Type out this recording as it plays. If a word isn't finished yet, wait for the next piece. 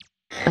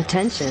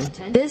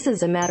Attention, this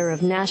is a matter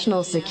of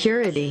national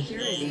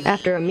security.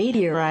 After a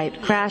meteorite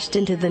crashed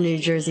into the New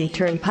Jersey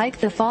Turnpike,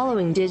 the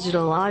following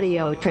digital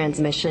audio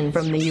transmission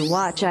from the You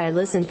Watch I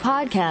Listen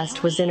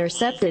podcast was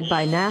intercepted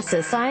by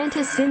NASA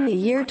scientists in the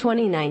year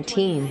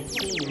 2019.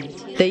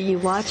 The You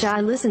Watch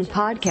I Listen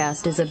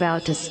podcast is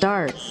about to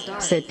start.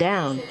 Sit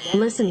down,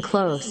 listen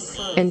close,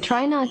 and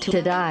try not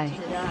to die.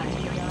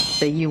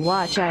 The You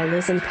Watch I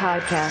Listen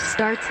podcast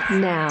starts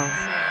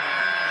now.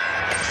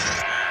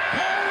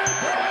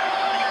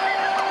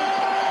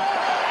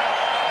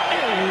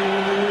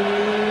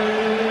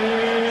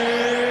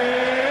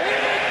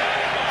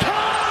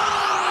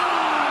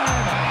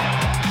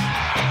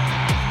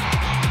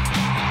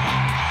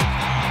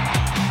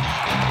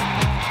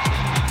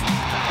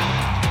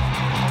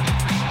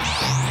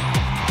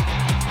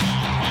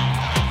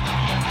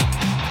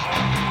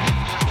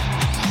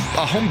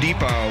 Home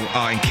Depot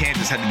in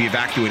Kansas had to be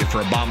evacuated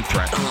for a bomb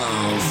threat.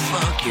 Oh,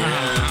 fuck you.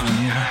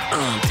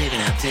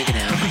 Take it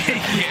out.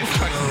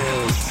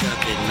 Oh,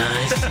 suck it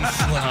nice and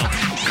slow.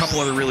 A couple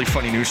other really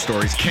funny news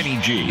stories. Kenny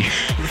G.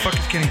 Who the fuck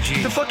is Kenny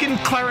G? The fucking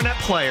clarinet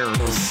player.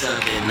 Oh,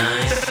 suck it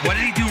nice. What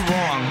did he do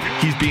wrong?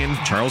 He's being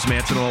Charles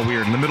Manson all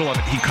weird. In the middle of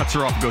it, he cuts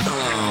her off and goes,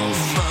 Oh,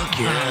 fuck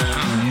you.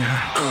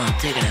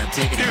 Take it out.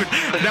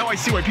 Dude, now I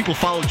see why people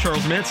followed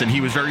Charles Manson.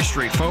 He was very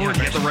straightforward.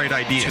 He had the right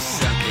idea.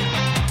 Just suck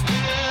it.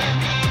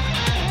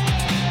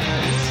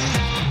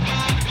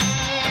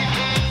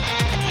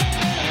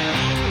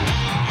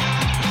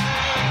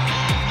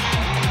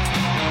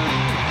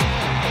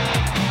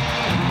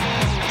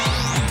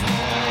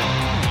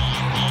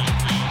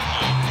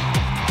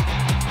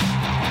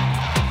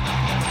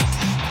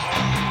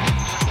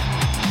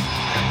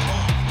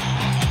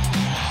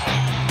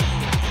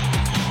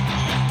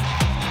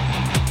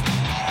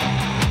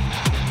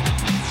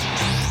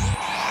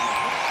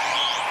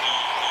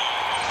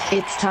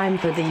 It's time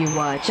for the You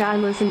Watch I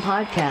Listen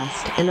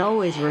podcast, and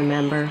always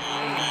remember,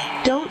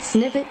 don't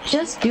sniff it,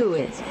 just do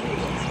it.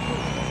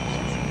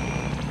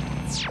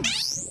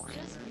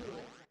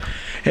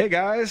 Hey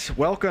guys,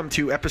 welcome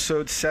to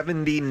episode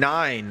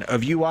 79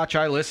 of You Watch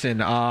I Listen.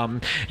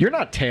 You're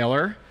not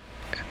Taylor.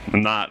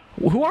 I'm not.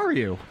 Who are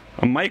you?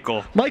 I'm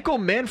Michael. Michael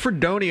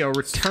Manfredonio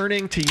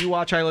returning to You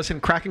Watch I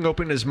Listen, cracking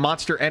open his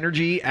Monster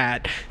Energy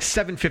at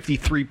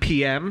 7:53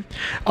 p.m.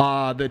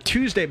 The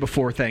Tuesday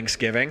before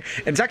Thanksgiving.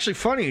 And it's actually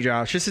funny,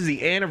 Josh. This is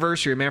the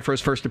anniversary of Manfro's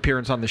first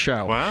appearance on the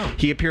show. Wow.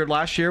 He appeared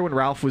last year when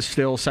Ralph was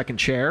still second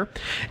chair,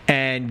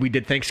 and we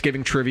did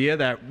Thanksgiving trivia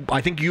that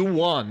I think you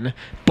won,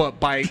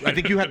 but I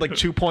think you had like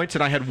 2 points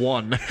and I had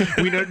 1.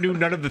 We knew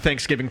none of the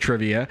Thanksgiving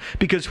trivia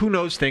because who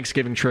knows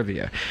Thanksgiving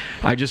trivia?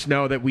 I just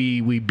know that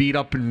we beat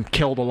up and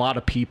killed a lot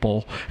of people.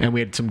 And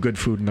we had some good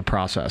food in the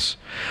process.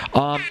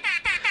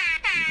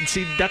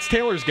 See, that's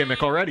Taylor's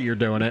gimmick already. You're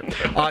doing it.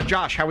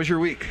 Josh, how was your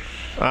week?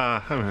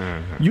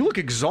 You look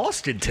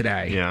exhausted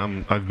today.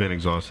 Yeah, I've been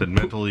exhausted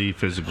mentally,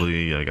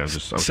 physically. Like I'm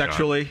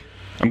sexually.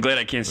 I'm glad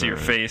I can't see your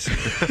face.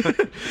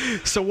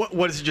 So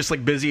what is it? Just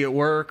like busy at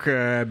work,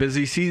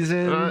 busy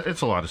season? It's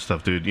a lot of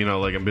stuff, dude. You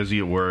know, like I'm busy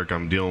at work.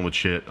 I'm dealing with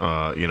shit.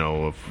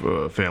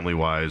 Family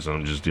wise,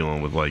 I'm just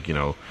dealing with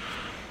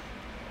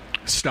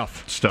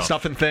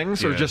Stuff and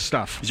things, or just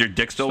stuff? Is your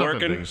dick still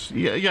working?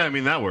 Yeah. I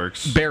mean that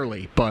works.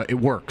 Barely, but it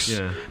works.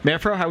 Yeah.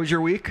 Manfro, how was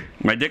your week?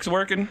 My dick's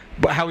working.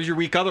 But how was your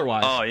week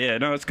otherwise? Oh yeah,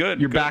 no, it's good.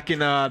 You're good. back in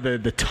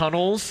the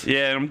tunnels.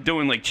 Yeah, I'm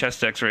doing like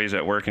chest X-rays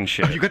at work and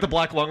shit. Oh, you got the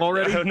black lung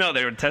already? No,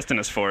 they were testing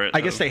us for it.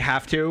 I guess they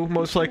have to,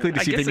 most likely, to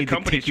see if they need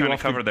to take you trying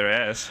off to cover their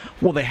ass.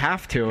 Well, they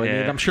have to. Yeah. I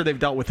mean, I'm sure they've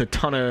dealt with a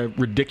ton of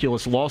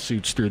ridiculous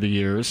lawsuits through the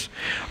years.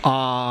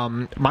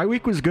 My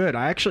week was good.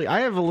 I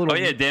have a little. Oh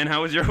yeah, Dan,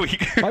 how was your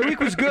week? My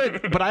week was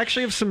good, but I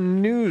actually have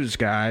some news,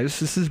 guys.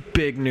 This is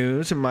big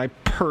news in my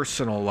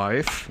personal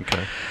life.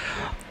 Okay.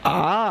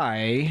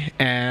 I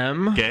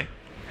am Gay.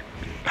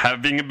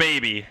 Having a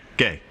baby.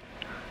 Gay.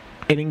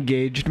 an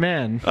engaged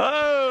man.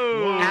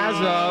 Oh!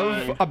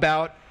 As of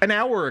about an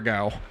hour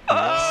ago.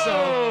 Oh!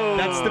 So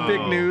that's the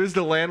big news.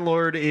 The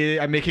landlord is...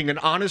 I'm making an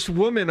honest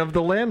woman of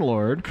the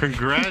landlord.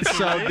 Congratulations.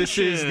 So this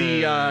is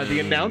the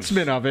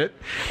announcement of it.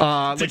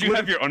 Did you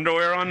have your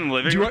underwear on in the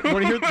living room?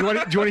 room? Do you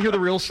want to hear the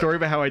real story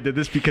about how I did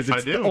this? Because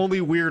it's the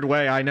only weird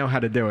way I know how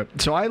to do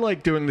it. So I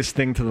like doing this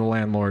thing to the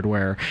landlord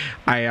where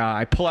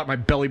I pull out my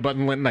belly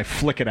button lint and I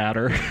flick it at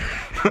her.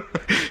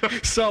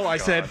 So I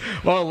said,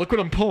 "Oh, look what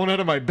I'm pulling out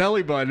of my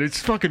belly button. It's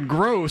fucking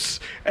gross."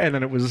 And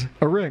then it was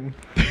a ring.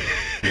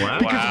 Wow.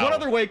 Because what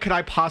other way could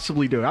I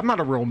possibly do it? I'm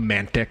not a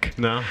romantic.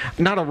 No.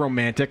 Not a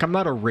romantic. I'm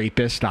not a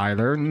rapist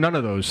either. None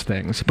of those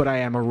things. But I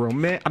am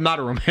I'm not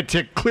a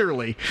romantic,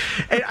 clearly.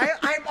 And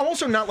I'm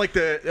also not like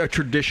a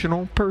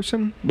traditional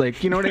person.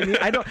 Like, you know what I mean?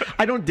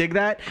 I don't dig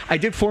that. I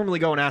did formally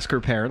go and ask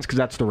her parents because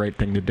that's the right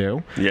thing to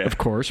do. Yeah. Of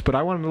course. But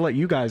I wanted to let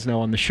you guys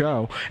know on the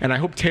show, and I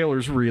hope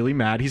Taylor's really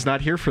mad he's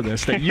not here for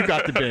this, that you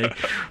got to be.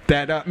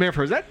 That,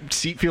 Manfro, does that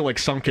seat feel like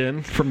sunk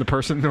in from the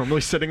person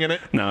normally sitting in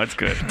it? No, it's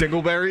good.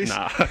 Dingleberries?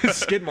 Nah.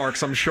 skid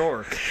marks, I'm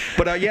sure.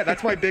 But yeah,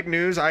 that's my big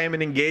news. I am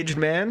an engaged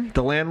man.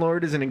 The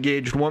landlord is an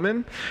engaged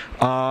woman.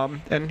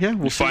 And yeah,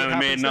 we'll see. Finally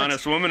made an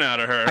honest woman out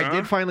of her. I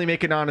did finally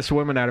make an honest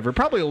woman out of her.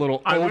 Probably a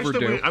little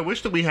overdue. I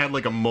wish that we had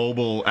like a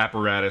mobile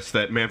apparatus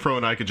that Manfro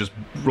and I could just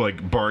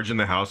like barge in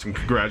the house and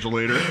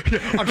congratulate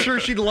her. I'm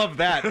sure she'd love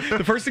that.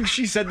 The first thing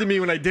she said to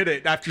me when I did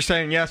it after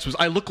saying yes was,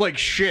 "I look like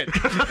shit."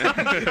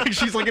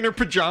 She's like in her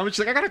pajamas.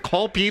 She's like, "I gotta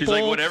call people."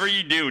 She's like, "Whatever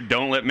you do,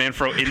 don't let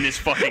Manfro in this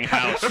fucking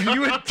house."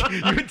 you had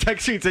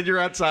texted me and said you're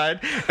outside,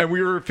 and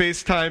we were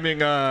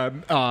FaceTiming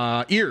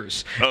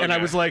ears, and I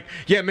was like,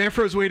 "Yeah,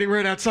 Manfro's waiting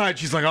right outside."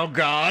 She's like, "Oh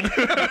God."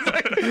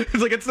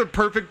 It's like it's the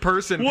perfect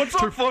person. What's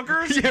up,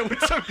 fuckers? Yeah,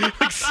 what's up,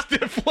 like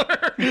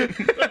Stifler?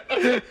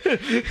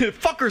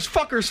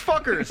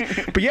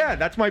 fuckers. But yeah,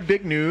 that's my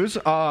big news.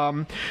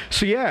 So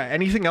yeah,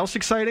 anything else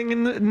exciting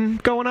in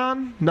going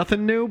on?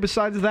 Nothing new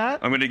besides that?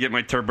 I'm gonna get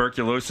my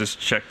tuberculosis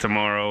checked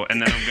tomorrow,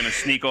 and then I'm gonna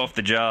sneak off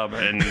the job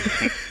and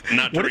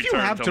not what if you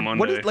return have until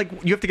Monday.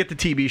 you have to get the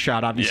TB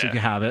shot? Obviously, Yeah. you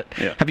have it.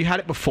 Yeah. Have you had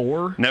it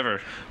before?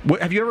 Never.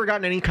 Have you ever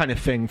gotten any kind of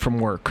thing from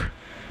work?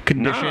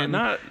 Condition?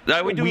 No,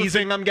 not. We do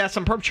wheezing. I'm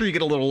guessing. I'm sure you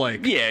get a little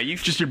like. Yeah,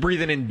 you're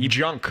breathing in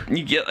junk.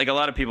 You get like a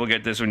lot of people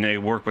get this when they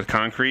work with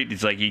concrete.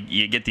 It's like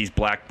you get these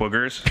black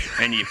boogers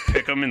and you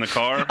pick them in the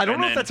car. I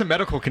don't know if that's a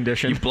medical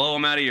condition. You blow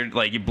them out of your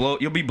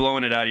you'll be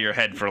blowing it out of your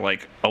head for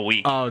like a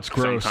week. Oh, it's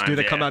gross. Do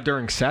they come out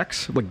during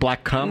sex, like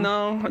black cum?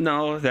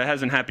 No, that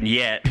hasn't happened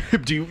yet.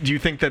 Do you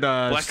think that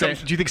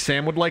do you think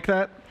Sam would like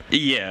that?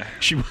 Yeah,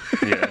 she's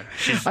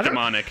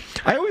demonic.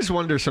 I always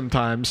wonder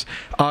sometimes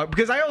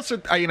because I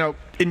also,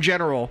 in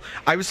general,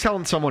 I was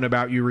telling someone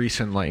about you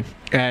recently,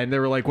 and they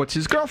were like, "What's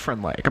his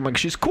girlfriend like?" I'm like,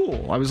 "She's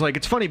cool." I was like,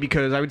 "It's funny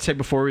because I would say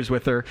before he was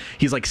with her,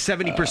 he's like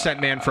 70%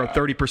 Manfro,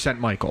 30%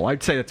 Michael."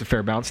 I'd say that's a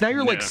fair balance. Now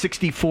you're like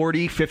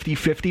 60-40,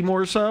 50-50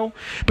 more so.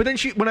 But then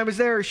when I was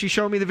there, she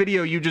showed me the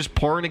video you just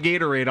pouring a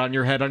Gatorade on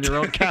your head on your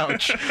own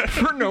couch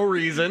for no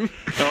reason.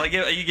 Well,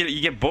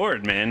 you get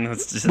bored, man.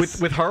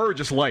 With her or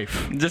just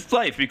life? Just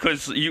life.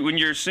 Because when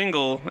you're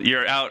single,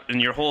 you're out, and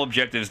your whole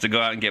objective is to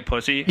go out and get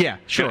pussy. Yeah,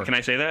 sure. Can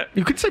I say that?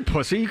 You could say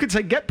pussy. You could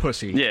say get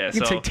pussy. Yeah, you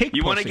could say take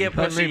you pussy. want to get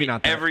pussy maybe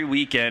not every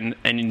weekend,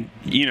 and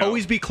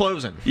always be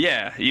closing.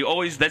 Yeah, you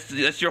always.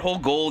 That's your whole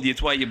goal.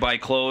 That's why you buy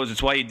clothes.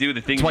 It's why you do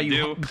the things That's why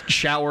you do.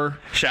 Shower,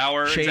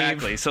 shave.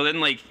 Exactly. So then,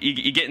 like,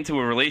 you get into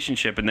a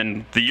relationship, and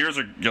then the years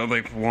are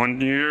like 1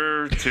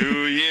 year,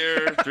 2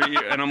 years, 3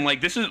 years, and I'm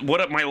like, this is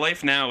what my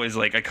life now is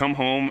like. I come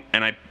home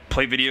and I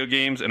play video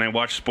games and I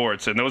watch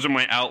sports, and those are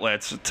my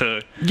outlets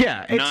to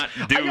not do that.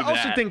 I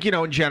also think,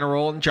 in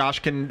general, and Josh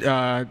can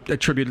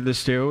attribute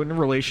this to, in a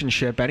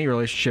relationship, any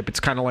relationship, it's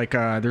kind of like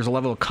there's a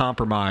level of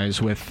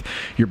compromise with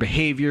your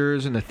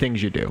behaviors and the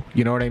things you do.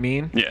 You know what I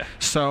mean? Yeah.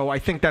 So I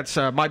think that's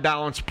my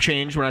balance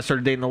changed when I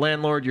started dating the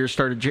landlord. Yours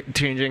started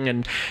changing,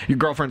 and your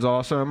girlfriend's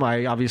awesome.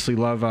 I obviously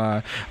love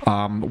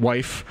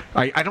wife.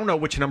 I don't know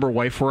which number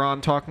wife we're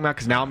on talking about,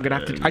 because now I'm going to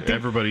have to... I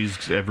think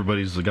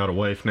everybody's got a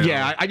wife now.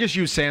 Yeah, I just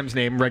use Sam's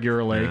name regularly.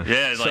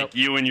 Yeah, like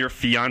you and your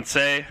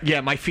fiance.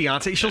 Yeah, my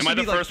fiance. Am I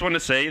the first one to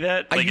say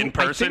that? Like in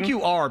person? I think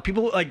you are.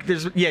 People like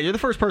you're the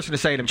first person to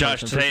say it in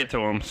person. Josh, say it to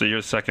him. So you're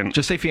the second.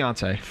 Just say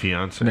fiance.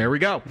 Fiance. There we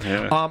go.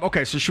 Yeah.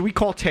 Okay, so should we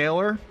call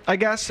Taylor, I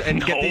guess,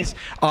 and get these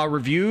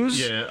reviews?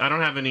 Yeah, I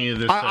don't have any of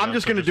this. I'm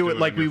just going to do it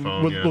like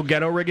we'll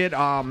ghetto rig it.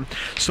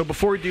 So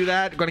before we do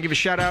that, I'm going to give a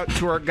shout out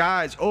to our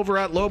guys over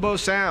at Lobo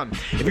Sound.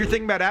 If you're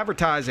thinking about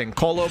advertising,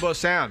 call Lobo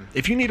Sound.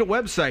 If you need a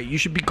website, you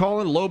should be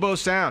calling Lobo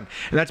Sound,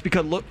 and that's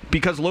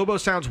because Lobo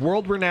Sound's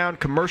world-renowned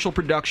commercial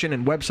production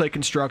and website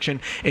construction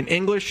in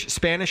English,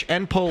 Spanish,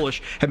 and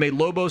Polish have made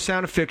Lobo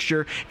Sound a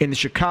fixture in the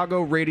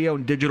Chicago radio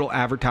and digital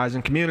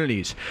advertising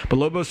communities. But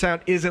Lobo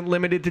Sound isn't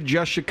limited to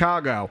just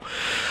Chicago.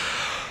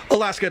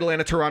 Alaska,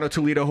 Atlanta, Toronto,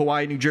 Toledo,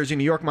 Hawaii, New Jersey,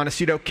 New York,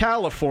 Montecito,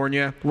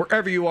 California.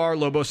 Wherever you are,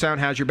 Lobo Sound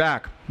has your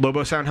back.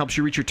 Lobo Sound helps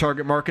you reach your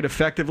target market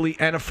effectively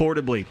and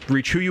affordably.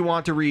 Reach who you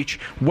want to reach,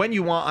 when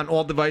you want, on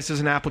all devices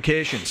and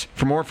applications.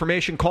 For more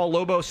information, call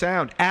Lobo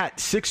Sound at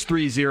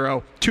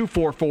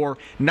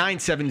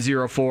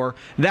 630-244-9704.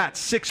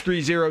 That's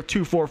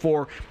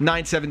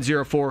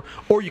 630-244-9704.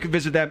 Or you can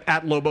visit them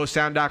at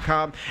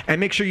lobosound.com. And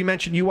make sure you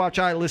mention You Watch,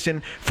 I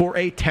Listen for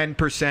a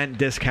 10%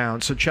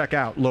 discount. So check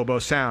out Lobo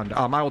Sound.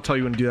 I will tell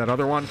you when to do that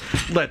other one.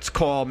 Let's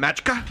call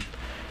Machka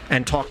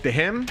and talk to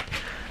him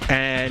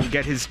and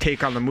get his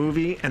take on the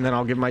movie, and then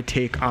I'll give my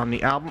take on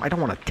the album. I don't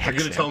want to text him.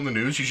 You're going to tell him the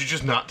news? You should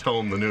just not tell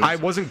him the news. I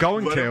wasn't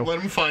going to.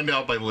 Let him find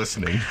out by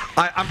listening.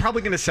 I'm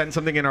probably going to send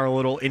something in our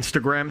little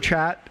Instagram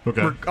chat,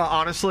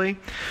 honestly.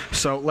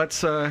 So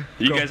let's You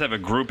guys have a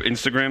group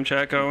Instagram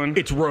chat going?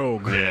 It's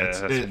rogue. Yeah,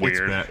 that's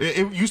weird. It's bad.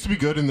 It used to be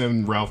good, and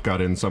then Ralph got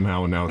in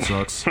somehow, and now it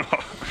sucks.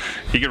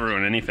 He could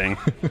ruin anything.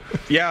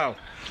 Yo.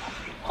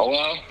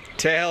 Hello?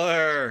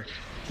 Taylor.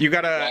 You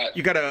got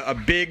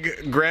a big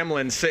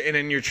gremlin sitting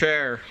in your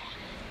chair.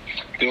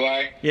 Do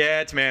I?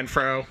 Yeah, it's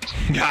Manfro.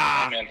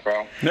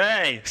 Manfro.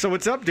 Hey. So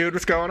what's up, dude?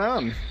 What's going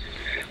on?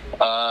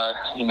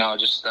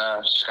 Just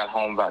got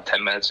home about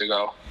 10 minutes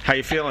ago. How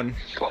you feeling?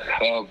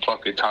 I'm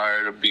fucking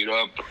tired. I'm beat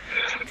up.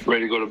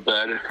 Ready to go to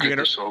bed. Get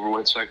this over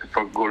with so I can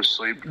fucking go to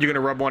sleep. You gonna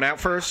rub one out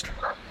first?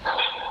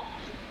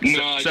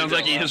 No, Sounds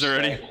like he is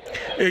already.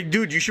 Hey,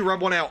 dude, you should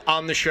rub one out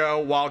on the show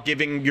while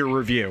giving your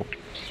review.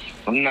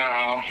 No,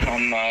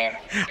 I'm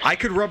I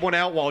could rub one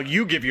out while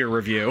you give your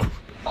review.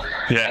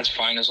 Yeah. That's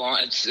fine as long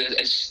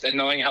it's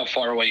knowing how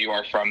far away you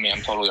are from me.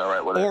 I'm totally all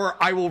right with it. Or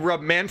I will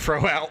rub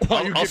Manfro out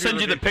while you I'll give send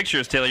your you the review.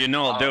 pictures, Taylor. You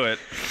know I'll do it.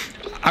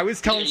 I was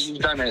telling. You've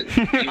done it.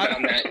 You've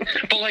done that.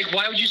 But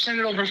why would you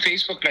send it over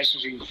Facebook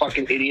Messenger? You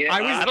fucking idiot.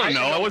 I don't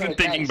know. I wasn't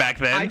thinking back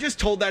then. I just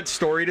told that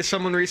story to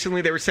someone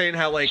recently. They were saying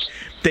how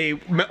they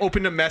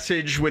opened a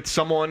message with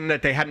someone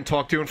that they hadn't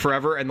talked to in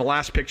forever, and the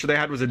last picture they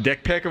had was a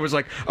dick pic. It was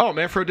like, oh,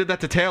 Manfro did that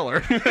to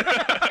Taylor.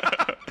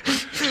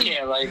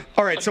 Yeah,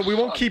 all right, so we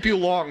won't keep you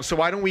long. So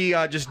why don't we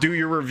just do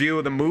your review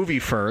of the movie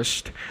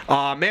first?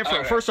 Manfro,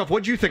 right. First off,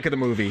 what did you think of the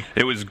movie?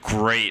 It was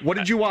great. What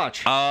did you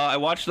watch? I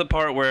watched the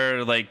part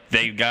where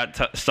they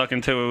got stuck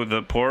into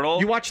the portal.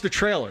 You watched the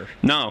trailer.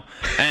 No,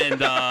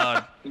 and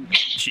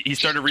he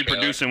started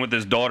reproducing with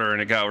his daughter,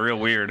 and it got real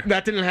weird.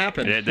 That didn't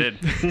happen. Yeah, it did.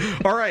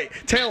 All right,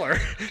 Taylor.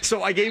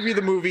 So I gave you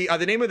the movie.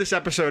 The name of this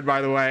episode,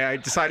 by the way, I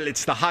decided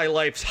it's the High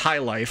Life's High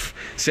Life,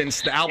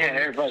 since the album. Yeah,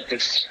 everybody,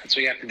 that's what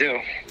you have to do.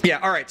 Yeah.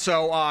 All right.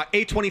 So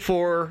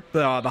A24,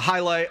 the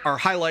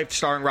High Life,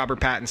 starring Robert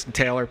Pattinson.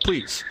 Taylor,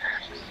 please.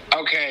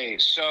 Okay,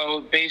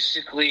 so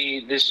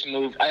basically, this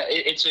movie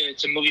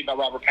it's a movie about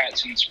Robert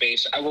Pattinson in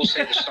space. I will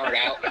say to start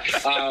out,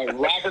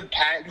 Robert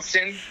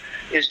Pattinson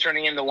is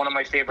turning into one of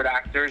my favorite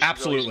actors.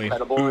 Absolutely. He's really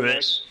incredible in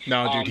this.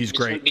 No, dude, he's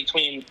great.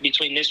 Between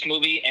this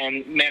movie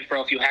and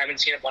Manfro, if you haven't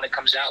seen it when it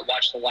comes out,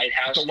 watch The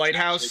Lighthouse. The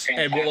Lighthouse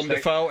and Willem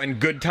Dafoe, and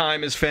Good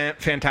Time is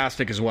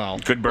fantastic as well.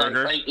 Good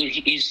burger.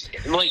 He's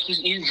going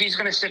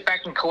to sit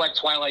back and collect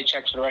Twilight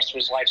checks for the rest of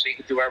his life, so he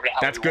can do whatever the hell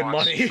That's he good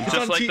wants. money.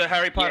 Just like the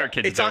Harry Potter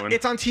kids doing.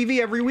 It's on TV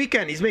every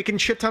weekend. He's making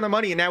shit ton of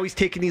money, and now he's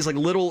taking these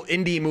little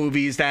indie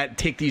movies that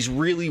take these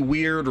really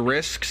weird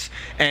risks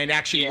and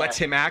actually lets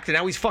him act. And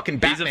now he's fucking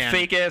Batman. He's a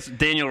fake ass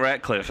Daniel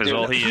Radcliffe, is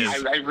all he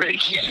is. I really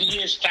can't.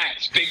 He is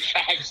facts, big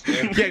facts,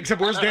 dude. Yeah, except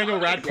where's Daniel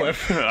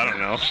Radcliffe? I don't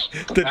know.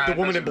 The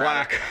woman in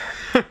black.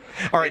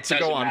 All right, so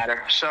go on.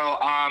 Matter. So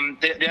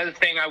the other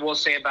thing I will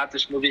say about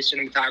this movie,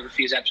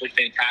 cinematography is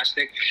absolutely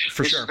fantastic.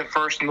 This is the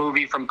first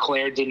movie from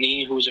Claire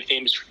Denis, who is a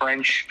famous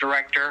French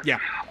director. Yeah.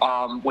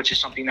 Which is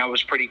something that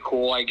was pretty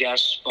cool, I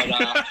guess. But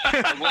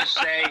I will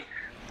say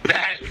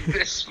that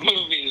this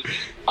movie,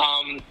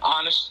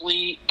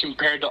 honestly,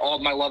 compared to all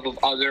my love of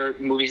other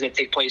movies that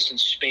take place in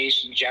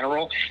space in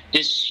general,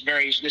 this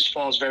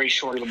falls very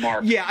short of the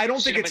mark. Yeah, I don't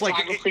think it's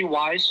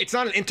wise. It's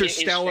not an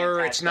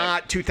Interstellar. It's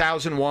not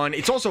 2001.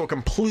 It's also a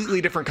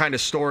completely different kind of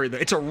story.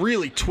 It's a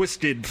really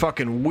twisted,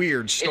 fucking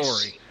weird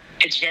story.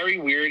 It's very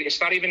weird. It's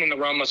not even in the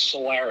realm of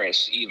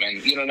Solaris,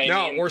 even. You know what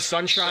I mean? No, or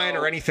Sunshine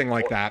or anything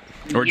like that.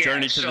 Or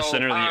Journey to the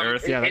Center of the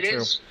Earth. Yeah, that's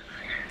true.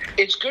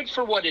 It's good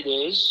for what it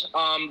is,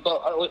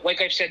 but like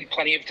I've said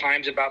plenty of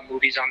times about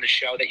movies on the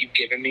show that you've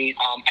given me,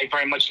 I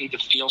very much need to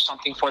feel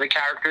something for the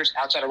characters.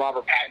 Outside of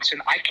Robert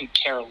Pattinson, I can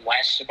care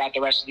less about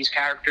the rest of these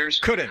characters.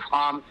 Couldn't.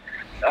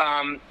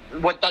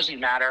 What doesn't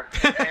matter.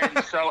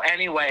 And so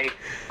anyway,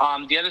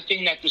 the other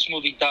thing that this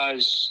movie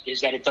does is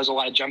that it does a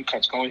lot of jump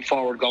cuts, going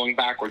forward, going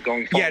backward,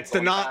 going forward. Yeah, it's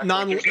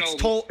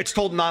it's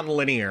told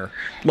non-linear.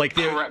 Like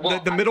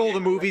the middle of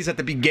the movie's at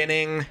the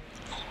beginning.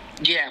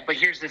 Yeah, but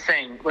here's the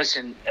thing.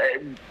 Listen,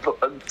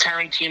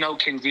 Tarantino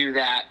can do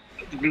that.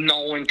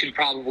 Nolan could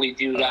probably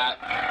do that.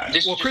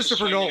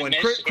 Christopher Nolan.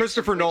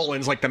 Christopher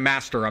Nolan's like the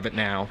master of it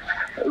now.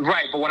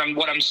 Right, but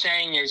what I'm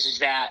saying is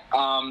that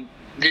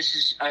this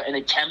is an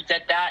attempt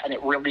at that, and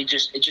it really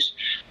just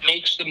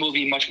makes the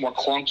movie much more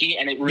clunky,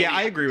 and it really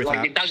I agree with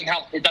that. It doesn't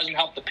help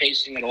the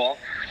pacing at all.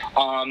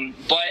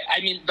 But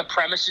I mean, the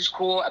premise is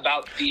cool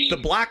about the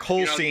black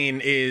hole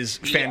scene is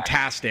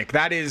fantastic.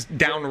 Yeah. That is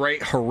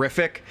downright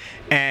horrific,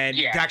 and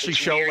to actually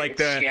show weird,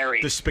 the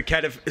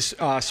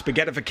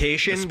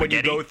spaghettification when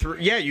you go through.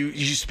 Yeah, you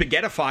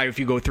spaghettify if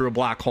you go through a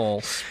black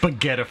hole.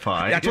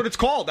 Spaghettify. That's what it's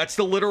called. That's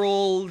the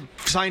literal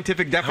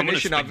scientific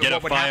definition of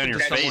what would happen to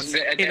someone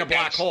in a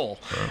black hole.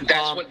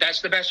 That's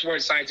the best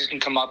word scientists can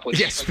come up with.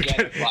 Yes,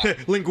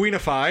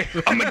 linguinify.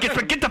 I'm gonna get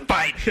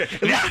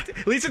spaghettified.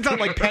 At least it's not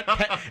like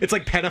it's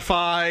like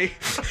penify,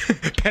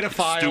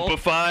 pedophile,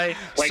 stupefy.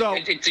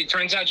 It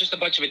turns out just a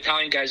bunch of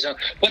Italian guys.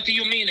 What do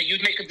you mean that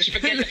you'd make it the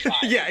spaghettify?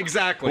 Yeah,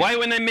 exactly. Why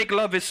when they make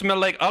love it smell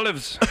like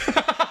olives?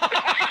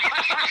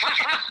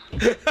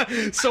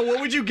 So what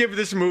would you give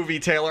this movie,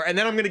 Taylor? And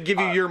then I'm going to give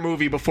you your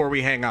movie before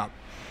we hang up.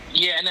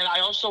 Yeah, and then I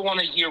also want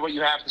to hear what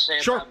you have to say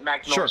about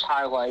Mac Miller's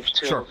High Life,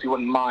 too, if you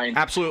wouldn't mind.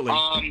 Absolutely.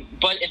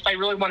 But if I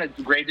really want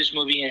to grade this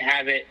movie and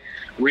have it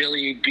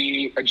really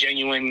be a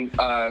genuine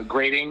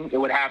grading, it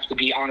would have to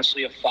be,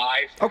 honestly, a 5.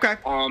 Okay.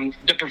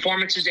 The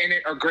performances in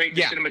it are great.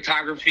 The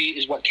cinematography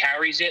is what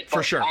carries it. But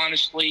for sure.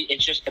 Honestly,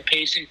 it's just the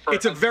pacing for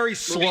it's a very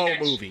slow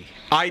movie.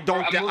 I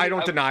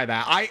don't deny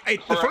that.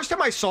 The first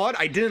time I saw it,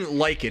 I didn't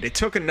like it. It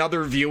took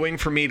another viewing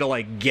for me to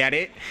like get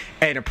it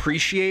and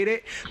appreciate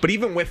it. But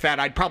even with that,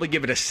 I'd probably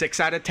give it a 6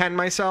 out of 10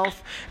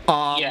 myself.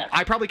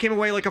 I probably came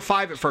away like a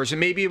 5 at first, and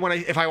maybe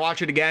if I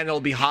watch it again, it'll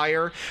be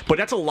higher. But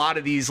that's a lot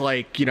of these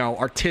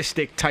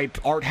artistic type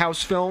art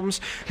house films.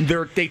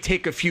 They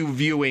take a few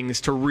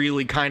viewings to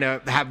really kind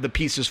of have the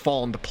pieces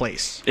fall into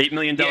place. $8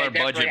 million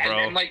budget,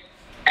 bro.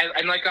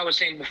 And like I was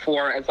saying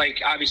before,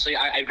 obviously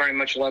I very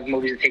much love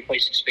movies that take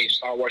place in space.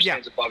 Star Wars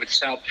stands above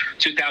itself.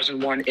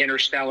 2001,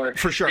 Interstellar.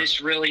 For sure.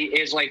 This really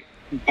is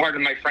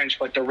pardon my French,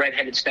 but the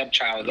redheaded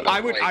stepchild.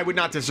 I would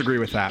not disagree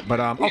with that. But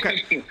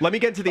okay, let me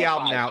get to the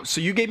album now.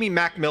 So you gave me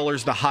Mac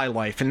Miller's The High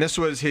Life, and this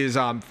was his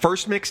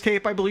first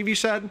mixtape, I believe you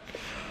said.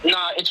 No,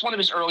 it's one of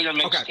his earlier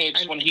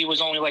mixtapes when he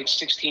was only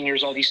 16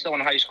 years old. He's still in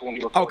high school when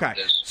he recorded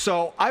this.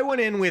 So I went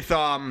in with,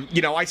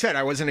 I said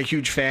I wasn't a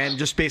huge fan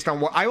just based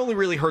on what I only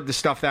really heard the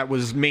stuff that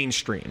was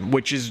mainstream,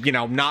 which is,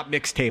 not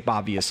mixtape,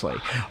 obviously.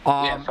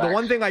 The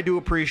one thing I do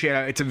appreciate,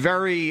 it's a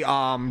very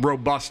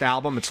robust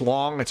album. It's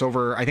long. It's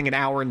over, I think, an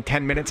hour and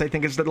 10 minutes, I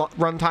think is the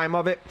runtime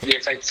of it. Yeah,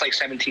 it's like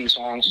 17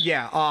 songs.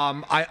 Yeah.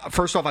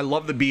 First off, I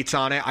love the beats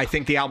on it. I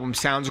think the album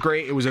sounds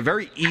great. It was a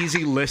very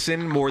easy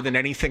listen more than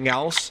anything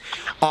else.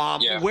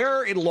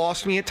 Where it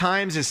lost me at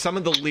times is some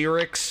of the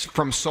lyrics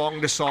from song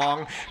to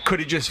song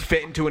could have just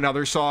fit into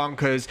another song,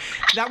 because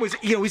that was,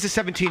 he's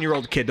a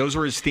 17-year-old kid. Those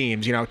were his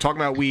themes, talking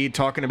about weed,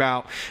 talking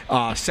about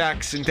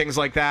sex and things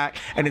like that.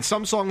 And in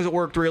some songs it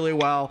worked really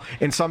well.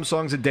 In some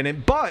songs it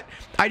didn't. But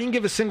I didn't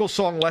give a single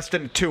song less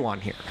than a 2 on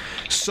here.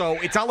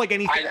 So it's not like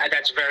anything.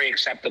 That's very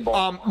acceptable.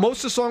 Most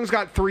of the songs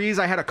got 3s.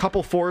 I had a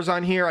couple 4s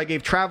on here. I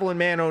gave Travelin'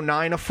 Man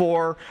 09 a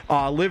 4,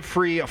 Live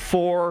Free a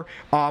 4.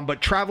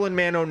 But Travelin'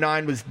 Man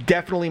 09 was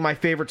definitely my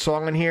favorite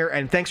song in here,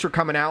 and Thanks for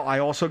Coming Out I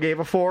also gave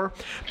a 4,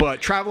 but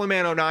Travelin'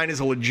 Man 09 is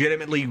a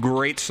legitimately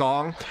great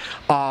song.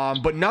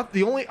 But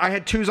I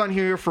had 2s on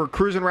here for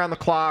Cruising Around the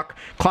Clock,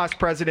 Class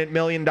President, $1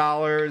 Million,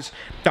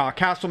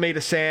 Castle Made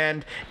of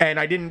Sand, and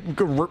I didn't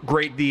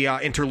grade the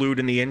interlude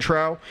in the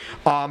intro.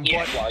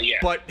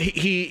 But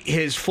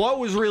his flow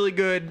was really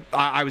good.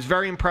 I was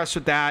very impressed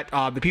with that.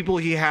 The people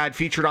he had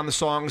featured on the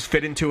songs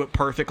fit into it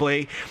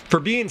perfectly. For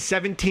being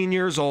 17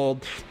 years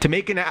old, to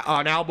make an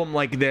album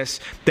like this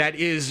that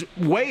is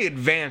way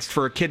advanced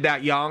for a kid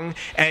that young,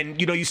 and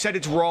you said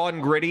it's raw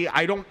and gritty.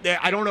 I don't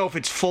know if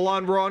it's full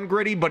on raw and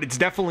gritty, but it's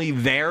definitely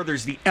there.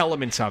 There's the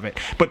elements of it,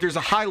 but there's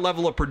a high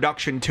level of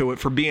production to it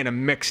for being a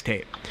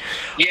mixtape.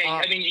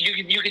 Yeah,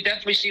 you could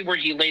definitely see where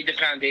he laid the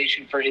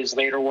foundation for his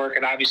later work,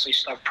 and obviously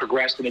stuff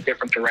progressed in a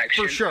different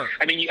direction. For sure.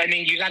 I mean,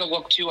 you got to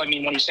look too. When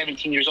he's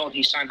 17 years old,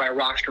 he's signed by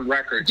Rockstrom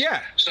Records.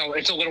 Yeah. So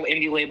it's a little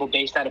indie label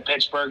based out of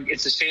Pittsburgh.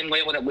 It's the same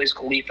label that Wiz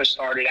Khalifa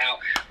started out.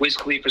 Wiz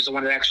Khalifa is the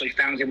one that actually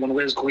founded him when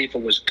Wiz Khalifa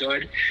was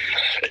good.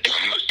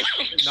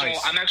 So nice.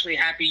 I'm actually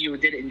happy you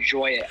did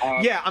enjoy it.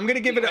 I'm gonna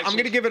give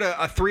it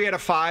a 3 out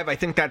of 5. I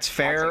think that's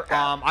fair.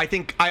 I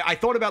think I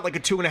thought about like a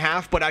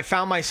 2.5, but I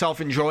found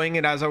myself enjoying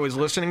it as I was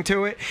listening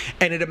to it.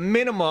 And at a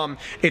minimum,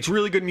 it's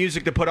really good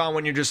music to put on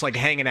when you're just like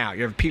hanging out.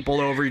 You have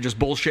people over, you're just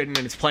bullshitting,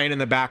 and it's playing in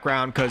the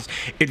background, because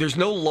there's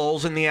no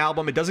lulls in the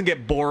album. It doesn't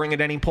get boring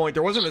at any point.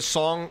 There wasn't a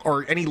song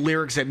or any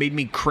lyrics that made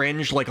me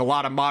cringe like a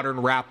lot of modern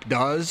rap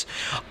does.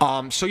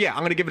 I'm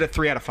gonna give it a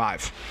 3 out of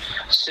 5.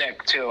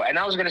 Sick too. And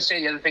I was gonna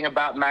say the other thing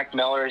about Mac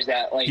Miller is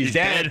that he's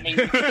dead.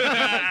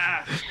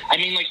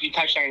 Like you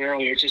touched on it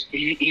earlier, it's just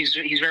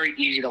he's very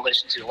easy to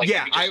listen to. You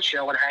just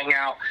chill and hang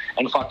out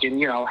and fucking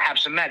have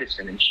some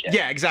medicine and shit.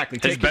 Yeah, exactly.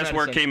 His best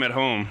work came at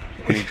home.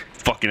 When he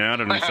fucking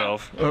outed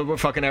himself.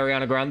 Fucking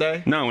Ariana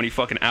Grande? No, when he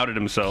fucking outed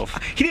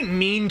himself. He didn't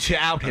mean to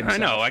out himself. I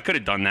know, I could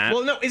have done that.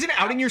 Well, no, isn't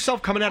outing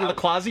yourself coming out of the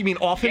closet? You mean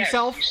off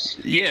himself?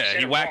 Yeah,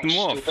 he whacked him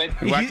off.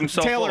 He whacked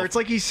himself Taylor, off. it's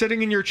like he's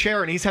sitting in your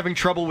chair and he's having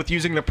trouble with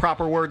using the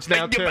proper words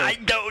now, too. I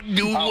don't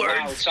do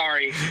words. Wow,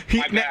 sorry.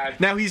 My bad.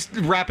 Now he's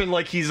rapping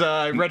like he's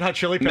Red Hot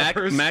Chili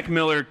Peppers. Mac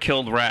Miller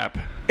killed rap.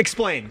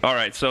 Explain. All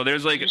right, so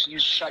there's like... You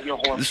shut your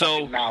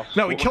whore mouth.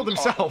 No, he killed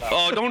himself.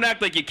 Oh, don't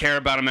act like you care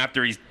about him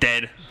after he's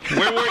dead.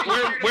 Where were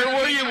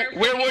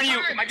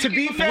you? To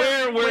be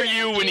fair, where were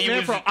you when he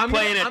was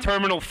playing at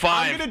Terminal 5?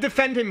 I'm going to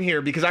defend him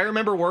here, because I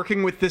remember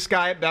working with this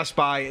guy at Best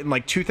Buy in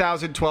like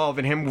 2012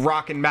 and him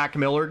rocking Mac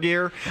Miller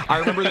gear. I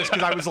remember this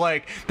because I was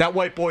like, that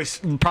white boy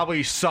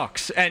probably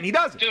sucks. And he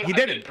doesn't. He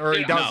didn't. Or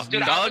he does.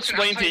 I'll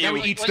explain to you. Now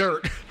he eats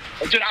dirt.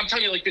 Dude, I'm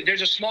telling you, like,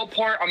 there's a small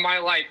part of my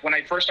life when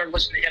I first started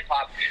listening to hip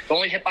hop. The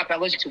only hip hop I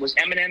listened to was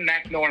Eminem,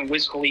 Mac Miller, and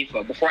Wiz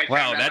Khalifa. Before I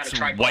found out how to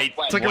try white.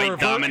 Coldplay. It's like White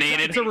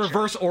dominated. It's a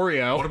reverse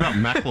Oreo. What about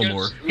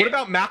Macklemore? What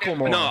about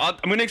Macklemore? No, I'm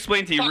going to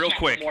explain to you real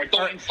quick.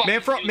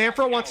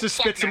 Manfro wants to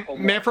spit some.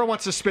 Manfro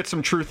wants to spit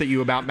some truth at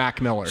you about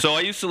Mac Miller. So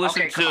I used to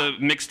listen to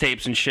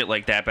mixtapes and shit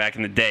like that back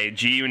in the day,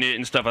 G Unit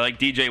and stuff. I like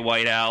DJ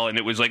White Owl, and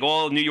it was like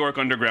all New York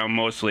underground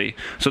mostly.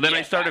 So then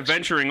I started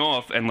venturing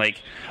off, and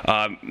like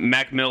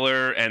Mac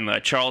Miller and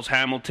Charles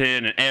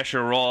Hamilton and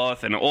Asher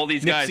Roth and all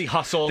these guys. Nipsey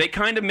Hussle. They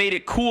kind of made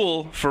it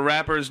cool for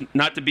rappers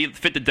not to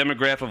fit the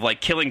demographic of like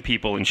killing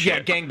people and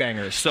shit. Yeah,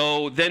 gangbangers.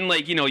 So then,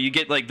 like, you know, you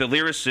get like the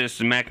lyricists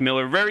and Mac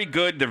Miller, very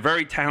good. They're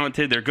very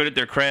talented. They're good at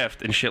their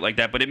craft and shit like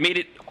that. But it made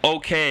it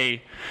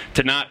okay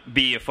to not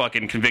be a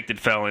fucking convicted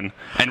felon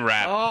and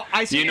rap. Oh,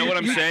 I see. You know what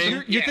I'm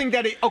saying? You think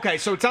that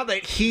so it's not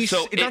that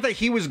not that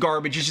he was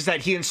garbage. It's just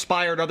that he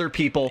inspired other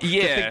people to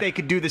think they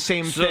could do the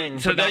same thing.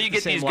 So now you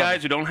get these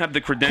guys who don't have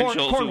the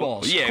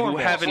credentials, who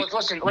haven't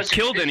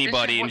killed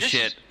anybody and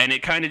shit, and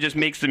it kind of just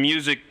makes the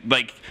music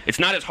like it's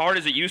not as hard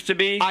as it used to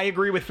be. I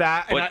agree with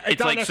that. But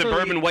it's like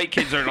suburban white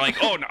kids are like,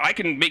 oh, I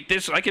can make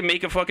this. I can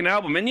make a fucking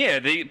album, and yeah,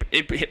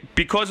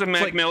 because of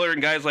Mac Miller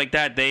and guys like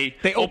that, they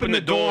opened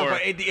the door.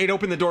 But it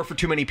opened the door for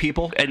too many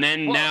people. And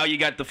then now you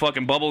got the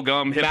fucking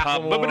bubblegum hip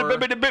hop.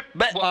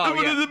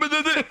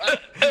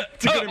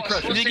 It's a good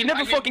impression. You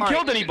never fucking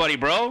killed anybody,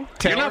 bro.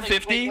 You're not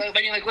 50. I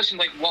mean, like, listen,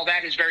 like, well,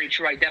 that is very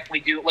true. I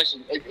definitely do.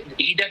 Listen,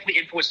 he definitely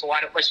influenced a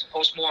lot of. Listen,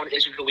 Post Malone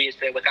isn't who he is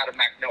today without a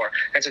Mac Miller.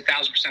 That's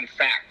 1,000%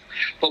 fact.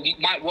 But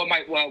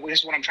this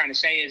is what I'm trying to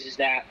say is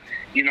that,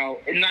 you know,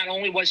 and not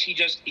only was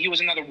he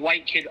was another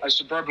white kid, a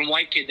suburban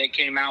white kid that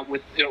came out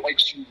with, you know, like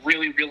some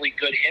really, really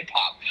good hip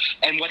hop.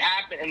 And what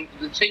happened, and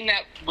the thing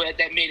that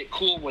made it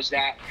cool was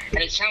that,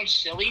 and it sounds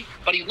silly,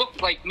 but he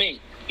looked like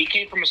me. He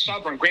came from a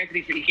suburb. Granted,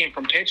 he came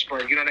from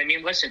Pittsburgh. You know what I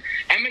mean? Listen,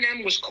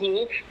 Eminem was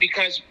cool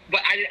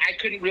but I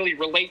couldn't really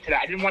relate to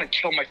that. I didn't want to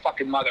kill my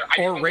fucking mother.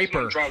 Or rape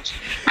her. Drugs.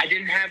 I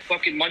didn't have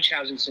fucking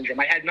Munchausen syndrome.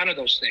 I had none of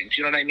those things.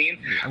 You know what I mean?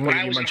 When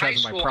I was in high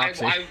school,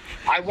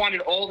 I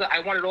wanted all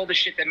the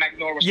shit that Mac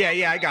Miller was.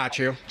 Yeah, I got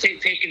you.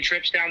 Taking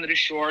trips down to the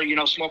shore, you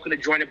know, smoking a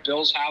joint at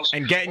Bill's house,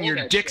 and getting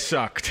your dick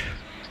sucked.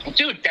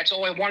 Dude, that's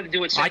all I wanted to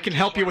do. I can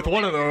help you with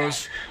one of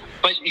those.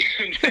 But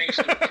thanks,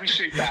 I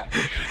appreciate that.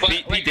 But,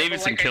 Pete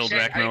Davidson killed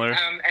Mac Miller,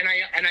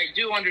 and I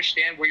do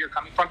understand where you're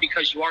coming from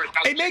because you are.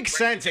 It makes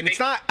sense, and it's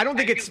not. I don't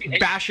think it's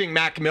bashing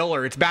Mac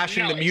Miller. It's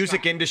bashing the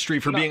music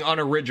industry for being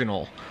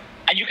unoriginal.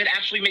 And you could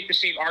actually make the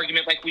same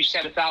argument, like we've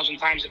said 1,000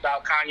 times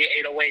about Kanye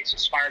 808s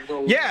inspired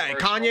Lil Uzi. Yeah,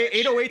 Kanye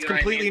 808s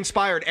completely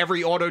inspired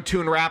every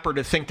auto-tune rapper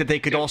to think that they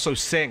could also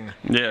sing.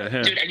 Yeah.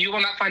 Dude, and you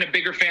will not find a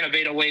bigger fan of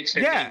 808s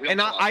than me.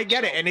 And I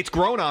get it, and it's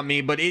grown on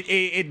me, but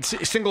it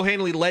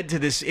single-handedly led to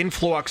this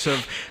influx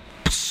of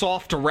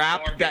soft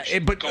rap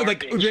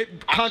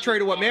contrary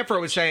to what Manfro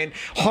was saying,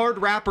 hard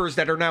rappers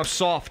that are now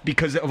soft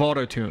because of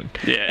auto-tune.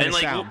 Yeah, and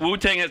like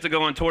Wu-Tang has to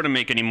go on tour to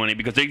make any money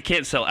because they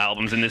can't sell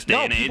albums in this day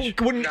and age.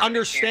 People wouldn't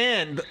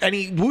understand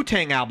any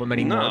Wu-Tang album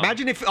anymore. No.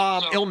 Imagine if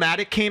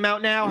Illmatic came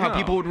out now, how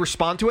people would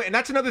respond to it. And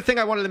that's another thing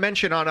I wanted to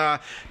mention on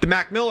the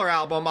Mac Miller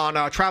album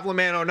on Traveling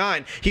Man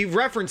 09. He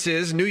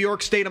references New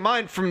York State of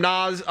Mind from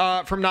Nas's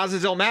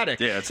Illmatic.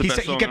 Yeah, it's the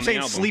best song he kept on saying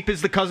the album. Sleep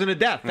is the cousin of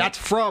death. Yeah. That's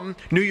from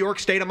New York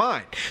State of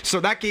Mind.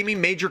 So that gave me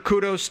major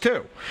kudos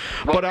too.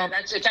 Well, but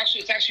it's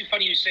actually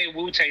funny you say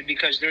Wu-Tang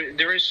because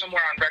there is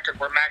somewhere on record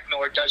where Mac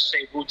Miller does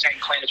say Wu-Tang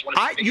Clan is one of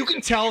the biggest. You can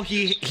tell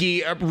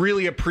he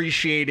really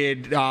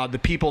appreciated the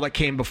people that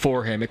came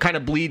before him. It kind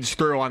of bleeds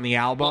through on the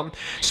album,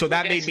 so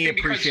that made me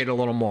appreciate it a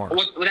little more.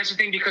 Well, that's the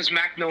thing because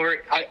Mac Miller,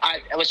 I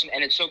listen,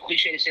 and it's so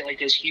cliche to say it like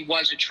this, he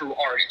was a true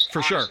artist.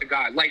 For sure. To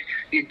God. Like,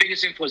 the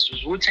biggest influence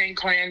was Wu-Tang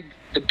Clan,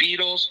 the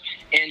Beatles,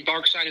 and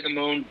Dark Side of the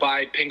Moon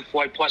by Pink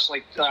Floyd, plus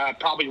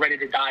probably Ready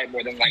to Die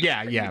more than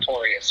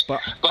Notorious.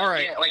 But all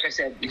right, yeah, like I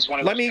said, he's one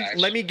of those guys.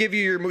 Let me give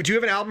you your. Do you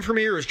have an album for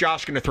me, or is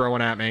Josh going to throw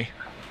one at me?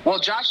 Well,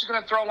 Josh is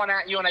going to throw one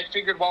at you, and I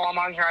figured while I'm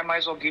on here, I might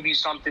as well give you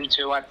something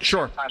too.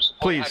 Sure,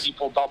 please. Have you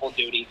pull double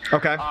duty.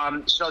 Okay.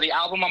 So the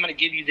album I'm going to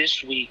give you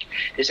this week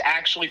is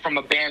actually from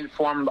a band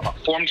formed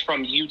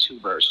from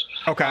YouTubers.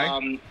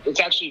 Okay. It's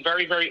actually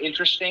very, very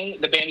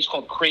interesting. The band is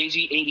called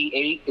Crazy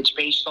 88. It's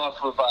based off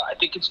of I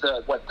think it's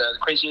the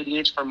Crazy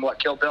 88's from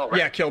Kill Bill, right?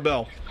 Yeah, Kill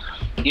Bill.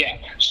 Yeah.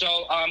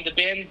 So the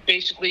band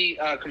basically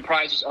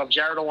comprises of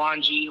Jared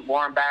Alonji,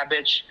 Warren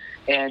Babbage,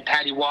 and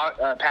Patty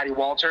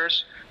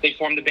Walters. They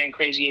formed the band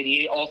Crazy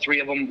 88. All three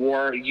of them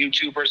were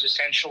YouTubers,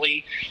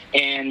 essentially,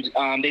 and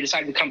they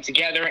decided to come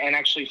together and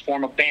actually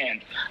form a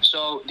band.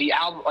 So the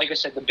album, like I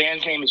said, the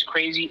band's name is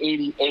Crazy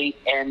 88,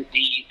 and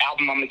the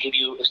album I'm going to give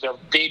you is their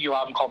debut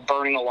album called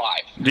Burning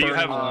Alive.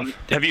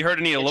 Have you heard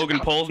any of Logan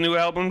Paul's new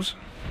albums?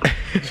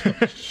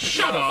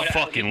 Shut up,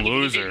 fucking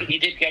loser. He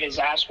did get his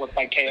ass whipped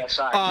by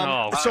KSI.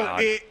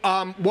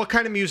 What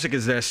kind of music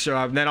is this?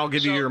 Then I'll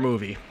give you your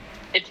movie.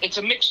 It's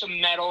a mix of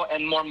metal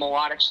and more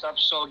melodic stuff.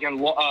 So again,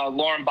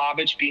 Lauren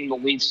Babbage being the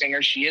lead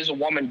singer, she is a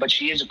woman, but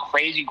she is a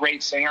crazy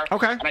great singer.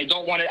 Okay. And I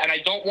don't want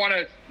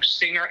to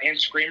singer and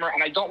screamer,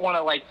 and I don't want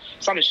to like.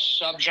 It's not a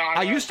subgenre.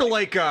 I used to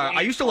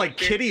like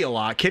Kitty a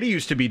lot. Kitty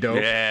used to be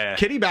dope. Yeah.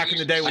 Kitty back in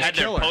the day was I had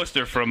killer. their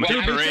poster from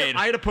Well, Parade.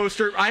 I had a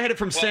poster. I had it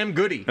from Sam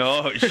Goody.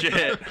 Oh shit!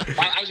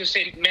 I was just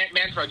saying,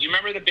 Manfro. Do you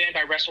remember the band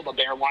I Wrestled a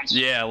Bear once?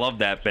 Yeah, I love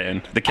that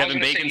band. The Kevin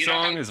gonna say, Bacon you know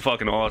song how- is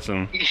fucking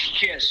awesome.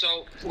 Yeah.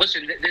 So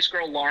listen, this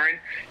girl Lauren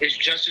is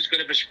just as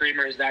good of a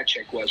screamer as that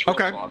chick was. real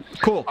Okay, talk.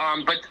 cool.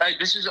 But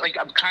this is like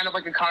kind of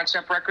like a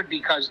concept record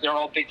because they're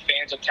all big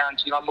fans of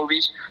Tarantino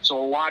movies.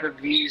 So a lot of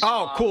these.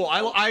 Oh, cool.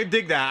 I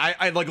dig that.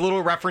 I like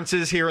little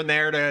references here and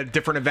there to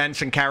different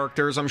events and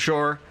characters, I'm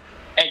sure.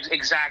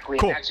 Exactly.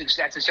 Cool. And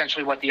that's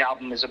essentially what the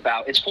album is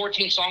about. It's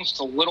 14 songs. It's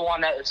a little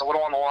on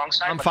the long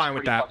side. I'm but fine it's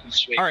with pretty that. fucking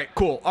sweet. All right,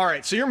 cool. All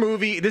right, so your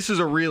movie, this is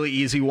a really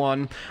easy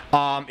one.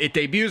 It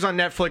debuts on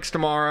Netflix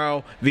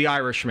tomorrow, The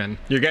Irishman.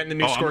 You're getting the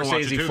new I'm gonna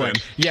watch it Scorsese too, flick.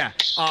 then. Yeah.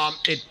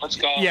 Let's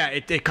go. Yeah,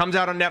 it comes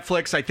out on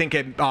Netflix, I think,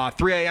 at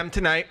 3 a.m.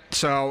 tonight.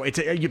 So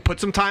you put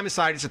some time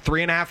aside. It's a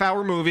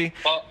 3.5-hour movie.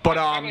 Well, But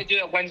I'm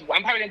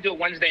probably gonna do it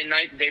Wednesday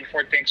night, the day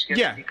before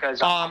Thanksgiving, Yeah,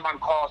 because I'm on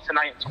call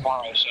tonight and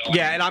tomorrow. So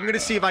yeah, and I'm going to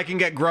see if I can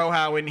get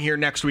Grohow in here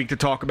next week to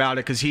talk about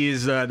it because he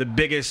is the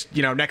biggest,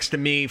 next to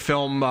me,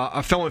 film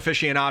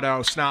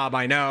aficionado snob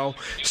I know.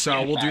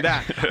 So we'll do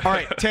that. All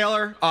right,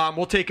 Taylor,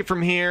 we'll take it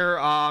from here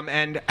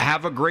and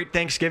have a great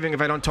Thanksgiving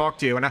if I don't talk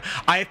to you. And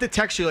I have to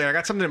text you later. I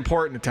got something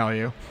important to tell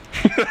you.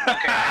 Okay,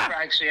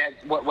 actually,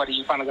 what are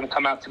you finally gonna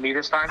come out to me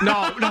this time?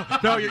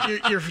 No,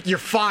 you're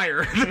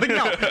fired.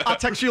 No, I'll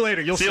text you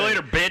later. You'll See you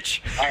later,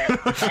 bitch. All right,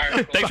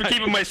 cool. Thanks for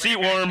keeping my seat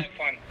warm.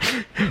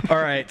 All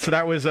right, so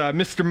that was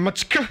Mr.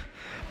 Muchka.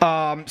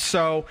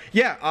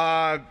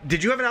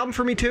 Did you have an album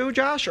for me too,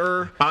 Josh?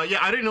 Or Yeah,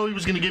 I didn't know he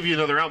was going to give you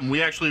another album.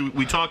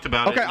 We talked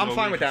about it. Okay, I'm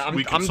fine with that.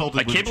 We consulted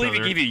I with can't each believe he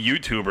other. gave you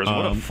YouTubers.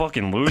 What a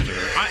fucking loser.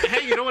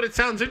 Hey, you know what? It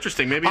sounds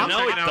interesting. Maybe I'll No,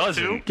 check it it out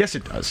doesn't. too. yes,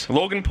 it does.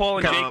 Logan Paul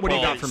and Okay, Jake what do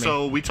you Paul. got for me?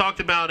 So we talked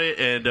about it,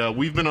 and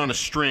we've been on a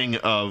string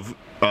of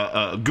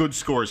good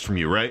scores from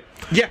you, right?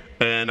 Yeah.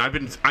 And I've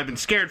been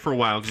scared for a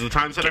while because the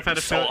times that I've had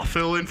to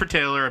fill in for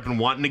Taylor, I've been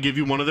wanting to give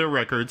you one of their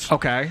records.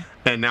 Okay.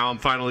 And now I'm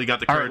finally got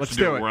the All right, courage let's to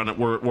do do it. it.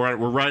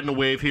 We're riding a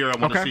wave here. I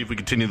want to Okay. see if we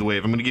continue the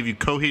wave. I'm going to give you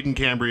Coheed and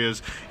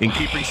Cambria's In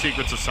Keeping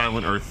Secrets of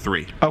Silent Earth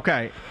 3.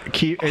 Okay.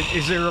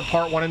 Is there a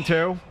part 1 and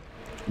 2?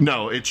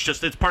 No, it's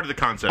part of the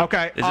concept.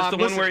 Okay. Is this the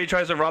one where he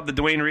tries to rob the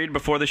Dwayne Reed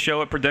before the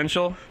show at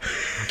Prudential?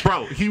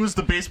 Bro, he was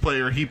the bass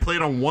player. He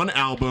played on one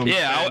album.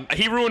 Yeah, and-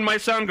 he ruined my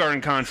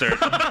Soundgarden concert.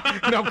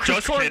 No,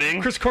 Just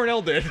kidding. Chris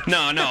Cornell did.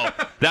 No.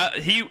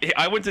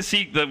 I went to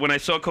see when I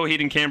saw Coheed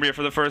and Cambria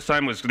for the first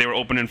time was they were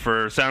opening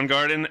for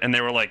Soundgarden, and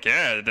they were like,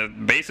 "Yeah, the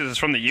bassist is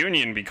from the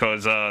Union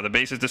because the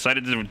bassist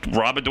decided to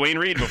rob a Dwayne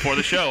Reed before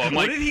the show." I'm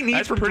What like, did he need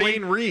 "That's from pretty-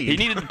 Dwayne Reed? He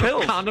needed the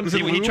pills. Condoms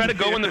and he tried to lube?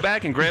 go in the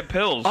back and grab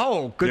pills.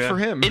 Oh, good for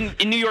him.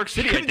 In New York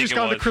City, I Could've think just it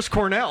gone was. to Chris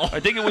Cornell.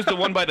 I think it was the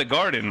one by the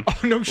Garden. Oh,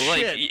 no Like,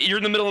 shit. you're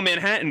in the middle of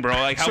Manhattan, bro.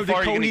 Like, how So did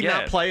far are you going to Coheed get?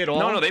 not play at all?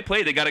 No, they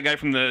played. They got a guy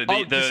from the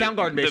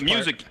Soundgarden bass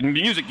player.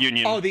 music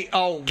union.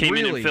 Came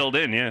in really? and filled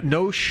in. Yeah.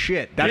 No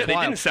shit. That's Yeah, they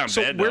wild. didn't sound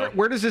so bad, where, though.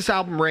 where does this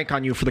album rank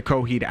on you for the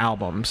Coheed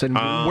albums? And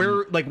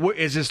what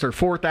is this their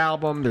fourth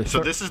album? Their So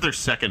this is their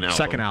second album.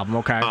 second album,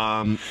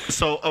 okay.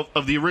 So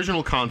of the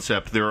original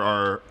concept, there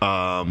are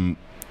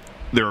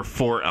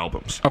 4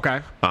 albums.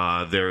 Okay.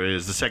 There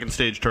is the second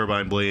stage,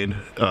 Turbine Blade,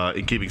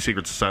 In Keeping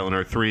Secrets of Silent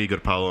Earth 3, Good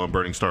Apollo and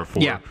Burning Star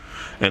 4, Yeah.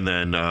 and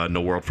then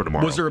No World for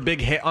Tomorrow. Was there a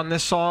big hit on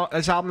this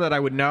album that I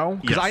would know?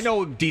 Because Yes. I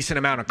know a decent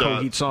amount of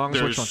Coheed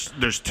songs. Which one?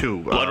 There's 2.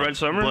 Blood Red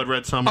Summer? Blood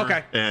Red Summer.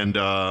 Okay. And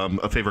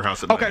A Favorite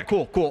House at Night. Okay,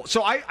 cool.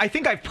 So I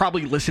think I've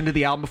probably listened to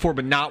the album before,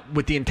 but not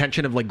with the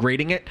intention of like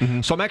grading it.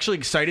 So I'm actually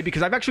excited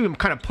because I've actually been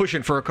kind of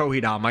pushing for a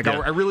Coheed album. Like Yeah.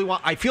 I really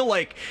want. I feel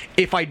like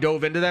if I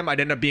dove into them, I'd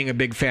end up being a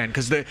big fan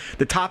because the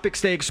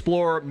topics they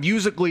explore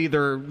musically,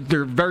 there are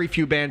very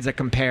few bands that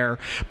compare.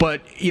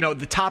 But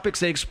the topics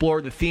they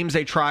explore, the themes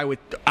they try with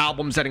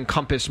albums that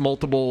encompass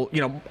multiple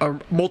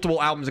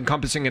albums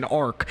encompassing an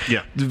arc.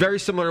 Yeah. It's very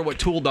similar to what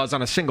Tool does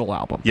on a single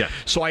album. Yeah.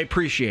 So I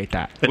appreciate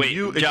that. And Wait, if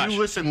you Josh.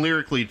 listen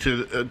lyrically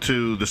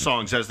to the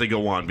songs as they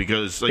go on,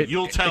 because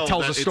you'll tell it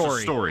tells that a story. It's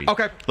a story.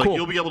 Okay, like cool.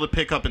 you'll be able to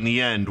pick up in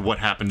the end what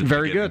happened. At the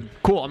Very beginning. good.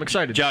 Cool. I'm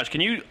excited. Josh, can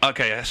you?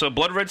 Okay, so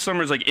Blood Red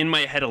Summer is like in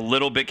my head a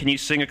little bit. Can you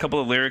sing a couple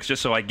of lyrics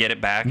just so I get it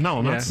back? No,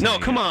 I'm not. Yeah. singing No,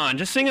 come it. on,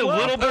 just sing a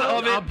little bit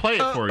of I'll it. play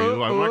it for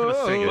you. I'm not going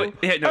to sing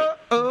it.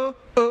 Yeah,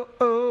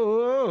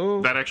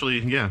 no. That actually,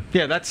 yeah.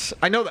 Yeah, that's.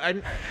 I know that.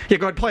 Yeah,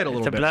 go ahead, play it a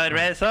little The bit. Blood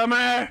Red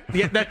Summer.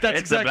 Yeah, that's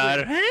It's the Blood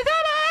exactly. Red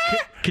Summer.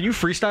 Can you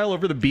freestyle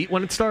over the beat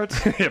when it starts?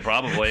 Yeah,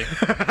 probably.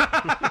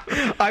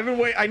 I've been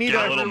waiting. I need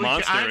Yeah, a a little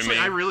monster in me.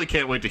 I really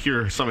can't wait to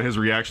hear some of his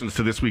reactions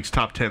to this week's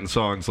top 10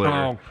 songs later.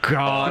 Oh Oh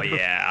God.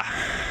 yeah.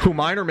 Who,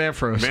 mine or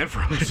Manfro's?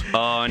 Manfro's.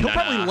 Oh He'll no.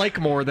 probably like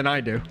more than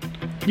I do.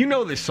 You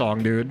know this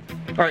song, dude.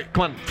 All right,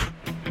 come on,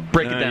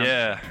 break it down.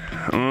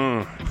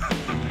 Yeah.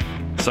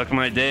 Suck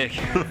my dick.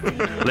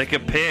 Lick a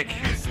pick.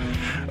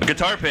 A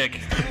guitar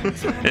pick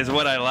is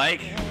what I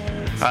like.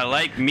 I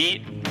like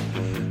meat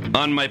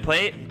on my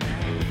plate.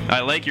 I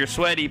like your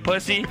sweaty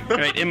pussy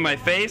right in my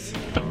face.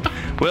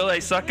 Will I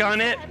suck on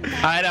it?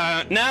 I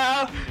don't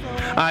know.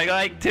 I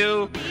like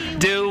to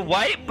Do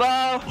white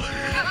ball,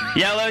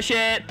 yellow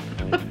shit,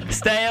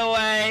 stay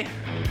away.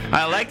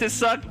 I like to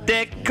suck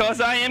dick 'cause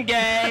I am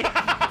gay.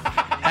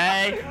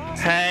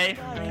 Hey.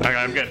 Okay,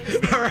 I'm good.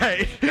 All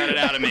right. Got it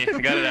out of me.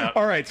 Got it out.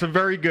 All right, so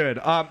very good.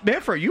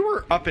 Manfro, you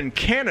were up in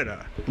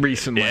Canada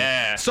recently.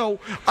 Yeah. So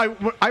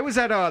I was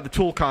at the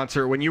Tool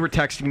concert when you were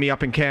texting me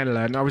up in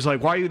Canada, and I was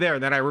like, why are you there?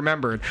 And then I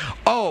remembered,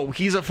 oh,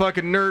 he's a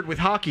fucking nerd with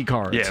hockey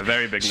cards. Yeah,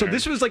 very big nerd. So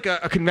this was like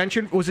a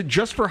convention. Was it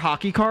just for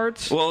hockey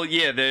cards? Well,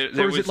 yeah.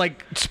 Or was it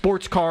like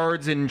sports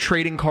cards and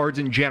trading cards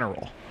in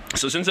general?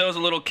 So since I was a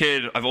little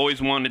kid, I've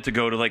always wanted to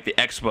go to like the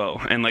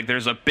expo, and like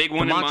there's a big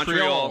one in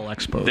Montreal.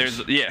 Expos. There's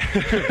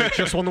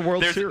just won the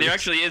World Series. There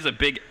actually is a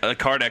big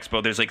card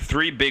expo. There's like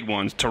 3 big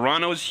ones.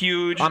 Toronto's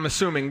huge. I'm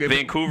assuming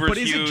Vancouver's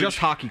huge. But is it just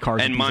hockey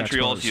cards? And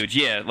Montreal's huge.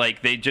 Yeah,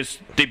 like they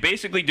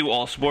basically do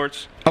all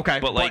sports. Okay,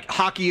 but like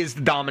hockey is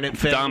the dominant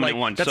thing. Dominant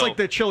like, one. That's like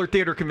the Chiller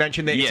Theater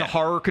convention. It's a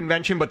horror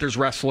convention, but there's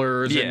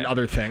wrestlers and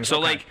other things. So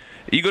like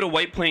you go to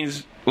White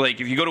Plains.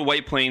 Like, if you go to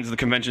White Plains, the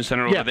convention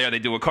center over there, they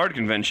do a card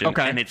convention,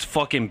 and it's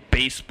fucking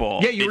baseball.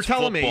 Yeah, you were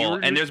telling me.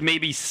 And there's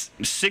maybe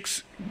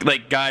 6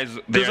 like guys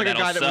there there's like a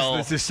that'll guy sell. that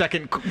was the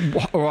second,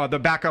 the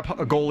backup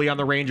goalie on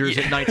the Rangers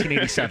in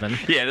 1987.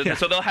 Yeah,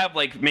 so they'll have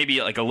like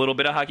maybe like a little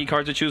bit of hockey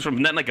cards to choose from,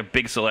 not like a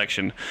big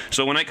selection.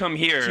 So when I come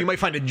here, so you might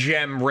find a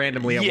gem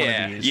randomly at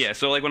one of these. Yeah,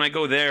 so like when I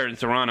go there in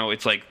Toronto,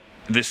 it's like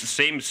this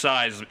same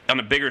size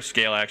on a bigger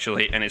scale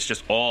actually, and it's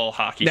just all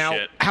hockey shit.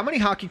 Now, how many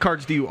hockey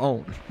cards do you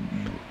own?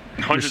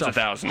 Hundreds of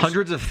thousands.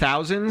 Hundreds of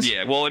thousands?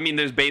 Yeah, well, I mean,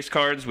 there's base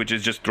cards, which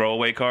is just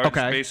throwaway cards,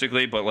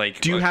 basically, but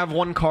like... Do you have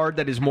one card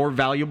that is more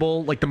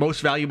valuable? Like, the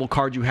most valuable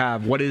card you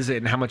have, what is it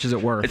and how much is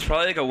it worth? It's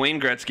probably like a Wayne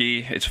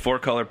Gretzky. It's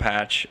 4-color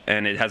patch,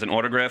 and it has an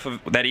autograph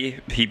that he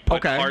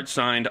put hard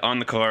signed on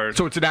the card.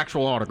 So it's an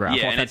actual autograph,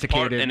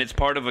 authenticated. And it's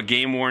part of a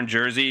game-worn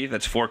jersey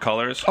that's 4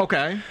 colors.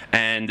 Okay.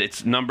 And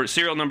it's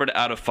serial numbered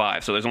out of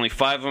 5, so there's only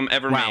 5 of them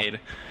ever made.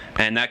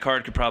 And that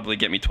card could probably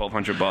get me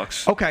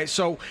 $1,200. Okay,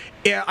 so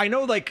I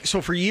know, like,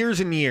 so for years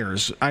and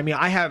years, I mean,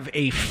 I have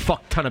a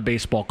fuck ton of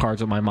baseball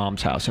cards at my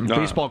mom's house, and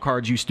baseball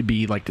cards used to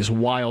be like this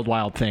wild,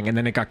 wild thing, and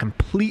then it got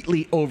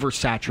completely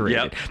oversaturated.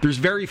 Yep. There's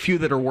very few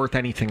that are worth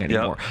anything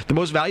anymore. Yep. The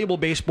most valuable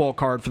baseball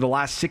card for the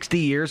last 60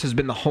 years has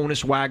been the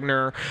Honus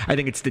Wagner. I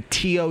think it's the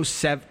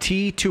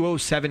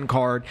T207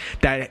 card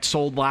that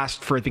sold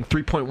last for, I think,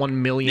 $3.1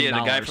 million.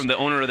 Yeah, the guy from the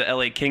owner of the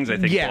LA Kings, I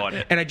think, bought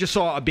it. And I just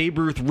saw a Babe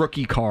Ruth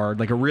rookie card,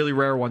 like a really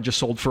rare one, just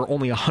sold for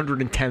only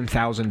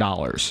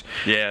 $110,000.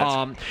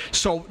 Yeah.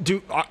 So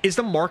is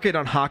the market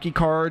on hockey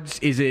cards,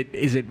 is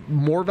it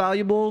more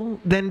valuable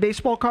than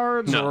baseball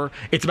cards, or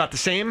it's about the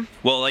same?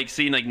 Well, like,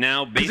 see, like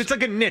now, because it's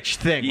like a niche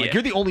thing. Like,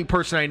 you're the only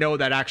person I know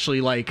that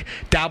actually like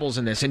dabbles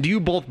in this. And do you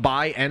both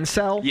buy and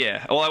sell?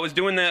 Yeah. Well, I was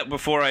doing that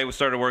before I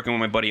started working with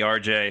my buddy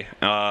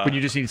RJ. When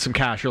you just needed some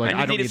cash, you're like,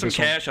 I don't need some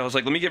cash. I was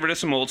like, let me get rid of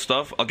some old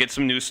stuff. I'll get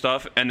some new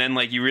stuff, and then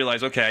like you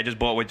realize, okay, I just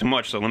bought way too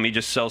much, so let me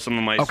just sell some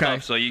of my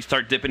stuff. So you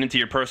start dipping into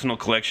your personal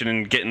collection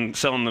and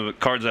selling the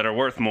cards that are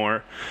worth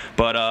more.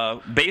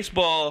 But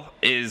baseball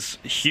is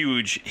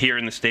huge here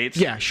in the States.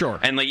 Yeah, sure.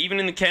 And like even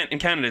in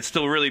Canada, it's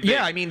still really big.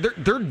 Yeah, I mean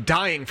they're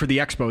dying for the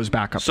Expos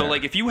back up there. So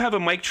like if you have a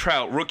Mike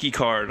Trout rookie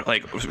card,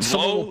 like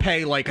someone will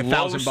pay like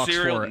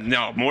 $1,000 for it.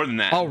 No, more than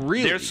that. Oh,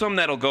 really? There's some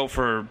that'll go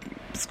for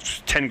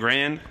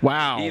 $10,000.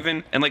 Wow.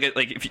 Even and like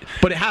if you,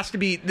 but it has to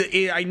be.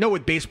 I know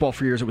with baseball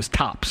for years it was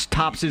Topps.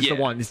 Topps is the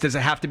one. Does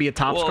it have to be a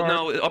Topps card?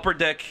 No. Upper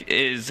Deck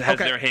has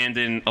their hand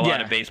in a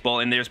lot of baseball,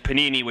 and there's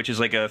Panini, which is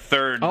like a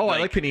third. Oh, I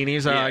like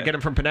Paninis. I get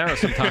them from Panera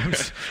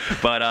sometimes.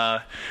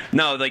 But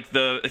no, like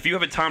if you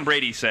have a Tom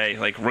Brady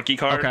like rookie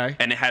card,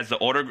 and it has the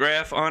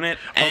autograph on it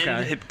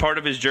and part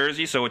of his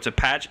jersey, so it's a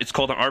patch. It's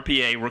called an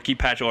RPA, rookie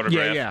patch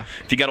autograph. Yeah.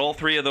 If you got all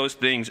 3 of those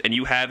things and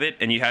you have it,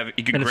 and you can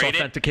and grade it's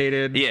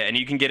authenticated. Yeah, and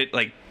you can get it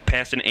like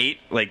past an 8,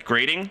 like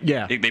grading.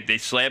 Yeah. They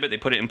slab it, they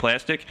put it in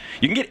plastic.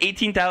 You can get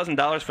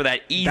 $18,000 for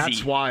that easy.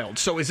 That's wild.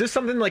 So is this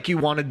something like you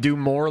want to do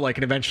more, like,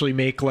 and eventually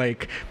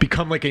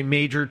become like a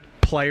major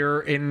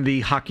player in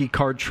the hockey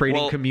card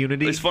trading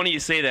community? It's funny you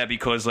say that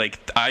because like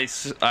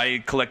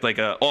I collect like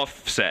a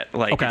offset,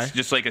 like it's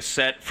just like a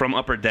set from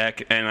Upper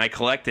Deck, and I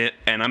collect it,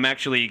 and I'm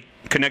actually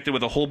connected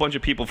with a whole bunch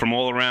of people from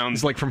all around.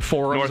 It's like from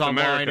forums North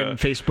online America. and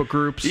Facebook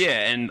groups.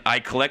 Yeah, and I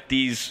collect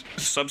these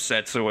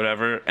subsets or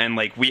whatever, and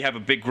like we have a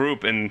big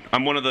group, and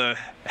I'm one of the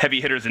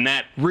heavy hitters in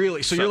that.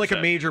 Really? So you're like a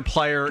major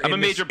player. I'm a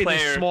major player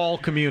in a small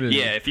community.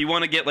 Yeah. If you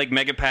want to get like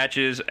mega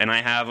patches, and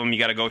I have them, you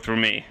got to go through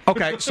me.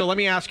 Okay. So let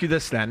me ask you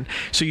this then.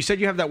 So you said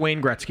you have that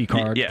Wayne Gretzky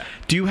card. Yeah.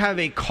 Do you have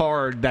a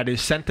card that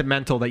is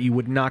sentimental that you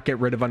would not get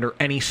rid of under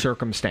any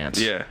circumstance?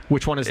 Yeah.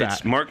 Which one is that?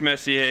 It's Mark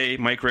Messier,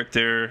 Mike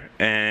Richter,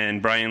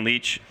 and Brian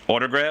Leach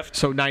autographed.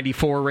 So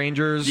 94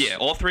 Rangers? Yeah,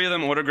 all 3 of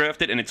them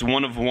autographed it, and it's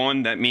one of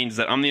one. That means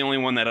that I'm the only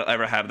one that'll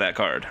ever have that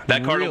card.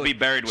 That card will be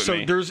buried with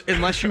me. So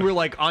unless you were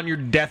like on your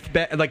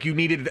deathbed, like you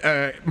needed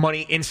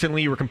money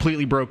instantly, you were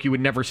completely broke, you would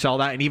never sell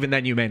that, and even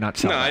then you may not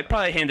sell that. I'd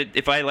probably hand it,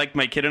 if I liked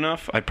my kid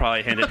enough, I'd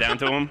probably hand it down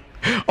to him.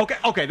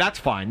 Okay, that's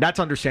fine. That's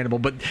understandable.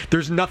 But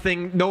there's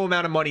no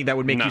amount of money that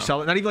would make No. you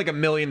sell it. Not even like $1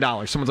 million.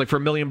 Someone's like, for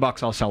 $1 million,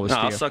 I'll sell this No,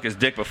 to I'll you. suck his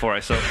dick before I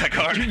sell that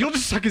car. You'll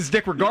just suck his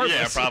dick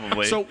regardless. Yeah,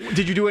 probably. So,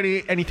 did you do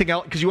anything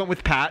else? Because you went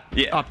with Pat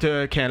up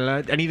to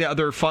Canada. Any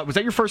other fun? Was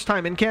that your first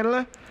time in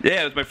Canada?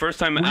 Yeah, it was my first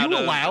time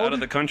out of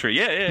the country.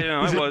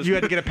 Yeah, I was. You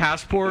had to get a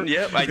passport?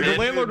 Yep, I did. The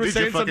landlord was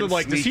saying something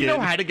like, does he know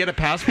how to get a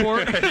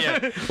passport?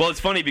 Yeah. Well, it's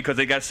funny because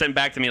they got sent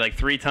back to me like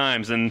 3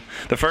 times, and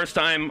the first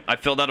time I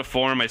filled out a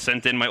form, I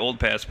sent in my old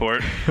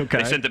passport. Okay.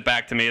 They sent it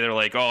back to me. They're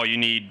like, "Oh, you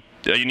need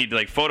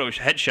like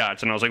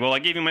headshots," and I was like, "Well, I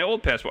gave you my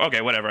old passport."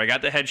 Okay, whatever. I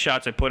got the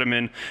headshots. I put them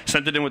in,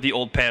 sent it in with the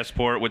old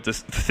passport with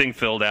this thing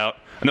filled out,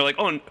 and they're like,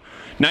 "Oh,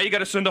 now you got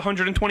to send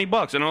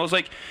 $120." And I was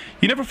like,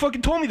 "You never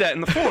fucking told me that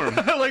in the form."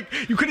 Like,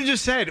 you could have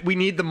just said, we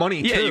need the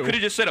money, Yeah, too. you could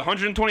have just said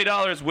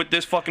 $120 with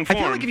this fucking I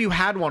form. feel like if you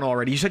had one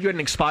already, you said you had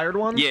an expired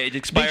one? Yeah, it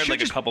expired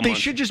like a couple months. They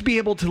should just be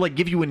able to, like,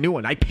 give you a new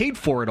one. I paid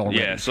for it already.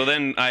 Yeah, so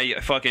then I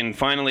fucking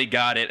finally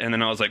got it, and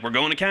then I was like, "We're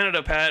going to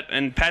Canada, Pat."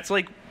 And Pat's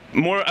like,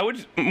 I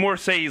would more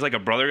say he's like a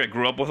brother. I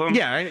grew up with him.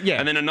 Yeah.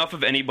 And then enough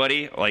of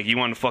anybody, like, you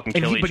want to fucking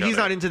kill each other. But he's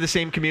not into the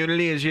same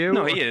community as you?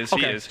 No, he is.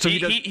 Okay. He is. So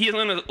he's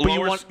on a but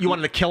lower... you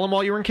wanted to kill him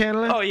while you were in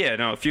Canada? Oh, yeah,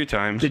 no, a few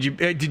times. Did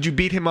you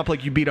beat him up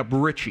like you beat up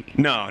Richie?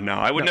 No,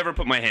 I would never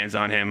put my hands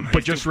on him.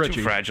 But He's just too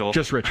Richie. fragile.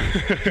 Just Richie.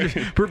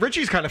 But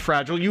Richie's kind of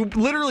fragile. You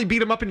literally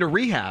beat him up into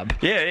rehab.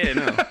 Yeah,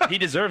 no. He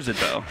deserves it,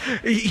 though.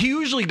 He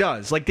usually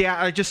does. Like,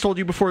 I just told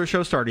you before the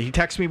show started. He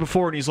texted me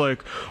before and he's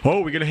like,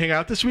 "Oh, we going to hang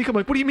out this week?" I'm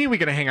like, "What do you mean we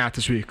going to hang out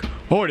this week?"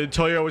 "Oh, I didn't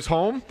tell you I was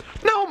home."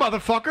 "No,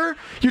 motherfucker.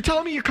 You're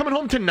telling me you're coming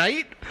home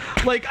tonight?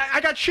 Like,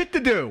 I got shit to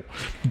do,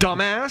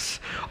 dumbass."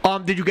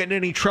 Did you get in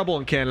any trouble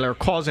in Canada or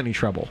cause any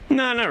trouble?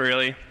 No, not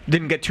really.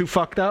 Didn't get too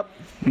fucked up?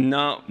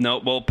 No.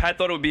 Well, Pat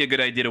thought it would be a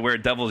good idea to wear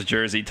a Devils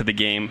jersey to the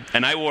game,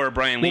 and I wore a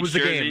Brian Leach was the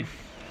jersey. game?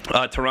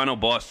 Toronto,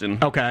 Boston.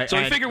 Okay.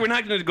 So we figured we're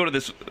not going to go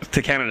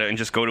to Canada and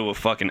just go to a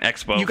fucking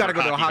expo. You got to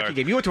go to a hockey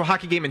game. You went to a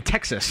hockey game in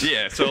Texas.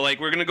 Yeah, so like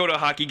we're going to go to a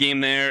hockey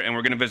game there, and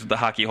we're going to visit the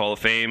Hockey Hall of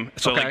Fame.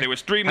 So like there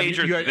was 3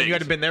 major you things.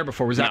 hadn't been there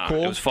before. Was that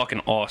cool? It was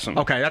fucking awesome.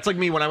 Okay, that's like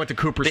me when I went to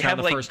Cooperstown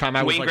the first time.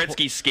 I was Wayne like,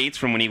 Gretzky skates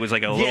from when he was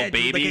like a little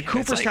baby. Like at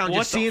Cooperstown,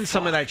 just seeing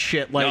some of that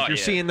shit. Like you're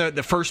seeing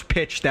the first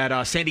pitch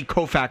that Sandy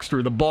Koufax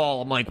threw the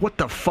ball. I'm like, what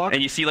the fuck?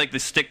 And you see like the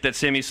stick that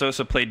Sammy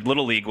Sosa played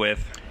Little League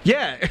with.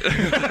 Yeah.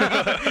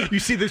 You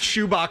see the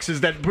shoe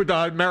boxes that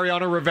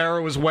Mariano Rivera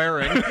was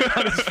wearing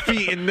on his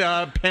feet in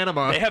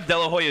Panama. They have De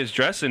La Hoya's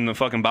dress in the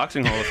fucking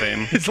Boxing Hall of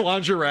Fame. His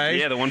lingerie.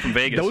 Yeah, the one from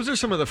Vegas. Those are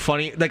some of the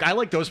funny. Like, I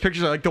like those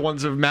pictures. I like the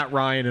ones of Matt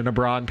Ryan in a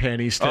bra and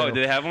panties too. Oh,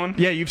 do they have one?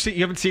 Yeah, you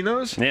haven't seen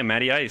those? Yeah,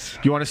 Matty Ice.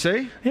 You want to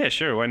see? Yeah,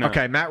 sure. Why not?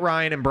 Okay, Matt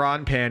Ryan in bra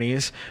and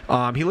panties.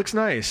 He looks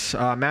nice.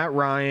 Matt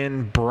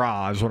Ryan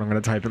bra is what I'm going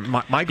to type in.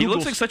 He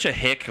looks like such a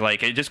hick.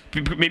 Like it just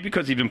maybe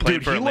because he's been playing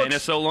for Atlanta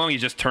so long,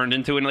 he's just turned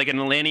into like an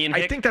Atlantean hick.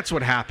 I think that's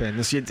what happened.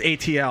 It's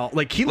ATL.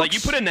 Like he looks, like you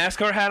put a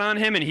NASCAR hat on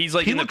him and he's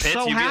like in the pits.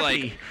 So you'd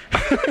happy.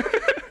 be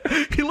like.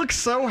 He looks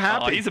so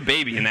happy. Oh, he's a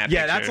baby in that picture.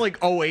 Yeah, that's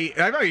like 08.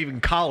 I not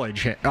even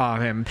college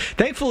him.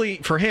 Thankfully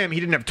for him, he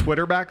didn't have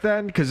Twitter back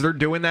then because they're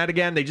doing that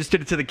again. They just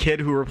did it to the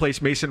kid who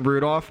replaced Mason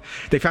Rudolph.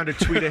 They found a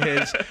tweet of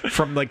his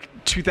from like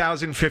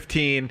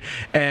 2015.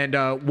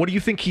 And what do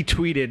you think he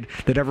tweeted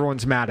that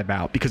everyone's mad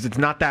about? Because it's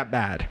not that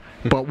bad.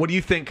 But what do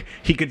you think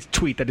he could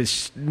tweet that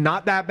is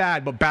not that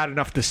bad, but bad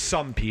enough to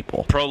some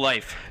people?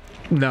 Pro-life.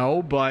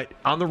 No, but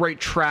on the right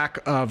track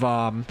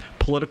of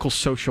political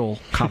social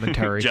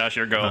commentary. Josh,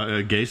 your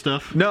go. Gay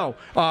stuff? No.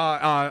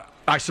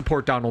 I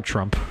support Donald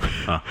Trump.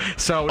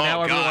 So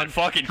now everyone God,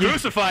 fucking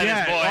crucify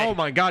this boy. Oh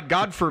my God!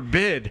 God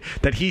forbid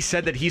that he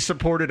said that he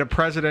supported a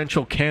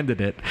presidential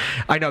candidate.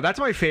 I know that's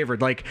my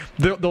favorite. Like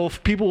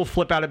people will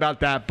flip out about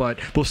that, but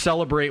they'll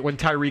celebrate when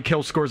Tyreek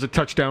Hill scores a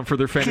touchdown for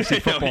their fantasy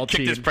football he team.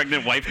 Kicked his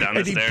pregnant wife down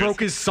the and stairs. He broke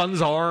his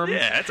son's arm.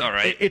 Yeah, that's all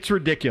right. It's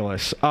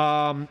ridiculous.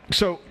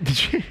 So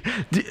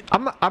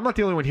I'm not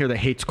the only one here that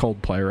hates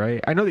Coldplay,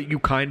 right? I know that you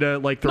kind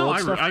of like their old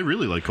stuff. I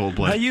really like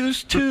Coldplay. I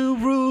used to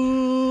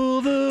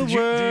rule the world. Do you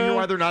hear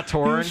why they're not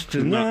touring?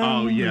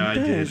 Oh yeah, I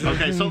did.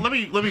 Okay, so let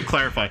me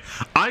clarify.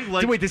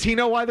 Wait, does he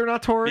know why they're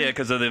not touring? Yeah,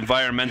 because of the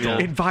environmental.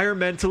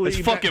 Environmentally, it's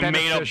fucking made up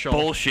beneficial.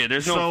 bullshit.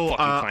 There's no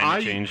fucking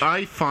climate change.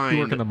 I find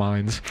you work in the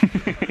mines.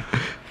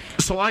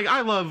 So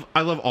I love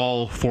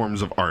all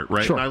forms of art,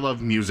 right? Sure. And I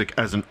love music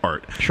as an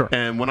art. Sure.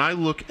 And when I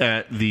look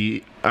at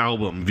the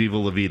album Viva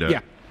La Vida,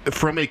 yeah.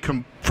 From a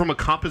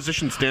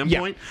composition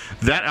standpoint,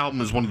 that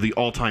album is one of the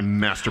all-time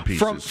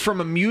masterpieces.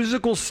 From a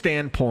musical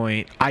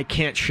standpoint, I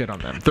can't shit on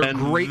them. They're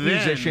great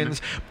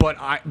musicians, but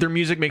their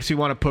music makes me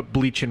want to put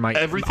bleach in my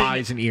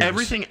eyes and ears.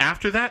 Everything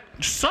after that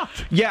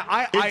sucked.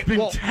 Yeah, it's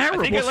been terrible.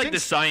 I think I like the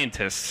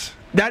Scientists.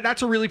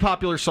 That's a really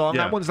popular song.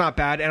 Yeah. That one's not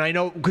bad. And I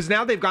know, because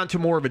now they've gone to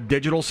more of a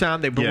digital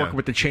sound. They've been working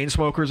with the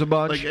Chainsmokers a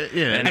bunch.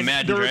 And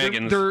Imagine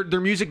Dragons.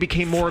 Their music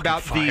became more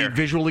about the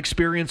visual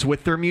experience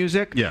with their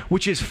music,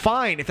 which is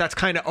fine if that's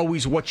kind of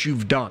always what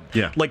you've done.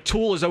 Yeah. Like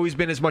Tool has always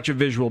been as much a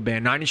visual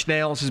band. Nine Inch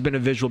Nails has been a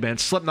visual band.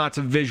 Slipknot's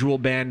a visual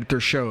band at their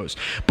shows.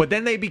 But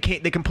then they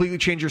completely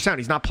changed their sound.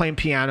 He's not playing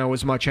piano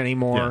as much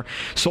anymore.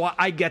 Yeah. So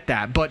I get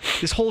that. But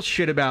this whole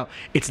shit about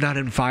it's not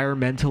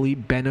environmentally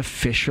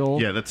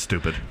beneficial. Yeah, that's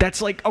stupid.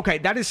 That's like, okay,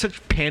 that is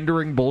such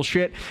pandering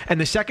bullshit. And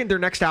the second their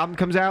next album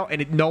comes out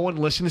and no one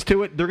listens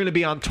to it, they're going to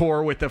be on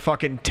tour with the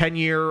fucking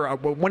 10-year...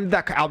 when did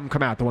that album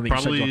come out? The one that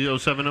Probably you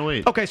said? 07,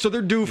 08. Okay, so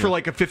they're due for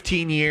like a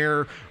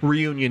 15-year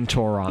reunion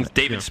tour on it.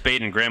 David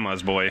Spade and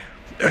Grandma's Boy.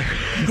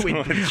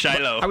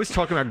 Shiloh. I was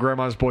talking about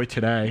Grandma's Boy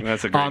today.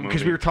 That's a great movie.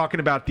 Because we were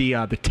talking about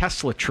the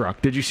Tesla truck.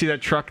 Did you see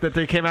that truck that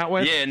they came out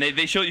with? Yeah, and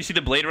they showed you see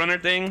the Blade Runner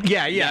thing.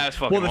 Yeah. It's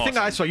fucking well, the thing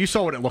I saw, you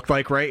saw what it looked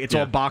like, right? It's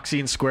all boxy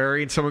and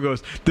squarey, and someone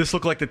goes, "This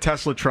looked like the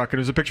Tesla truck," and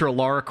there's a picture of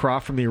Lara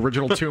Croft from the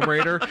original Tomb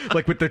Raider,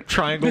 like with the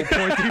triangle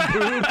pointy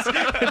boobs.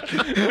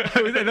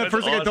 And the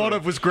first thing I thought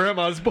of was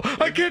Grandma's Boy.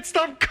 I can't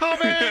stop coming.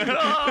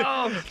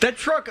 Oh. That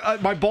truck.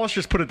 My boss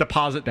just put a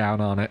deposit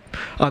down on it,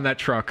 on that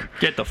truck.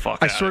 Get the fuck.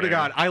 I swear to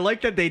God, I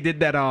like that they did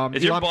that.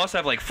 Does your boss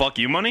have like fuck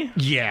you money?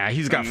 Yeah,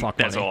 he's got fuck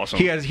money. That's awesome.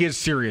 He has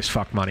serious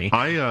fuck money.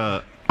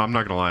 I'm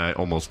not gonna lie, I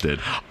almost did.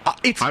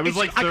 I was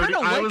like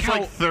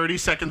 30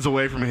 seconds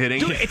away from hitting.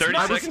 Dude,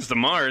 30 seconds to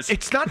Mars.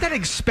 It's not that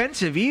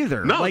expensive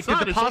either. No, like it's not.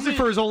 The deposit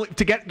for is only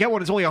to get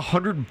one is only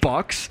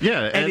 $100.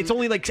 Yeah, and it's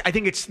only like I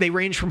think they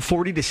range from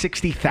 $40,000 to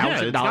 $60,000.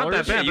 Yeah, it's not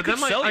that bad. You But could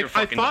then sell your I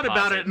fucking thought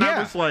about it and I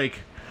was like,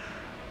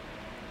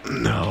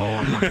 no,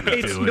 I'm not gonna do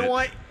it. You know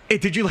what?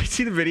 Did you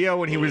see the video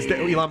when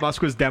Elon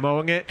Musk was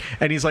demoing it,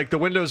 and he's like, the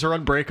windows are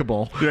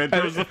unbreakable. Yeah,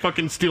 there was a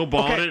fucking steel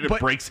ball in it, it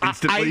breaks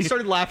instantly. I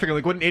started laughing,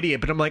 like, what an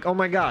idiot, but I'm like, oh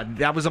my God,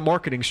 that was a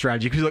marketing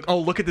strategy. Because he's like, oh,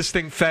 look at this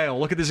thing fail,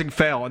 look at this thing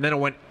fail, and then it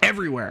went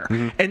everywhere.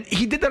 Mm-hmm. And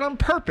he did that on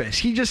purpose.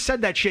 He just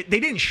said that shit. They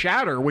didn't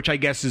shatter, which I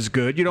guess is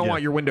good. You don't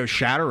want your windows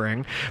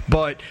shattering.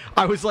 But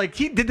I was like,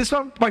 he did this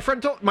on, my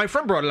friend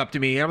brought it up to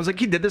me, and I was like,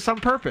 he did this on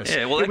purpose.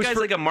 Yeah, well, that guy's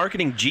like a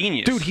marketing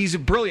genius. Dude, he's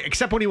brilliant,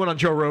 except when he went on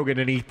Joe Rogan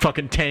and he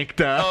fucking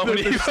tanked. When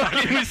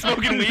he was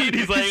smoking weed,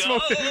 he's like,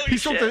 he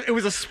smoked it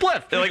was a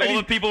spliff. They're like, all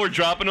the people were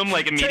dropping him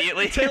like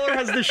immediately. Taylor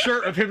has the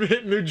shirt of him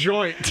hitting the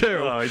joint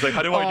too. He's like,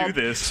 how do I do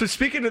this? So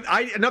speaking of,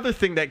 another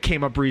thing that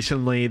came up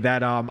recently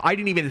that I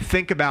didn't even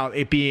think about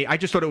it being, I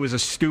just thought it was a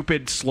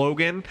stupid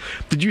slogan.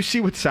 Did you see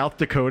what South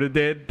Dakota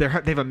did? They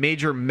have a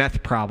major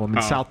meth problem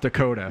in South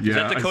Dakota. Yeah, is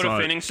that Dakota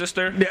Finning's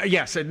sister?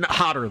 Yes, and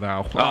hotter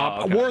though.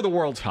 Okay. War of the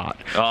World's hot.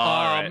 All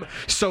right.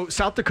 So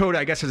South Dakota,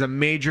 I guess, has a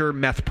major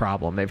meth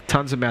problem. They have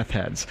tons of meth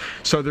heads.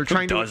 So they're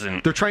trying to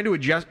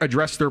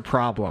address their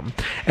problem,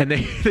 and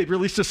they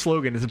released a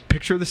slogan. It's a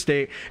picture of the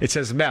state. It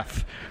says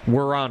meth.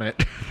 We're on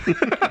it.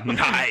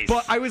 Nice.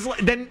 But I was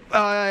then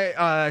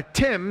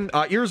Tim,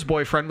 Ear's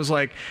boyfriend, was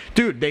like,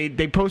 dude,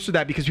 they posted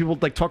that because people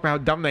like talk about how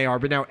dumb they are,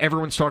 but now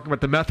everyone's talking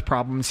about the meth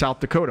problem in South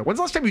Dakota. When's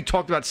the last time you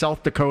talked about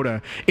South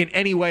Dakota in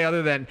any way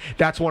other than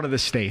that's one of the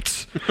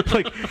states?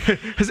 Like, do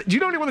you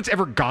know anyone that's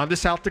ever gone to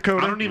South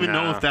Dakota? I don't even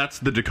know if that's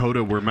the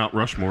Dakota where Mount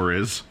Rushmore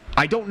is.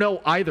 I don't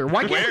know either.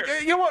 Why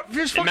can't you know what?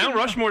 Mount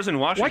Rushmore's in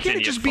Washington. Why can't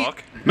it just be?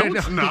 No,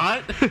 it's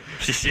not.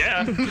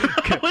 Yeah.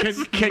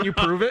 Can you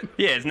prove it?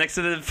 Yeah, it's next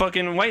to the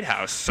fucking White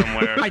House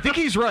somewhere. I think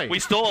he's right. We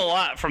stole a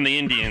lot from the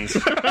Indians.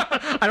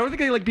 I don't think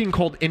they like being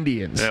called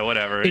Indians. Yeah,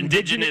 whatever.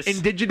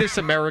 Indigenous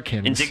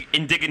Americans.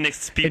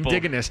 Indigenous people.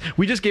 Indigenous.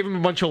 We just gave them a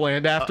bunch of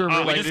land after.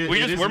 And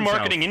we're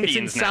marketing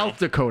Indians it's in now. South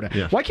Dakota.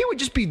 Yeah. Why can't we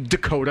just be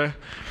Dakota,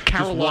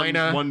 Carolina?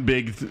 Just one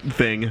big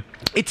thing.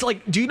 It's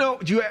like, have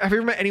you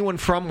ever met anyone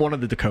from one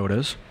of the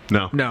Dakotas?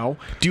 No.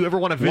 Do you ever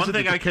want to visit? One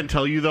thing I can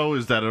tell you, though,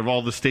 is that of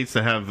all the states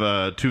that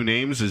have two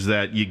names, is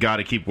that you got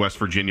to keep West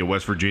Virginia.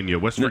 West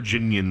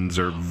Virginians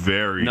are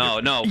very...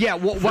 No. Yeah,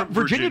 well,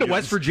 Virginia to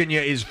West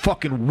Virginia is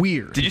fucking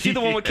weird. Did you see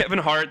the one with Kevin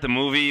Hart, the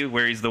movie,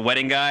 where he's the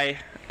wedding guy?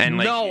 And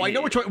no, I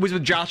know which one. It was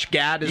with Josh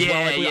Gad as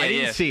well. I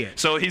didn't see it.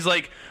 So he's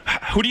like,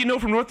 who do you know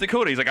from North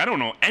Dakota? He's like, I don't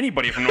know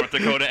anybody from North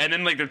Dakota. And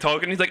then like they're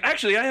talking. He's like,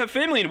 actually, I have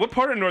family in what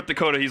part of North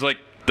Dakota? He's like,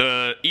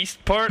 the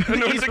east part of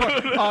North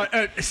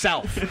Dakota?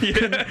 South.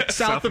 Yeah.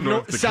 South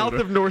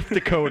of North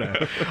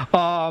Dakota.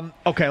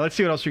 Okay, let's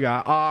see what else we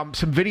got.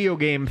 Some video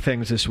game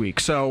things this week.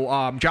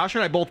 So Josh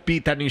and I both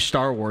beat that new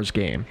Star Wars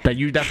game that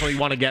you definitely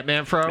want to get,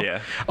 Manfro.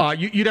 Yeah.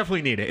 You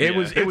definitely need it. It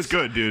was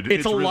good, dude.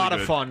 It's a really lot good.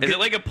 of fun. Is it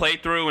like a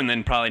playthrough and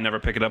then probably never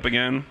pick it up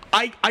again?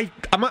 I'm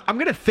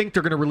gonna think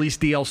they're gonna release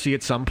DLC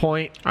at some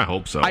point. I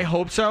hope so.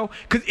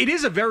 Because it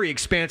is a very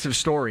expansive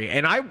story,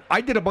 and I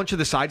did a bunch of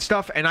the side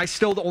stuff, and I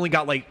still only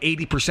got like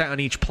 80% 50% on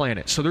each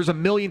planet. So there's a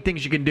million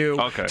things you can do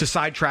to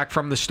sidetrack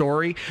from the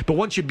story. But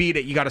once you beat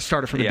it, you got to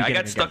start it from the beginning.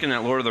 I got stuck in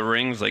that Lord of the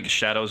Rings, like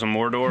Shadows of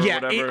Mordor or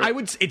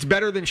whatever. It's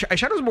better than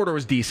Shadows of Mordor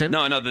was decent.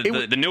 No,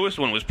 the newest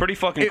one was pretty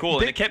fucking cool,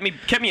 and it kept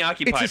me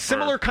occupied. It's a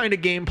similar kind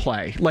of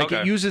gameplay. Like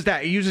it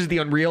uses the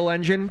Unreal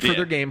Engine for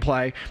their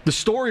gameplay. The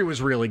story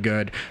was really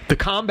good. The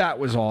combat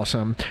was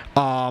awesome.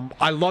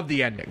 I love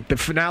the ending. The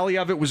finale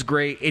of it was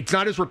great. It's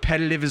not as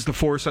repetitive as The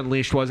Force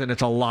Unleashed was, and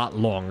it's a lot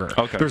longer.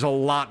 There's a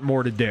lot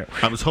more to do.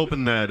 I was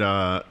hoping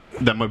that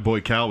my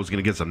boy Cal was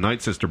going to get some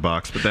Night Sister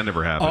box, but that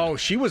never happened. Oh,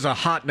 she was a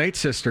hot Night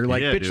Sister.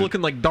 Like, bitch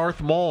looking like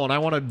Darth Maul, and I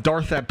want to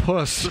Darth that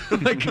puss.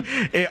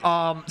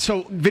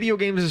 So, video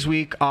games this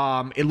week,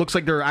 it looks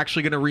like they're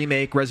actually going to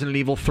remake Resident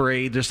Evil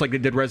 3, just like they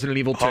did Resident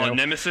Evil 2. Oh,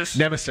 Nemesis?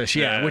 Nemesis,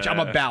 which I'm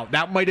about.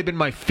 That might have been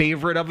my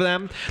favorite of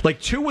them. Like,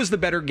 2 was the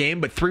better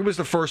game, but 3 was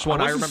the first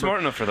one. I wasn't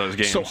smart enough for those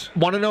games. So,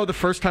 want to know the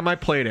first time I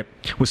played it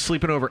was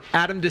sleeping over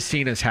Adam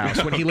DeCina's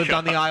house when he lived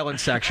on the island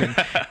section.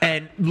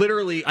 And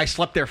literally, I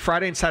slept there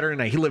Friday and Saturday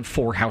night. He lived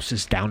 4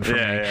 houses down from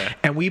me.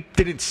 And we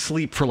didn't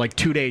sleep for like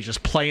 2 days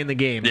just playing the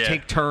game,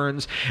 take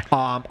turns.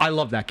 I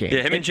love that game.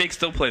 Yeah, him and Jake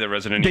still play the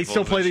Resident Evil. They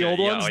still play the old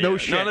ones? No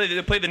shit. No,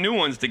 they play the new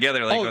ones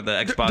together, like on the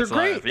Xbox they're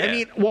great. Live. Yeah. I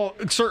mean, well,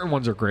 certain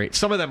ones are great.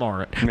 Some of them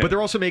aren't. But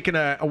they're also making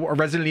a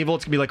Resident Evil.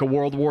 It's going to be like a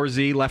World War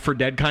Z, Left 4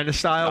 Dead kind of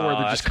style, where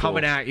they're just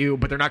coming at you,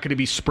 but they're not going to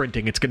be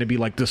sprinting. It's going to be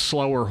like the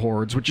slower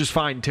hordes, which is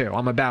fine too.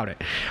 I'm about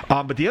it.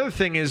 But the other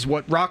thing is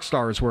what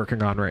Rockstar is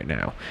working on right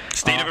now.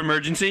 State of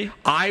Emergency?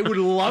 I would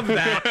love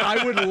that.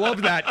 I would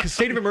love that, because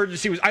State of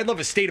Emergency I'd love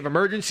a State of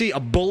Emergency. A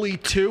Bully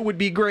 2 would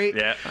be great.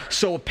 Yeah.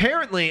 So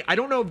apparently, I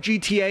don't know if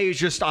GTA is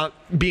just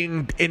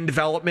being in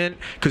development,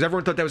 because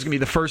everyone thought that was going to be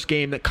the first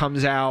game that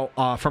comes out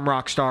from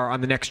Rockstar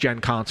on the next-gen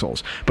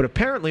consoles. But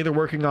apparently, they're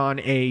working on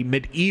a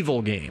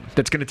medieval game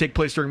that's going to take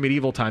place during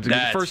medieval times. It's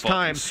the first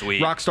time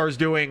Rockstar's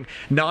doing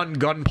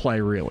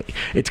non-gunplay, really.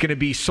 It's going to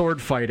be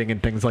sword fighting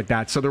and things like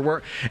that. So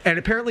and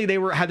apparently they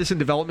had this in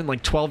development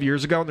like 12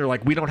 years ago, and they're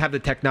like, we don't have the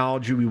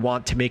technology we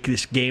want to make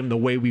this game the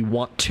way we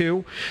want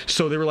to.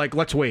 So they were like,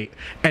 let's wait.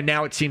 And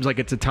now it seems like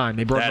it's a time.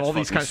 They brought in all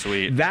these kinds.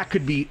 Sweet. That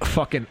could be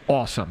fucking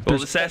awesome.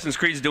 Well, Assassin's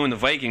Creed's doing the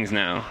Vikings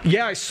now.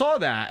 Yeah, I saw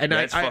that, and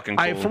that's fucking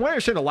cool. From what I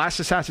understand, the last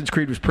Assassin's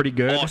Creed was pretty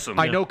good. Awesome.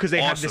 I know, because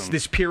they had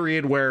this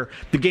period where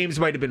the games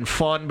might have been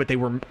fun, but they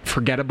were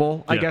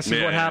forgettable. I guess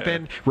is what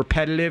happened.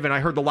 Repetitive, and I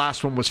heard the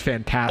last one was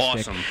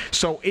fantastic. Awesome.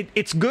 So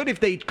it's good if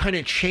they kind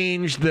of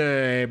change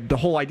the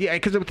whole idea,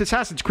 because with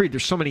Assassin's Creed,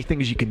 there's so many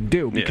things you can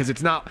do because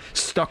it's not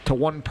stuck to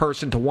one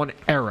person, to one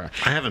era.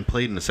 I haven't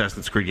played an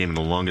Assassin's Creed game in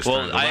the longest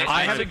time. Well,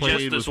 I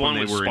suggest this one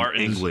with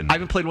Spartans. I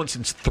haven't played one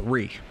since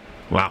 3.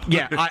 Wow.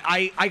 Yeah,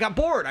 I got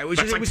bored.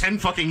 That's like 10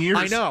 fucking years.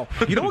 I know.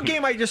 You know what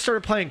game I just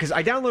started playing? Because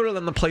I downloaded it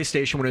on the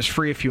PlayStation when it was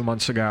free a few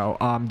months ago.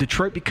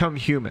 Detroit Become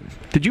Human.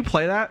 Did you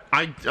play that?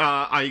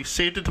 I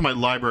saved it to my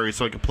library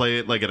so I could play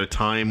it like at a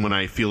time when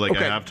I feel like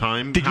I have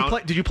time.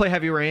 Did you play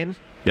Heavy Rain?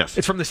 Yes.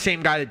 It's from the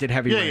same guy that did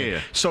Heavy Rain.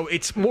 Yeah. So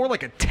it's more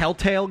like a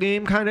Telltale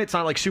game, kind of. It's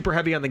not like super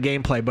heavy on the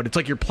gameplay, but it's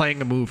like you're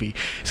playing a movie.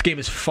 This game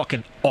is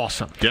fucking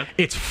awesome. Yeah?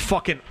 It's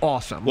fucking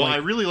awesome. Well, I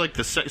really like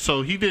the...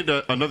 So he did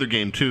another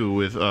game, too,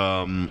 with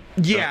Ellen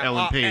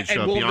Page.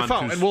 And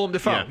Willem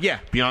Dafoe. Yeah.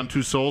 Beyond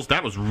Two Souls.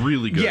 That was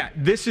really good. Yeah,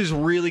 this is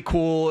really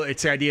cool.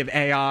 It's the idea of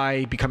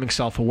AI becoming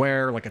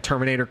self-aware, like a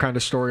Terminator kind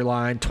of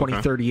storyline.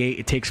 2038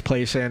 it takes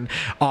place in.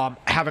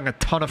 Having a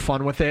ton of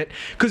fun with it.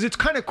 Because it's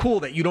kind of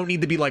cool that you don't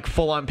need to be like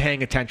full-on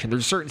paying attention.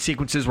 There's certain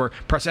sequences where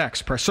press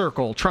X, press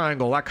circle,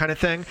 triangle, that kind of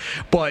thing.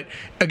 But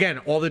again,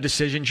 all the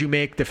decisions you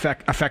make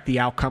affect the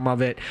outcome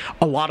of it.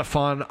 A lot of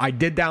fun. I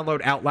did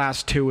download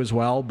Outlast 2 as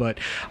well, but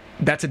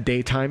that's a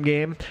daytime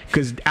game,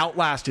 because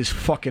Outlast is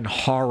fucking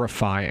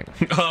horrifying.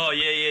 Oh,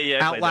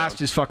 yeah. Outlast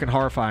is fucking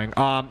horrifying.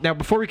 Now,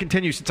 before we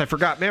continue, since I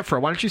forgot,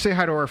 Manfro, why don't you say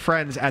hi to our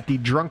friends at the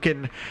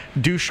Drunken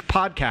Douche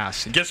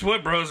Podcast? Guess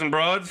what, bros and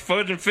broads?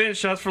 Fudge and Finch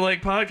Shots for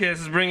Like Podcast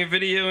is bringing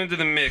video into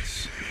the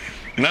mix.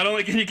 Not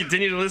only can you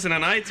continue to listen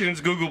on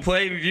iTunes, Google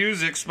Play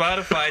Music,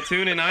 Spotify,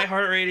 TuneIn,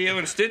 iHeartRadio,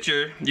 and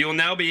Stitcher, you will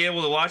now be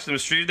able to watch them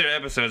stream their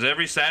episodes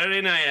every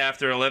Saturday night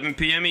after 11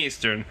 p.m.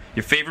 Eastern.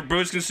 Your favorite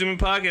booze-consuming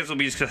podcast will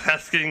be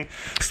discussing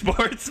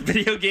sports,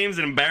 video games,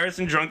 and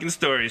embarrassing drunken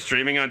stories,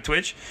 streaming on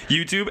Twitch,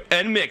 YouTube,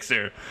 and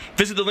Mixer.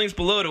 Visit the links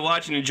below to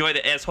watch and enjoy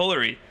the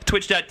assholery.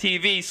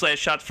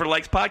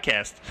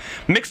 Twitch.tv/ShotsForLikesPodcast.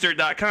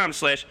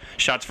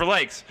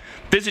 Mixer.com/ShotsForLikes.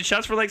 Visit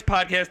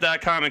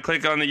ShotsForLikesPodcast.com and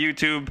click on the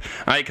YouTube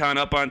icon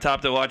up on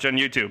top to watch on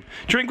YouTube.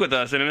 Drink with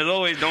us, and as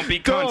always, don't be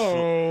cunts.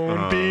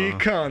 Don't be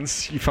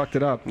cunts. You fucked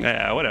it up.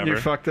 Yeah, whatever. You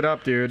fucked it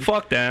up, dude.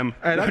 Fuck them.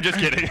 I'm just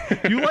kidding.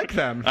 You like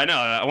them. I know.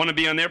 I want to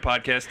be on their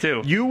podcast,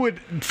 too. You would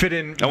fit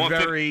in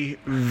very...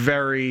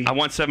 I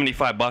want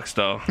 $75,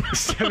 though.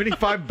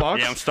 $75?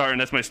 Yeah, I'm starting.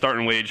 That's my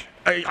starting wage.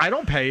 I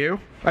don't pay you.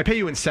 I pay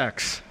you in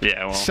sex.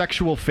 Yeah, well.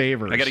 Sexual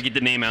favors. I got to get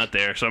the name out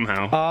there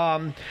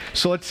somehow.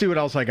 So let's see what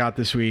else I got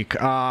this week.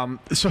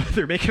 So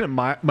they're making a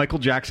Michael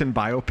Jackson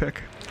biopic.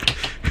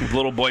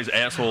 Little boys'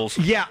 assholes.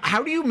 Yeah,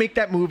 how do you make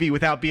that movie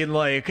without being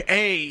like,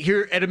 hey,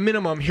 here at a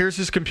minimum, here's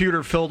this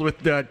computer filled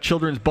with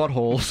children's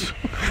buttholes,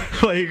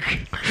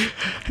 like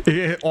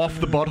off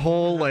the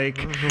butthole, like,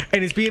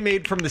 and it's being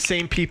made from the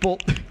same people.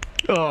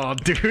 Oh,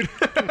 dude,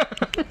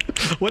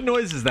 what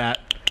noise is that?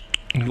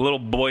 Little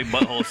boy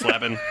butthole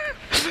slapping.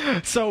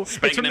 So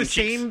Spanking it's from the them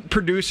cheeks. same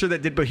producer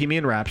that did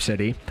Bohemian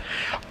Rhapsody.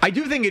 I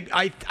do think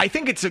I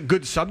think it's a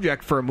good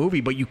subject for a movie,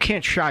 but you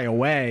can't shy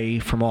away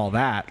from all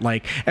that.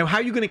 Like, and how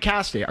are you going to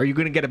cast it? Are you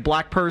going to get a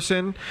black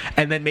person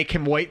and then make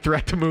him white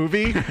throughout the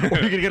movie, or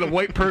are you going to get a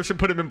white person,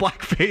 put him in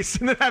blackface,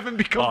 and then have him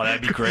become? Oh,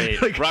 that'd be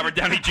great. Like, Robert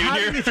Downey Jr.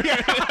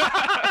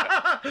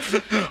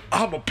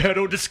 I'm a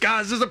pedo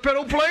disguised as a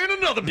pedo playing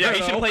another pedo. Yeah,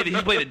 he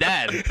should play the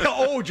dad.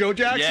 Oh, Joe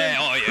Jackson. Yeah,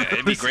 oh yeah,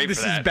 it'd be great This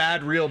for that. is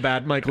bad, real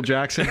bad, Michael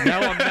Jackson. Now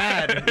I'm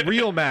mad,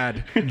 real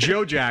mad,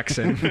 Joe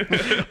Jackson.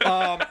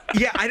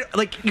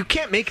 You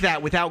can't make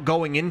that without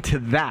going into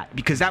that,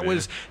 because that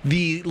was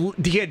he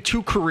had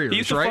two careers, He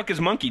used to right? fuck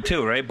his monkey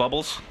too, right?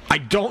 Bubbles. I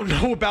don't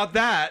know about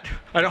that.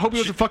 I hope he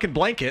was a fucking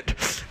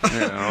blanket.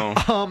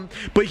 No.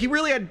 But he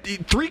really had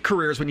three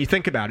careers when you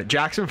think about it: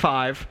 Jackson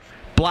 5,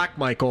 Black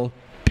Michael,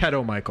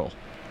 Pedo Michael.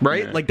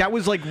 Right? Yeah. Like, that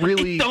was, like,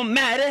 really... It don't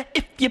matter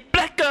if you're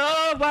black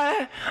or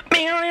white.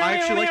 I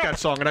actually like that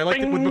song, and I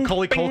liked it with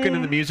Macaulay Culkin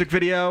in the music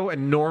video,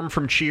 and Norm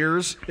from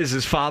Cheers is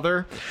his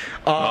father.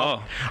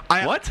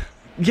 What?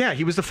 Yeah,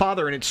 he was the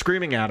father, and it's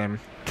screaming at him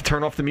to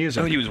turn off the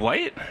music. Oh, he was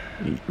white?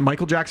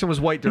 Michael Jackson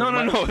was white. No.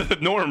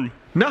 Norm.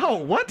 No,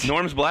 what?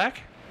 Norm's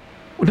black?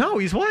 No,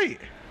 he's white.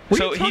 What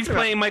are So you talking he's about?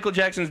 playing Michael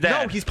Jackson's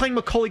dad. No, he's playing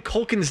Macaulay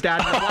Culkin's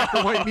dad in a black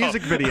and white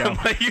music video. Oh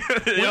my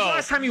God. When's the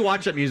last time you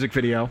watched that music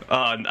video?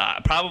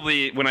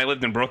 Probably when I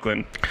lived in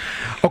Brooklyn.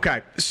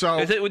 Okay, so...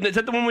 Is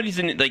that the one when he's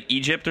in like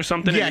Egypt or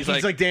something? Yeah, and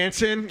he's like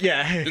dancing.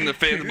 Yeah. And the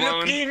fans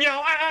blowing. Look in your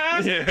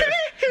eyes. Yeah.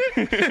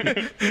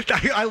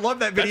 I love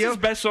that That's video. his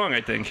best song,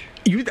 I think.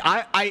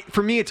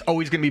 For me, it's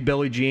always going to be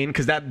Billie Jean,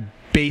 because that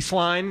bass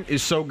line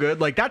is so good.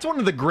 Like, that's one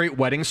of the great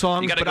wedding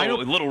songs. You got to but go I know,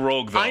 a little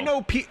rogue though. I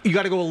know you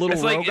got to go a little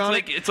rogue on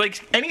it. It's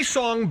like Any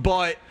song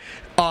but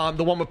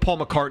the one with Paul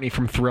McCartney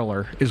from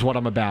Thriller is what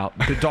I'm about.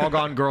 The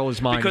Doggone Girl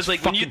Is Mine. because is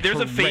like when fucking there's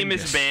a horrendous.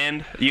 famous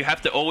band, you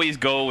have to always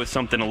go with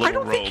something a little I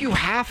don't rogue. think you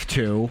have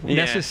to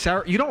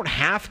necessarily. You don't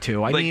have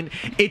to. I mean,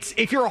 it's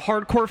if you're a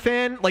hardcore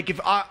fan. Like if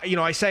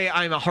I say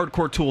I'm a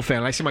hardcore Tool fan.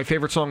 And I say my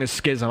favorite song is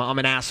Schism. I'm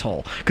an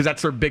asshole because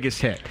that's their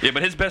biggest hit. Yeah,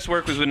 but his best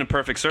work was in A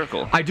Perfect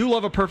Circle. I do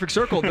love A Perfect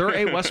Circle. They're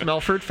a West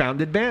Milford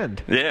founded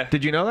band. Yeah.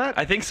 Did you know that?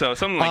 I think so,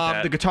 something like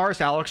that. The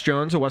guitarist Alex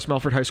Jones, a West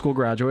Milford High School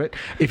graduate.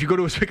 If you go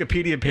to his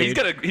Wikipedia page,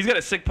 he's got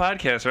a sick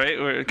podcast, right?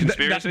 Or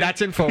conspiracy.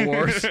 That's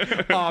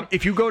Infowars.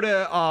 If you go to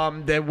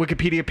the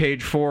Wikipedia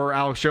page for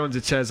Alex Jones,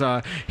 it says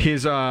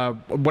his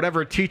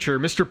whatever teacher,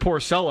 Mr.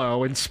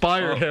 Porcello,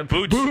 inspired him.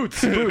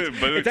 Boots.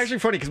 It's actually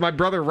funny because my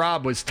brother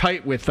Rob was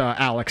tight with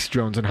Alex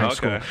Jones in high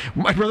school.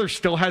 My brother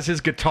still has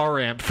his guitar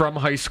amp from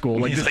high school.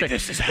 Like, He's like,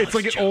 this is it's Alex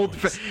like an old.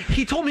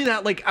 He told me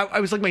that like I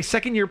was like my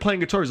second year playing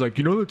guitar. He's like,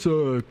 you know, that's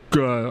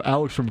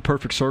Alex from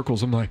Perfect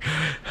Circles. I'm like,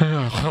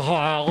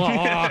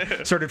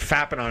 started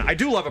fapping on it. I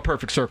do love A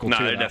Perfect Circle too.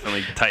 They're though.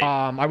 definitely tight.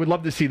 I would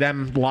love to see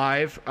them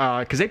live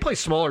because they play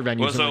smaller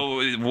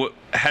venues.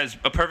 Has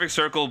A Perfect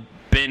Circle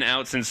been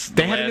out since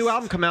They had a new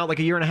album come out like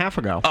a year and a half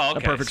ago. Oh, okay.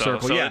 A Perfect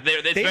Circle. So Yeah,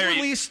 it's they've very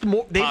released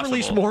more. They've possible.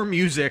 released more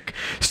music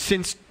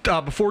since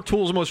before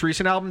Tool's most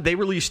recent album. They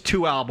released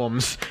 2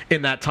 albums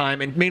in that time,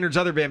 and Maynard's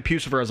other band,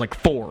 Pucifer, has like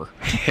 4.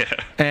 Yeah.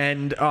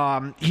 And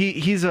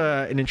he's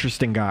an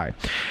interesting guy.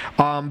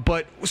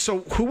 But so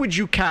who would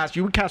you cast?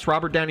 You would cast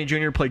Robert Downey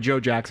Jr. to play Joe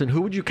Jackson.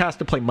 Who would you cast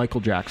to play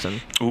Michael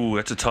Jackson? Ooh,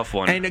 that's a tough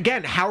one. And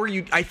again, how are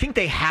you? I think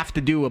they have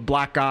to do a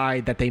black guy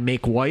that they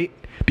make white.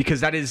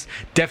 Because that is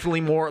definitely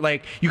more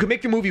like you can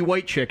make the movie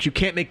white chicks, you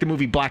can't make the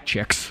movie black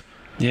chicks.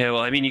 Yeah,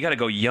 well, I mean, you got to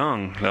go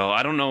young though.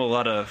 I don't know a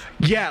lot of.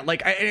 Yeah,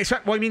 like I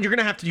mean, you're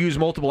gonna have to use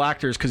multiple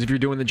actors because if you're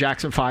doing the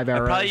Jackson 5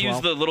 era, I'd probably as use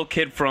well. the little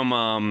kid from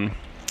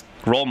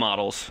Role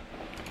Models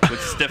with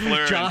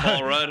Stifler and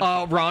Paul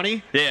Rudd.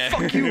 Ronnie. Yeah.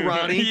 Fuck you,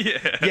 Ronnie.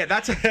 Yeah.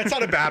 That's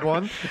not a bad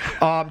one.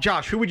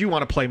 Josh, who would you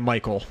want to play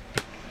Michael?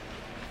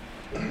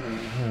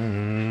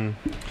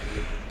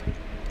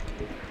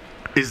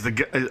 Is the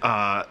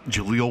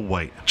Jaleel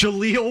White?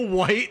 Jaleel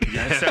White.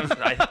 That sounds,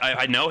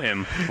 I know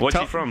him. What's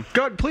he from?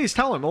 Good, please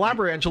tell him.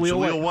 Elaborate on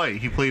Jaleel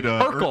White. He played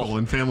Urkel. Urkel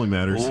in Family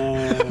Matters.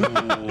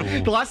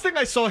 The last thing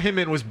I saw him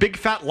in was Big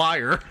Fat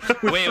Liar.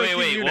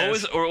 Wait. What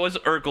was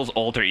Urkel's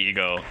alter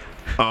ego?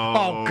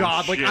 Oh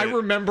God! Like shit. I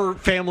remember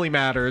Family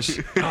Matters.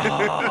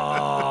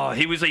 Oh,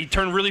 he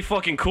turned really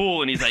fucking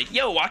cool, and he's like,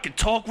 "Yo, I can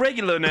talk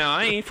regular now.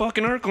 I ain't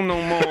fucking Urkel no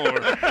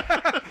more."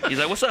 He's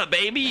like, "What's up,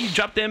 baby? You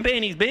dropped them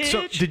panties, bitch."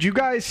 So, did you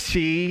guys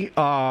see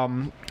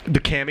the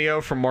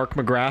cameo from Mark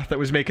McGrath that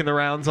was making the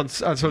rounds on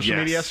social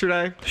media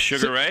yesterday?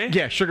 Sugar Ray?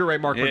 Yeah, Sugar Ray,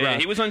 Mark McGrath.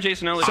 He was on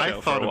Jason Ellis' show.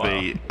 I thought of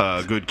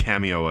a good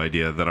cameo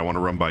idea that I want to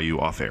run by you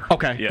off air.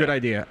 Okay, good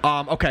idea.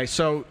 Okay,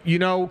 so you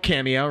know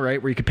Cameo,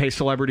 right? Where you could pay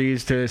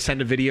celebrities to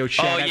send a video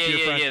chat to your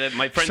friend. Yeah.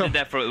 My friend did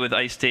that with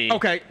Ice-T.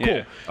 Okay,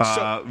 cool.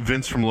 Yeah.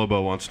 Vince from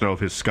Lobo wants to know if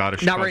his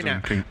Scottish not cousin right now.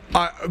 can...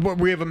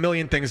 We have a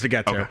million things to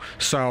get to, Okay.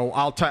 so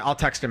I'll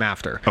text him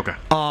after. Okay.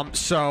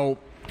 So.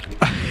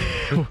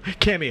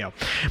 Cameo.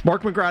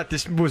 Mark McGrath,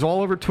 this was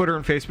all over Twitter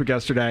and Facebook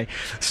yesterday.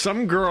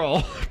 Some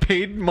girl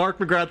paid Mark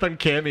McGrath on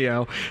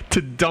Cameo to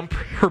dump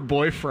her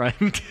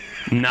boyfriend.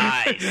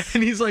 Nice.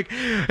 And he's like,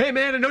 hey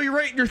man, I know you're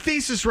writing your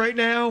thesis right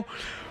now.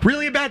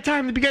 Really a bad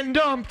time to be getting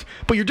dumped,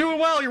 but you're doing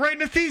well. You're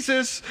writing a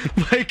thesis.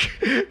 Like,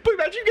 but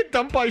imagine you get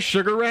dumped by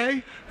Sugar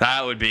Ray.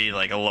 That would be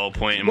like a low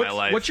point in my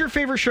life. What's your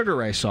favorite Sugar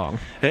Ray song?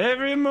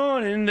 Every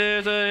morning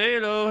there's a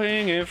halo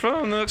hanging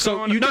from the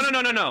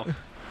corner. No.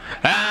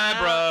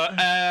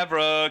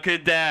 Abracadabra,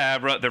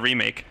 the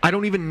remake. I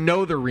don't even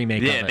know the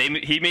remake. Yeah, of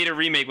it. he made a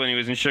remake when he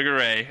was in Sugar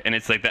Ray, and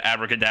it's like the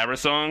Abracadabra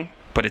song,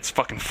 but it's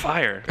fucking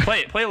fire.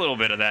 Play a little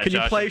bit of that. Can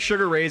Josh. you play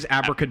Sugar Ray's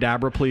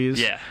Abracadabra,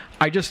 please? Yeah.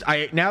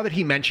 I now that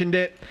he mentioned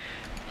it,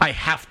 I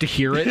have to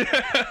hear it.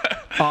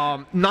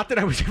 Not that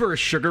I was ever a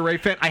Sugar Ray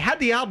fan. I had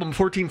the album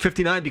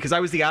 1459 because I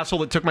was the asshole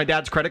that took my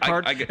dad's credit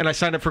card and I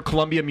signed up for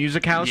Columbia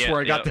Music House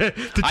where I got the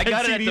 10 I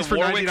got CDs it at the for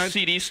Warwick 99.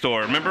 CD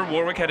store. Remember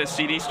Warwick had a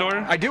CD store?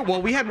 I do.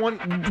 Well, we had one,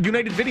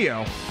 United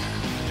Video.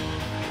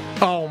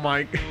 Oh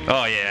my!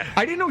 Oh yeah!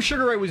 I didn't know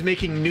Sugar Ray was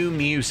making new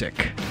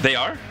music. They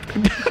are.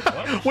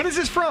 What is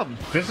this from?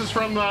 This is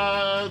from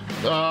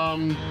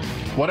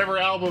whatever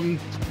album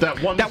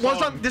that one. That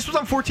was on. This was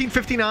on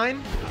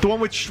 1459. The one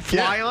with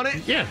Fly on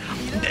it. Yeah.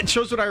 It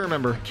shows what I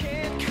remember.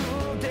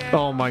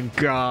 Oh my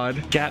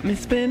God! Got me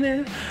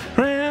spinning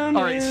round.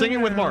 All right, sing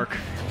it with Mark.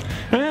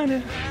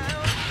 Round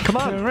Come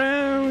on.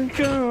 Around we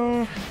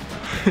go.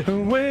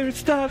 Where it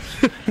stops,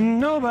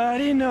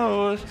 nobody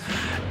knows.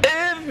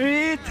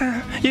 Every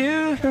time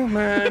you know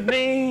my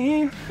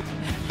name,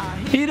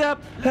 heat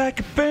up like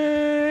a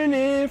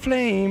burning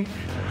flame,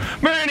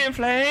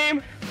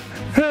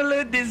 full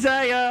of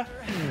desire.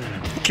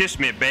 Kiss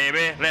me,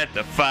 baby, let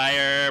the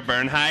fire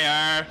burn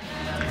higher.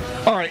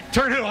 All right,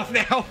 turn it off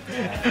now.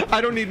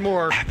 I don't need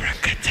more.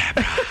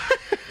 Abracadabra.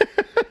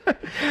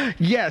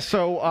 Yeah,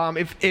 so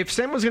if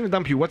Sam was going to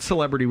dump you, what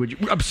celebrity would you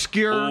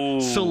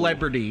obscure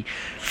celebrity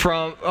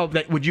from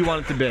that would you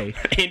want it to be?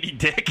 Andy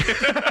Dick.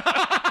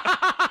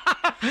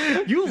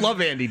 You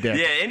love Andy Dick.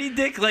 Yeah, Andy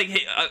Dick. Like,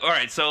 all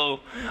right. So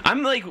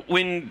I'm like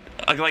when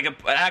like an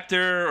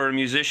actor or a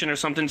musician or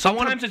something.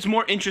 Sometimes it's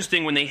more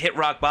interesting when they hit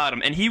rock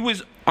bottom. And he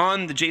was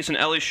on the Jason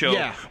Ellis show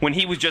when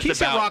he was just He's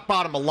hit rock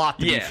bottom a lot.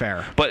 To be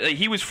fair, but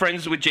he was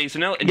friends with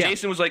Jason Ellis, and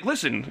Jason was like,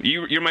 "Listen,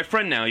 you're my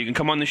friend now. You can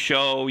come on the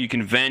show. You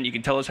can vent. You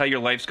can tell us how your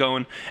life's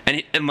going."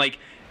 And like.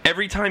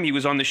 Every time he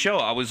was on the show,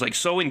 I was like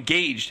so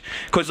engaged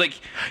because like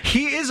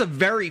he is a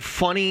very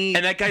funny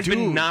and that guy's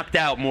been knocked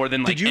out more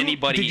than like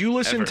anybody. Did you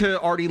listen to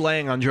Artie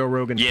Lang on Joe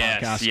Rogan's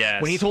podcast? Yes.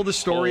 When he told the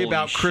story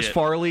about Chris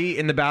Farley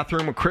in the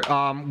bathroom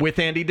with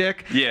Andy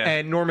Dick,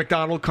 and Norm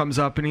Macdonald comes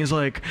up and he's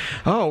like,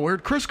 "Oh,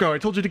 where'd Chris go? I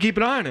told you to keep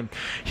an eye on him.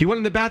 He went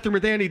in the bathroom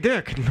with Andy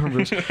Dick." And Norm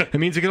goes, "It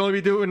means he can only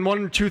be doing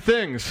one or two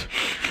things: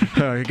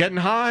 getting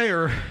high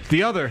or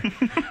the other.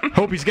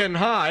 Hope he's getting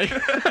high."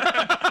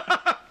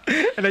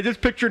 And I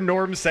just picture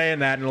Norm saying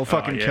that, and it'll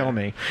fucking kill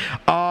me.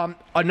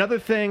 Another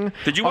thing.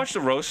 Did you watch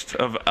the roast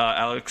of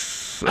Alec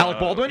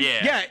Baldwin?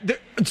 Yeah.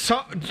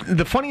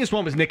 The funniest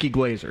one was Nikki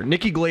Glazer.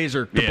 Nikki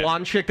Glazer, the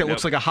blonde chick that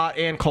looks like a hot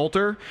Ann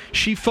Coulter,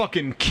 she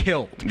fucking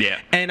killed. Yeah.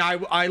 And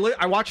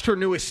I watched her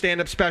newest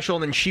stand-up special,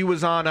 and then she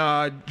was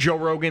on Joe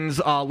Rogan's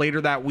later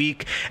that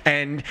week,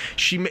 and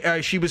she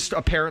was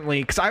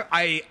apparently, because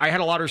I had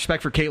a lot of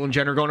respect for Caitlyn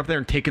Jenner going up there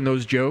and taking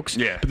those jokes.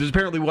 Yeah. But there's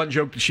apparently one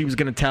joke that she was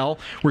going to tell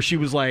where she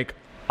was like,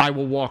 I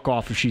will walk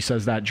off if she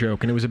says that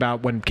joke. And it was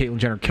about when Caitlyn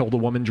Jenner killed a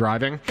woman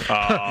driving.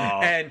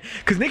 Oh. And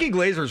because Nikki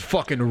Glazer is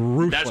fucking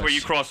ruthless. That's where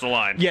you cross the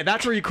line. Yeah,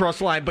 that's where you cross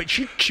the line. But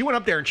she went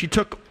up there and she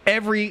took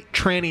every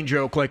tranny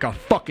joke like a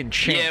fucking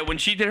champ. Yeah, when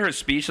she did her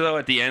speech though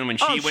at the end, when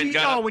she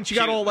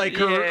got all like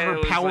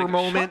her power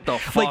moment. Shut the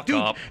fuck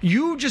up.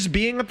 You just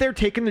being up there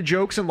taking the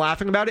jokes and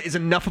laughing about it is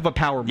enough of a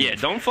power move. Yeah,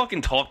 don't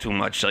fucking talk too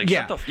much. Like,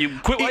 you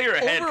quit while you're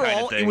ahead. Overall,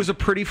 kind of thing. It was a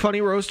pretty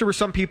funny roast. There were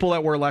some people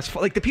that were less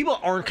like the people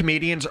that aren't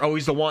comedians are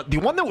always the one. The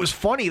one that was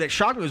funny that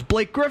shocked me was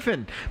Blake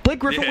Griffin. Blake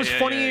Griffin was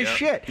funny as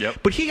shit. Yep.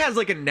 But he has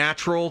like a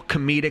natural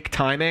comedic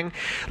timing.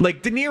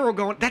 Like De Niro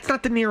going, that's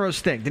not De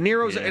Niro's thing. De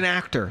Niro's an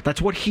actor.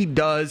 That's what he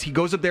does. He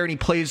goes up there and he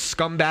plays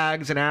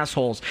scumbags and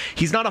assholes.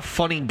 He's not a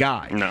funny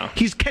guy. No.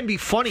 He can be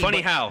funny.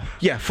 Funny how?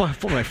 Yeah,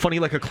 funny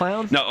like a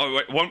clown?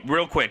 No, one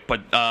real quick,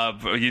 but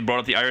you brought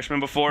up The Irishman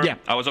before. Yeah.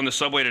 I was on the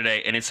subway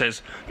today, and it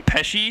says,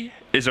 Pesci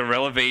is a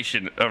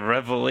revelation. A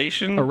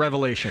revelation? A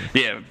revelation.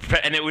 Yeah,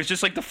 and it was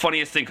just like the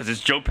funniest thing, because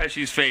it's Joe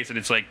Pesci's face, and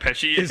it's like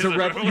Pesci is a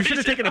rebel. You should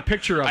have taken a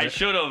picture of it. I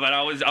should have, but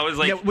I was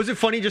like, yeah. Was it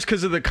funny just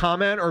because of the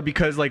comment, or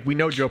because like we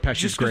know Joe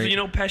Pesci's just great? You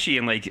know Pesci,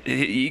 and like,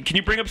 can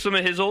you bring up some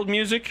of his old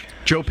music?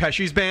 Joe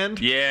Pesci's band?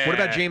 Yeah. What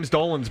about James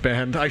Dolan's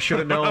band? I should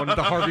have known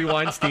the Harvey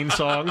Weinstein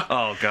song.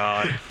 Oh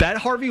God. That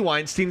Harvey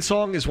Weinstein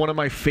song is one of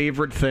my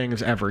favorite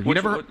things ever. You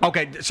never?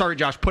 Okay, sorry,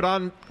 Josh. Put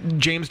on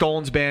James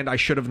Dolan's band. I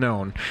should have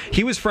known.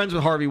 He was friends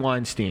with Harvey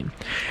Weinstein,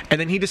 and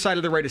then he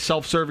decided to write a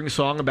self-serving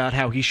song about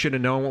how he should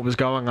have known what was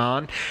going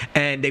on,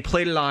 and they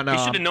played it on. He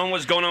should have known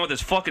what's going on with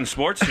his fucking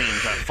sports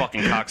teams. That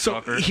fucking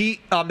cocksucker.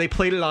 So they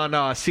played it on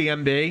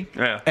CMB,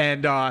 yeah.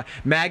 And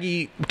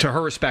Maggie, to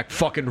her respect,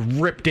 fucking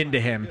ripped into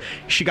him.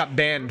 She got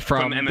banned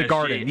from the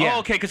Garden. Yeah. Oh,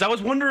 okay. Because I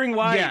was wondering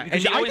why. Yeah,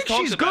 and I think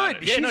she's good.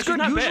 Yeah, she's good.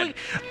 Not usually,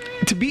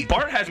 bad.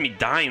 Bart has me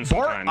dying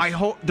sometimes. Bart, I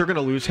hope they're going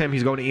to lose him.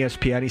 He's going to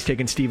ESPN. He's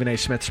taking Stephen A.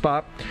 Smith's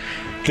spot.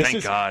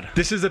 Thank God.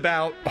 This is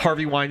about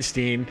Harvey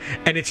Weinstein,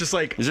 and it's just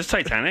like... Is this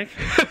Titanic?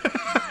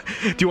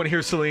 Do you want to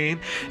hear Celine?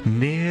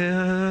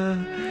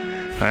 I'm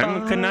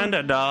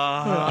Canada.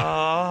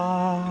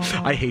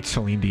 I hate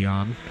Celine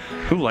Dion.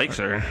 Who likes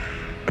her?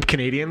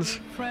 Canadians.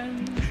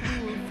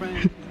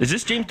 Is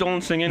this James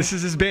Dolan singing? This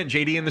is his band,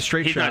 JD and the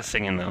Straight He's Shot. not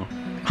singing, though.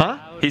 Huh?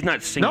 He's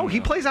not singing. No, he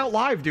plays out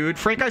live, dude.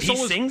 Frank Isola.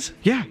 He sings?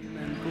 Yeah.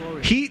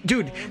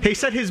 Dude, they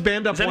set his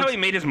band up. Is that how he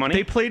made his money?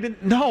 They played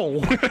it.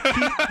 No.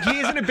 he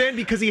is in a band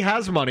because he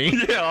has money.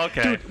 Yeah,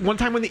 okay. Dude, one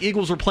time when the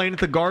Eagles were playing at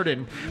the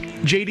Garden,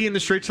 JD and the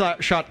Straight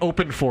Shot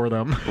opened for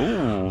them.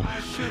 Ooh.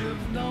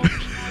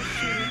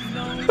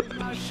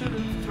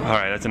 All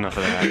right, that's enough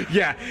of that.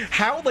 Yeah.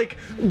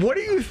 What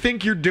do you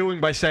think you're doing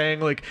by saying,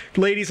 like,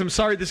 ladies, I'm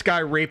sorry this guy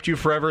raped you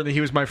forever and that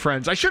he was my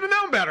friends. I should have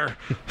known better.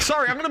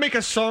 Sorry, I'm going to make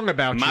a song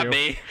about My you.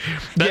 Bay.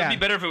 That'd be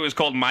better if it was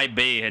called My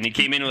Bay and he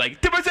came in and like...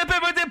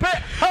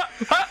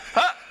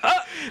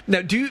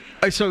 Now,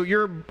 so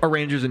you're a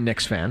Rangers and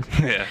Knicks fan.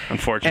 Yeah,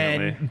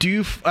 unfortunately. And do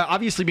you,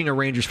 obviously being a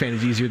Rangers fan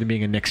is easier than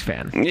being a Knicks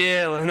fan.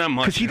 Yeah, well, not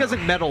much. Because he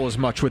doesn't meddle as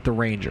much with the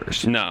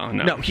Rangers. No.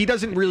 No, he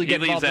doesn't really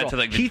get involved at all.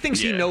 He thinks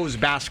he knows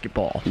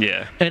basketball.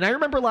 Yeah. And I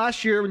remember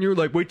last year when you were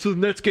like, wait till the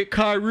Nets get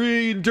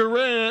Kyrie and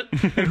Durant.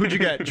 And who'd you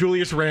get?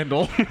 Julius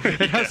Randle.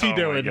 And how's he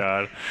doing? Oh,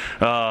 my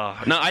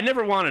God. No, I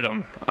never wanted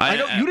him. I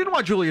know you didn't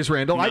want Julius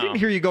Randle. No. I didn't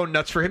hear you go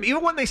nuts for him.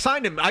 Even when they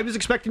signed him, I was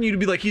expecting you to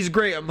be like, he's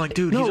great. I'm like,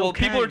 dude, he's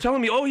okay. People are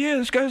telling me, oh, yeah,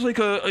 this guy's like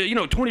a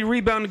 20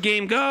 rebound a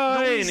game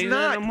guy. No, he's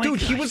not. Like, dude,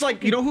 he was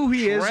like, you know who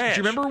he is? Do you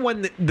remember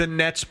when the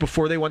Nets,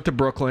 before they went to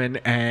Brooklyn,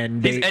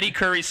 and he's Eddie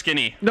Curry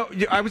skinny. No,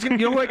 I was gonna.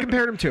 You know who I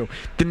compared him to?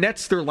 The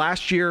Nets, their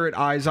last year at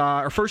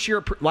Izod, or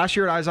last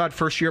year at Izod,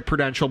 first year at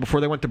Prudential, before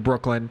they went to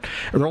Brooklyn,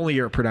 or their only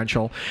year at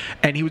Prudential,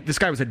 and this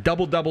guy was a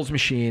doubles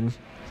machine.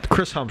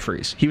 Chris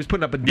Humphries. He was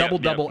putting up a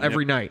double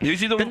every night. He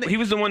was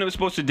the one that was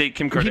supposed to date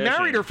Kim Kardashian. He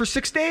married her for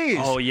 6 days.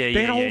 Oh, yeah.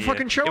 They had a whole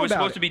fucking show about it. It was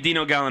supposed to be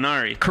Dino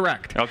Gallinari.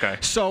 Correct. Okay.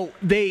 So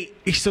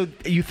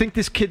you think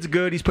this kid's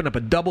good, he's putting up a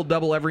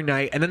double every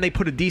night, and then they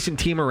put a decent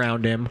team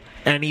around him,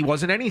 and he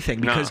wasn't anything.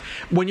 Because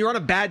when you're on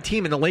a bad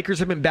team, and the Lakers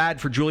have been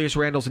bad for Julius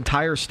Randle's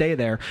entire stay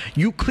there,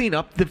 you clean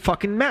up the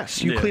fucking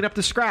mess. You clean up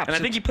the scraps. And I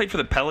think he played for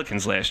the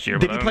Pelicans last year.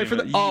 Did he play for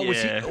the... Oh,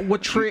 was he...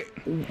 What trade...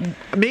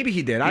 Maybe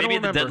he did. I don't remember.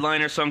 Maybe at the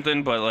deadline or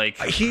something, but like...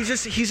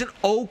 He's an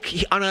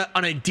okay...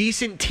 On a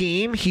decent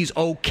team, he's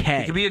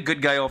okay. He could be a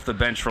good guy off the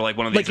bench for like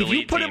one of these elite if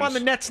you put him on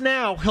the Nets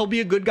now, he'll be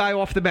a good guy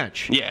off the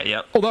bench.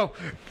 Yeah. Although,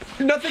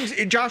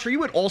 Josh, are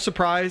you at all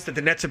surprised that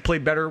the Nets have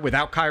played better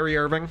without Kyrie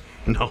Irving?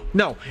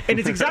 No. And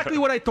it's exactly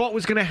what I thought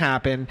was going to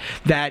happen,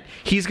 that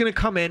he's going to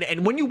come in,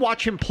 and when you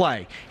watch him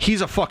play,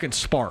 he's a fucking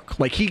spark.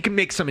 Like, he can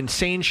make some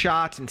insane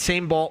shots,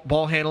 insane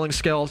ball handling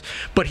skills,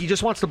 but he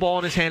just wants the ball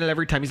in his hand at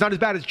every time. He's not as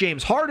bad as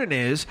James Harden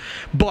is,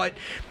 but...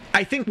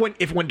 I think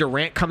when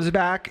Durant comes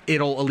back,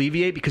 it'll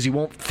alleviate because he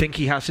won't think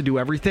he has to do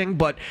everything.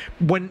 But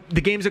when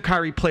the games that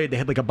Kyrie played, they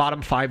had like a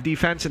bottom 5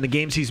 defense, and the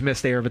games he's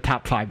missed, they have a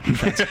top 5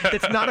 defense.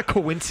 That's not a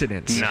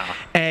coincidence. No.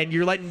 And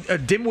you're letting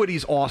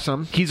Dinwiddie's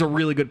awesome. He's a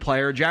really good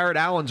player. Jared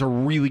Allen's a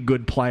really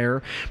good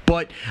player.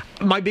 But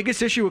my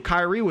biggest issue with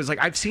Kyrie was like,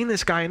 I've seen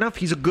this guy enough.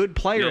 He's a good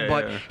player,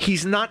 but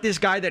he's not this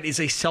guy that is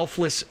a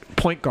selfless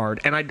point guard.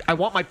 And I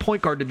want my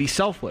point guard to be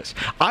selfless.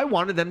 I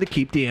wanted them to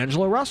keep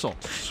D'Angelo Russell.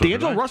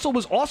 D'Angelo Russell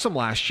was awesome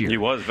last year. He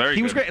was very good.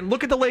 He was great. And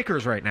look at the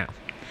Lakers right now.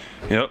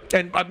 Yep.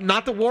 And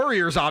not the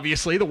Warriors,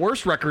 obviously, the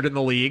worst record in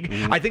the league.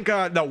 Mm-hmm. I think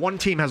one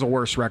team has a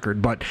worse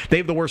record, but they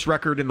have the worst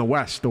record in the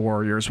West, the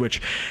Warriors,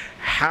 which,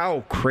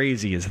 how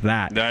crazy is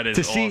that? That is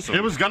awesome.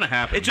 It was going to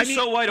happen. It's just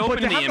so wide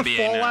open in the NBA the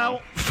fallout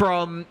now.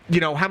 From,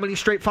 how many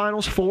straight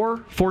finals?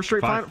 Four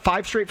straight finals?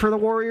 5 straight for the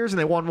Warriors, and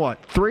they won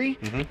what? 3?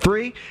 Mm-hmm.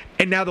 3?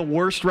 And now the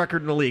worst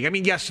record in the league. I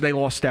mean, yes, they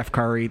lost Steph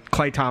Curry.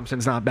 Klay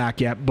Thompson's not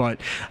back yet, but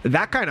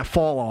that kind of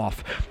fall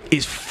off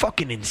is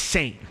fucking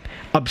insane.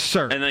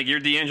 absurd. And like you're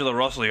D'Angelo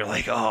Russell, you're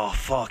like, oh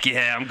fuck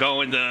yeah, I'm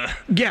going to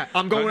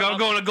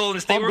Golden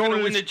State. I'm We're going gonna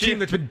to win this the team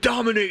that's been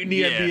dominating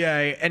the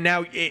NBA, and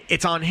now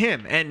it's on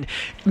him. And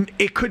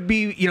it could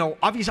be,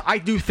 obviously, I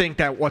do think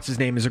that what's his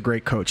name is a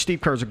great coach.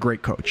 Steve Kerr is a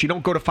great coach. You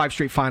don't go to 5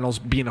 straight finals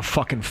being a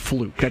fucking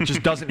fluke. That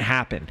just doesn't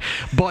happen.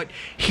 But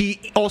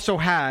he also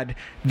had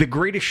the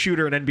greatest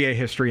shooter in NBA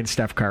history in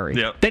Steph Curry.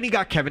 Yep. Then he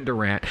got Kevin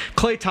Durant,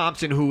 Klay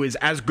Thompson, who is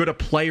as good a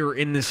player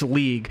in this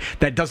league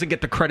that doesn't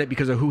get the credit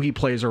because of who he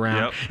plays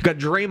around. Yep. You got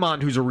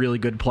Draymond, who's a really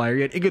good player.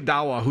 You had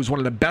Iguodala, who's one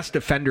of the best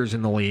defenders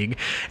in the league.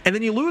 And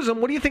then you lose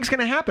him. What do you think's going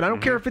to happen? I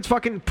don't care if it's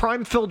fucking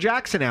prime Phil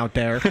Jackson out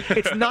there.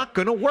 It's not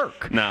going to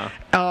work. No.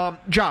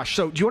 Josh,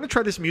 so do you want to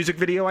try this music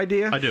video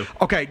idea? I do.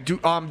 Okay. Do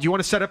you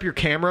want to set up your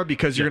camera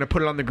because you're going to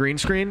put it on the green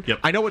screen? Yep.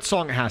 I know what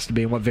song it has to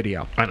be and what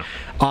video. I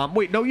know.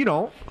 Wait, no, you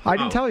don't. I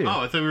didn't tell you.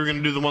 Oh, I thought we were going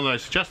to do the one that I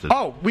suggested.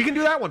 Oh, we can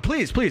do that one,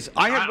 please.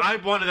 I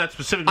wanted that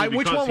specifically.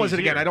 Which one was it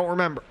again? I don't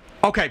remember.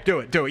 Okay, do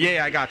it.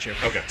 Yeah, I got you.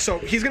 Okay. So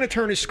he's going to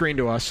turn his screen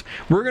to us.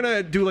 We're going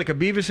to do like a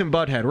Beavis and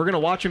Butthead. We're going to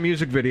watch a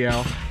music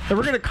video, and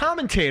we're going to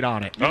commentate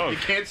on it. Oh, you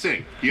can't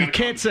sing. You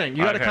can't sing.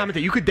 You got to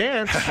commentate. You could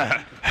dance.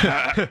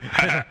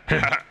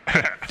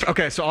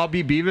 Okay, so I'll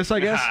be Beavis, I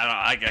guess?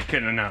 I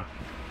couldn't know.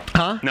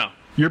 Huh? No.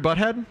 You're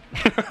Butthead?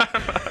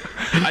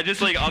 I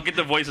just I'll get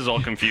the voices all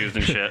confused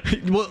and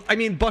shit. Well, I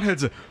mean,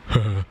 Butthead's a...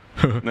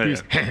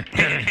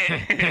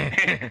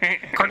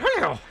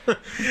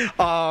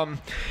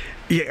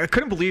 Yeah, I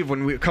couldn't believe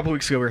when a couple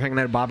weeks ago we were hanging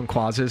out at Bob and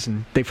Quaz's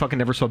and they fucking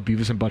never saw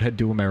Beavis and Butthead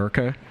Do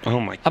America. Oh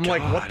my god! I'm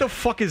like, what the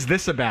fuck is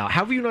this about?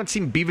 How have you not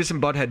seen Beavis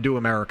and Butthead Do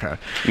America?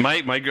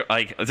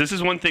 This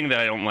is one thing that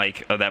I don't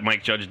like that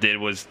Mike Judge did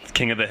was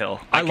King of the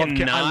Hill. I love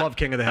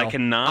King of the Hill. I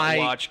cannot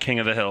watch King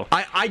of the Hill.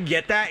 I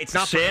get that. It's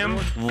not Sam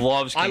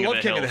loves King of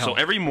the Hill. So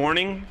every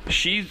morning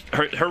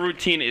her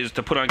routine is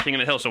to put on King of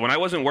the Hill. So when I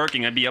wasn't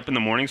working, I'd be up in the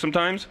morning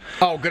sometimes.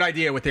 Oh, good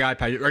idea with the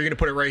iPad. Are you going to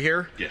put it right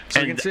here? Yeah.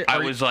 So you can see it? I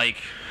was like,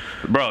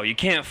 bro, you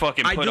can't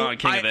fucking put on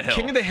King of the Hill.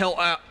 King of the Hill,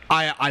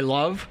 I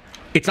love.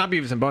 It's not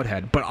Beavis and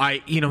Butthead, but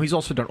he's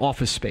also done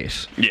Office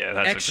Space. Yeah,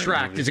 that's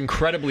Extract is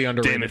incredibly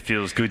underrated. Damn, it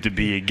feels good to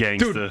be a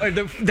gangster.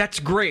 Dude, that's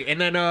great.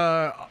 And then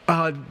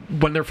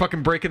when they're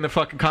fucking breaking the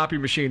fucking copy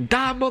machine,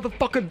 die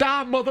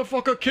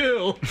motherfucker,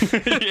 kill.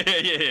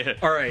 yeah.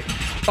 All right.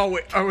 Oh,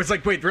 wait, I was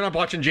like, wait, we're not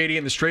watching JD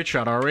in the Straight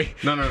Shot, are we?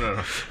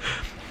 No.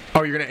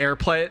 Oh, you're gonna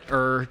AirPlay it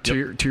or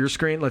to your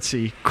screen? Let's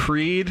see.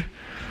 Creed.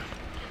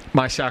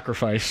 My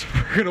Sacrifice.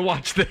 We're going to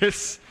watch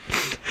this.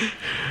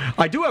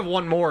 I do have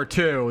one more,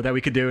 too, that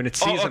we could do, and it's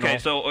seasonal. Okay,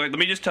 so let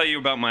me just tell you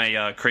about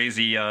my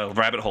crazy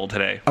rabbit hole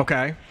today.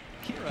 Okay.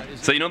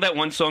 So you know that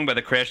one song by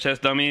the Crash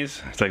Test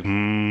Dummies? It's like,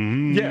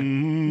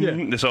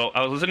 Yeah. So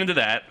I was listening to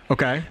that.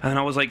 Okay. And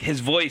I was like,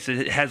 his voice,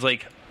 it has that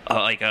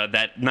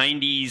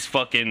 90s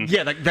fucking...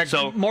 Yeah,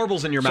 that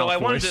marbles in your mouth So I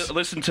wanted voice. to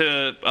listen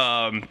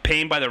to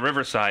Pain by the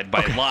Riverside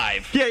by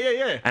Live.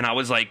 Yeah. And I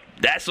was like,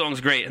 that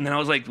song's great. And then I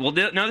was like, well,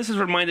 now this is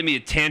reminding me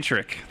of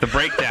Tantric, the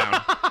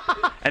breakdown.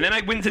 And then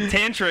I went to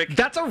Tantric.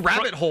 That's a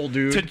rabbit hole,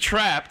 dude. To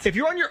Trapped. If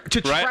you're on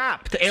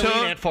Trapped, the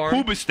Alien Ant Farm.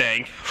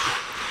 Hoobastank.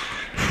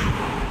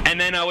 And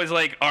then I was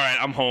like, all right,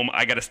 I'm home.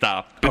 I got to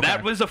stop. But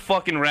that was a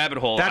fucking rabbit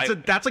hole.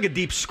 That's like a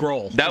deep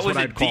scroll. That was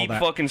a deep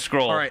fucking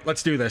scroll. All right,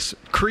 let's do this.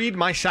 Creed,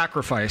 My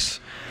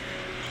Sacrifice.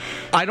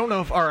 I don't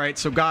know if... All right,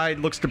 so guy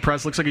looks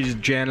depressed. Looks like he's a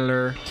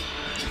janitor.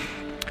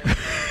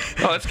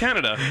 Oh, that's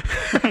Canada.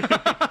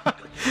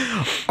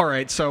 All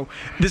right, so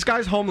this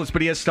guy's homeless,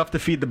 but he has stuff to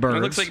feed the birds.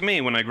 It looks like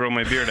me when I grow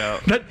my beard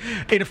out.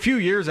 In a few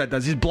years, that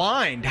does. He's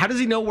blind. How does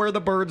he know where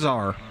the birds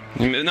are?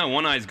 No,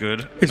 one eye's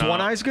good. Is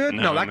one eye's good?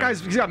 No,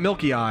 he's got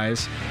milky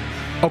eyes.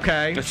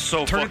 Okay. It's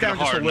so Turn fucking it down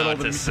just a hard little, not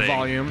to the sing.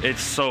 volume.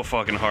 It's so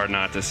fucking hard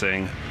not to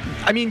sing.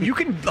 I mean, you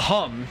can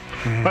hum.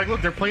 Like,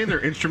 look, they're playing their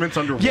instruments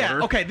underwater. Yeah,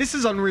 okay, this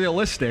is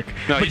unrealistic.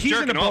 No, but he's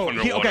in a jerking off boat.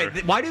 underwater.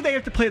 Okay, why do they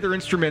have to play their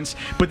instruments,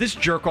 but this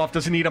jerk-off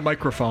doesn't need a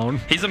microphone?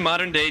 He's a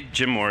modern-day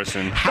Jim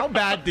Morrison. How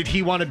bad did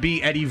he want to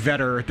be Eddie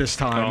Vedder at this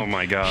time? Oh,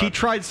 my God. He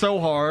tried so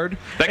hard.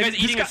 That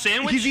guy's eating a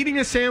sandwich? He's eating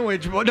a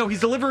sandwich. Well, no, he's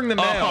delivering the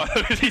mail.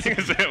 Oh, he's eating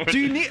a sandwich. Do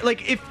you need,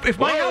 like, if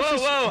my house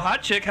is... Whoa,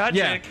 hot chick.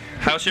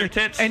 How's your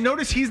tits? And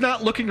notice he's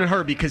not looking at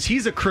her because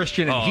he's a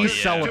Christian and he's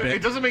celibate. Dude,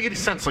 it doesn't make any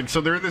sense. Like,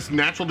 so they're in this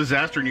natural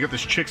disaster, and you got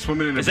this chick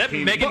swimming in a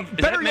bikini.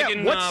 Better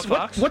yet,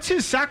 what's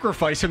his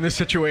sacrifice in this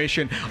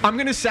situation? I'm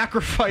going to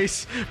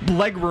sacrifice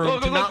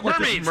legroom to not let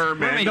this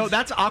mermaids. No,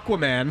 that's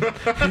Aquaman.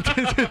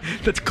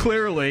 That's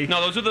clearly. No,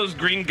 those are those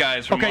green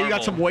guys from Marvel. You got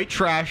Marvel. some white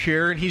trash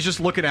here, and he's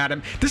just looking at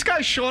him. This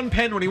guy's Sean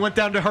Penn when he went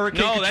down to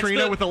Hurricane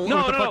Katrina with a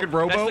fucking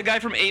rowboat. That's the guy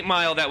from 8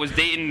 Mile that was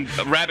dating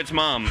Rabbit's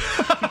mom.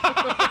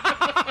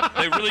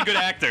 A really good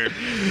actor.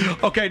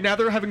 Okay, now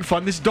they're having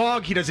fun. This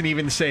dog he doesn't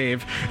even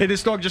save. And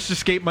this dog just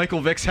escaped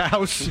Michael Vick's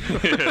house.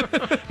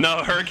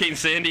 No, Hurricane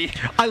Sandy.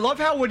 I love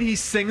how when he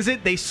sings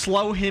it, they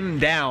slow him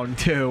down,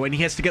 too. And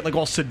he has to get, like,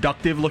 all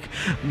seductive. Look.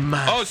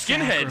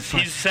 Skinheads.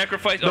 He's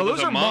sacrificed. No,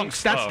 those are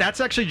monks. That's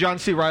actually John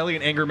C. Reilly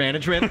in Anger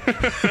Management.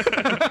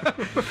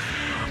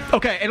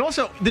 Okay, and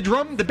also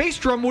the bass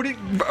drum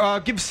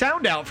wouldn't give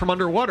sound out from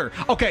underwater.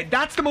 Okay,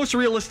 that's the most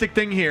realistic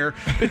thing here.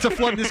 It's a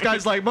flood. This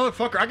guy's like,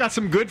 motherfucker, I got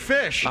some good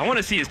fish. I want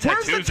to see his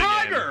tattoos. Where's the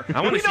tiger? Again.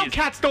 I want we to know see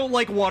cats don't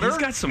like water. He's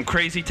got some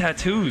crazy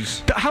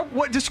tattoos.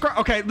 Describe?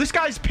 Okay, this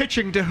guy's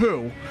pitching to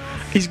who?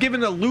 He's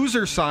giving a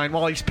loser sign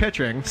while he's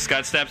pitching.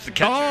 Scott Stapp's the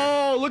catcher.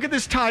 Oh, look at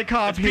this tie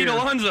cob here. Pete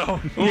Alonso,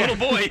 a little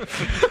boy.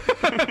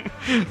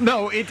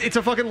 No, it's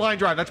a fucking line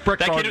drive. That's Brett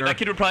Gardner. That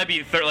kid would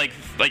probably be like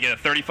a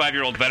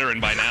 35-year-old veteran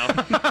by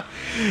now.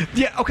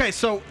 Yeah, okay,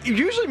 so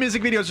usually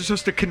music videos are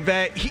supposed to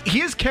convey...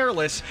 He is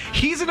careless.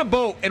 He's in a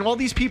boat, and all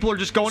these people are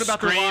just going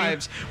about their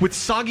lives with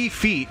soggy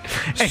feet.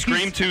 And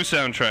Scream 2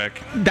 soundtrack.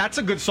 That's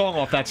a good song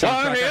off that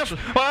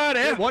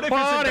soundtrack. What if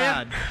isn't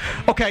bad?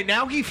 Okay,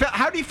 now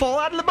how did he fall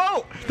out of the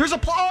boat? There's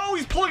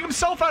he's pulling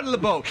himself out of the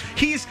boat.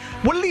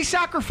 What did he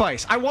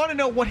sacrifice? I want to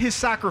know what his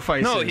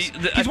sacrifice is.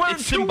 He's wearing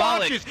two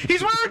watches.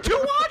 He's wearing two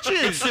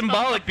watches. It's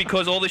symbolic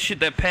because all the shit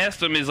that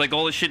passed him is like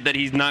all the shit that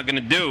he's not going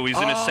to do. He's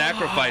going to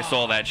sacrifice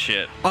all that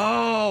shit.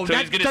 Oh, so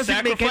that he's going to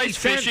sacrifice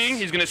fishing.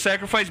 He's going to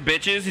sacrifice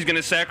bitches. He's going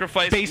to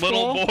sacrifice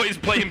little boys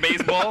playing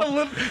baseball.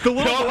 the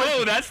little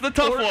boys. That's the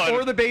tough one.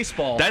 Or the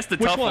baseball. That's the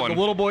tough one. The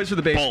little boys or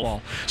the baseball?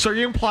 Both. So are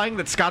you implying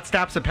that Scott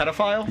Stapp's a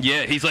pedophile?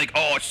 Yeah, he's like,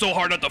 oh, it's so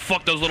hard not to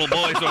fuck those little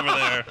boys over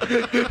there.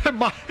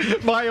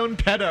 my own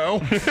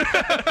pedo.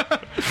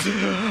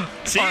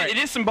 See, it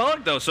is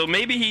symbolic though, so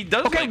maybe he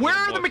does. Okay, where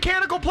are the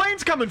mechanical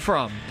planes coming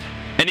from?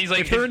 And he's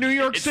like, if they're in New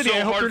York City, so I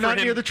hope they're not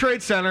near the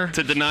Trade Center.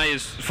 To deny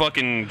his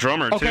fucking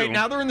drummer, too. Okay,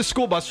 now they're in the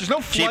school bus. There's no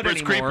flood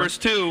Jeepers anymore. Creepers,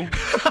 too.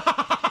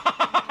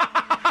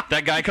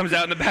 That guy comes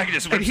out in the back and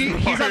just rips him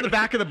apart. He's on the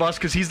back of the bus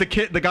because he's the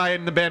guy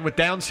in the band with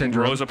Down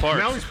syndrome. Rosa Parks.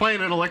 Now he's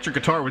playing an electric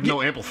guitar with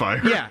no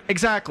amplifier. Yeah,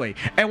 exactly.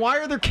 And why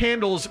are there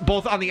candles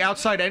both on the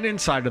outside and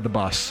inside of the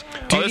bus?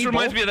 This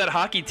reminds me of that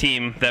hockey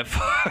team that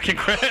fucking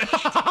crashed.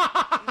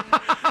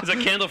 There's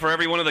a candle for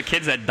every one of the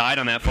kids that died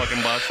on that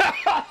fucking bus.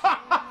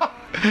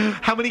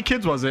 How many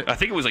kids was it? I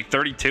think it was like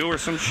 32 or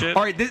some shit.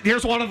 All right,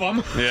 here's one of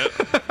them. Yeah.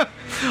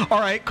 All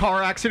right,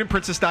 car accident,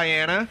 Princess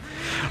Diana.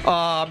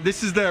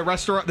 This is the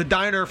restaurant, the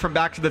diner from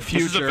Back to the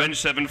Future. This is Avenged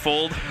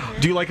Sevenfold.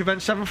 Do you like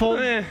Avenged Sevenfold?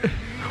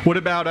 What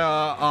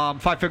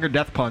about Five Finger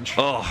Death Punch?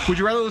 Oh. Would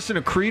you rather listen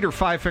to Creed or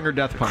Five Finger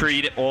Death Punch?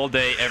 Creed all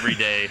day, every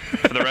day,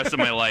 for the rest of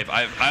my life.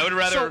 I would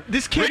rather. So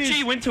this kid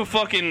Richie went to a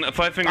fucking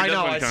Five Finger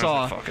Death Punch. I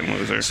saw. Fucking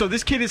loser. So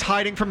this kid is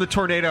hiding from the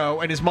tornado,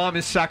 and his mom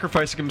is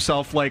sacrificing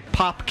himself like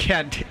Pop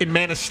Kent in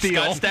Man of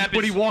Steel.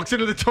 When he walks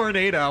into the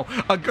tornado,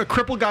 a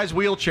crippled guy's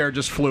wheelchair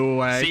just flew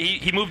away. See,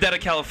 he moved out of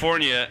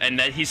California, and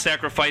that he's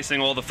sacrificing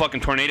all the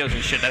fucking tornadoes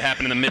and shit that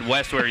happened in the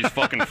Midwest where he's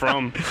fucking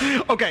from.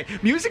 Okay,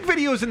 music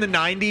videos in the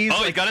 90s.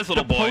 Oh, he got his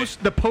little boy. He's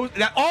the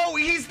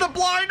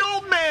blind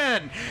old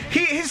man.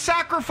 His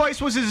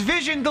sacrifice was his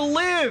vision to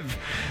live.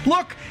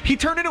 Look, he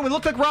turned into it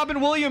looked like Robin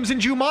Williams in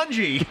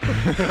Jumanji.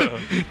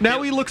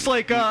 Now he looks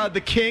like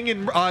the king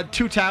in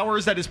Two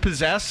Towers that is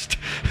possessed.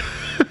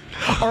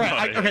 All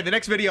right, okay, the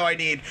next video I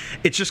need,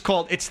 it's just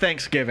called It's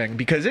Thanksgiving,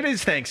 because it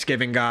is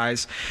Thanksgiving,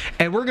 guys,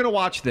 and we're going to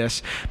watch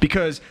this,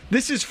 because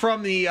this is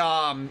from the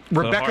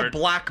Rebecca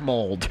Black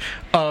mold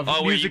of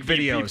music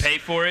videos. You pay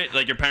for it?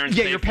 Like your parents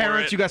pay for it? Yeah, your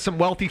parents, you got some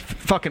wealthy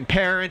fucking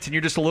parents, and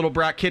you're just a little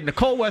brat kid.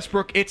 Nicole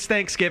Westbrook, It's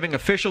Thanksgiving,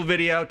 official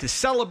video to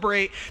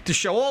celebrate, to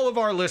show all of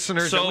our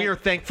listeners that we are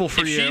thankful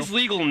for you. If she's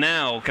legal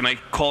now, can I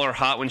call her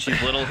hot when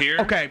she's little here?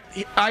 Okay,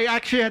 I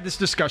actually had this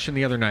discussion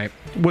the other night.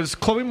 Was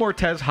Chloe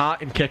Moretz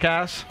hot in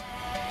Kick-Ass?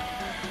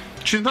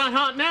 She's not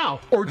hot now.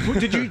 Or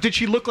did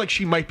she look like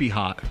she might be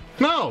hot?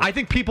 No. I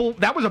think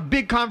that was a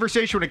big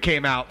conversation when it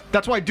came out.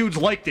 That's why dudes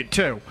liked it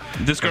too.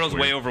 This girl's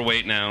way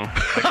overweight now.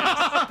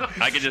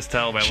 I could just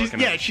tell by looking at her.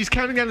 Yeah, she's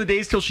counting down the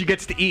days till she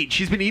gets to eat.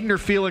 She's been eating her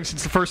feelings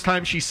since the first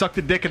time she sucked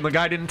a dick and the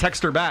guy didn't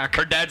text her back.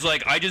 Her dad's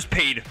like, I just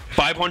paid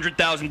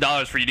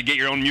 $500,000 for you to get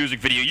your own music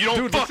video. You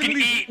don't fucking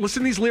eat.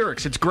 Listen to these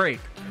lyrics. It's great.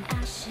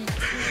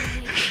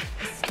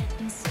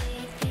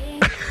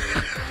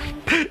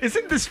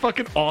 Isn't this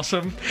fucking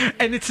awesome?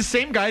 And it's the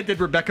same guy that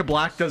Rebecca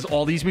Black does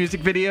all these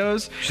music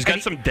videos. She's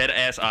got some dead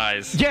ass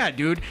eyes. Yeah,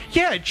 dude.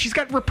 Yeah, she's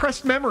got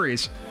repressed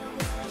memories.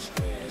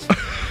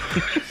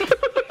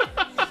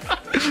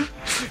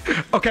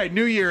 Okay,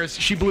 New Year's,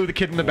 she blew the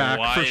kid in the back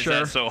for sure.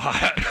 Why is that so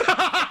hot?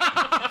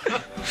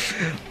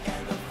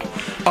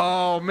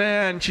 Oh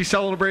man, she's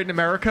celebrating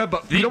America,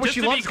 but you know what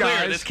she loves,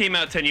 guys? This came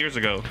out 10 years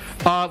ago.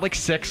 Like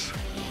 6.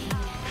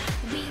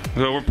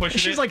 So we're pushing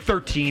She's like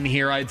 13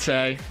 here, I'd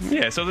say.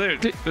 Yeah, so they're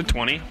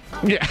 20.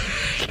 Yeah.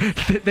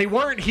 They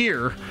weren't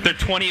here. They're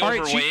 20 All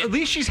overweight. Right, at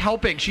least she's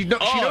helping. She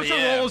knows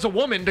her role as a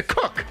woman to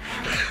cook.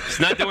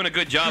 She's not doing a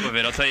good job of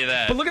it, I'll tell you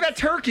that. But look at that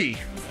turkey.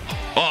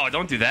 Oh,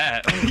 don't do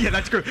that. Yeah,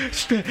 that's good.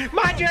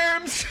 My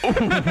germs!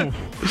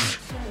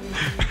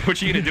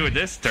 What you gonna do with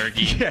this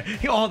turkey? Yeah,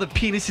 all the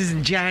penises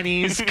and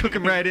Johnnies, cook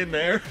them right in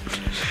there.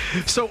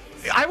 So,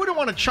 I wouldn't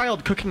want a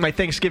child cooking my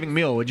Thanksgiving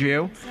meal, would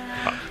you?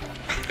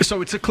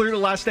 So it's clearly the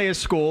last day of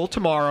school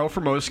tomorrow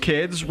for most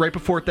kids, right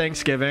before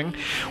Thanksgiving.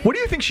 What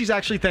do you think she's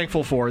actually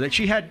thankful for? That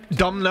she had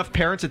dumb enough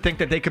parents to think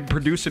that they could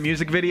produce a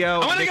music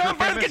video? I want to go on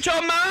birth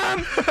control,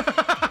 Mom!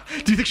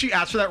 Do you think she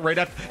asked for that right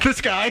after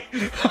this guy?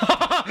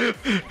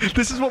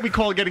 This is what we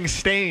call getting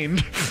stained.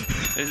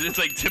 Is this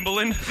like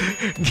Timbaland?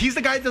 He's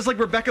the guy that does like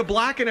Rebecca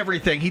Black and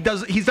everything.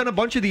 He's done a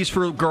bunch of these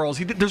for girls.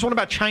 There's one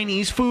about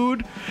Chinese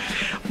food.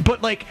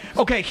 But like,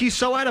 okay, he's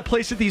so out of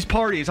place at these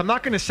parties. I'm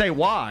not going to say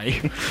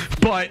why,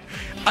 but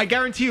I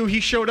guarantee you he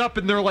showed up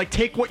and they're like,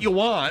 take what you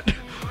want.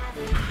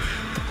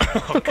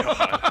 Oh,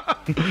 God.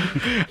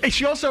 And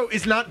she also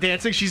is not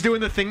dancing. She's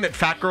doing the thing that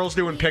fat girls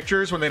do in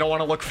pictures when they don't want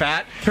to look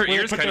fat. Her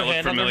ears kind of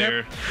look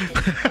familiar.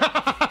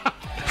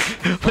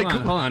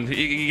 Hold on.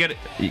 You get it.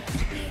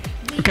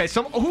 Okay,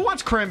 who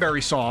wants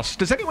cranberry sauce?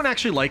 Does anyone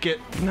actually like it?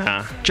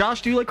 Nah.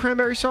 Josh, do you like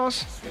cranberry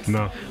sauce?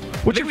 No. What's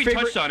I think your we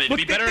favorite? touched on it. It'd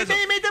be better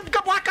they made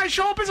the black guy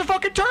show up as a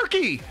fucking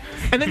turkey,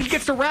 and then he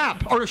gets to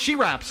rap, or she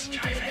raps.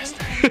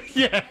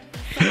 Yeah,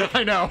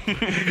 I know.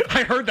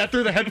 I heard that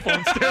through the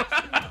headphones too.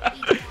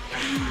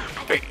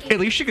 At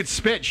least she could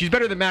spit. She's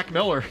better than Mac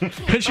Miller,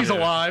 and she's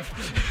alive.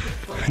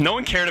 No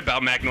one cared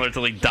about Mac Miller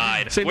till he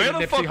died. Where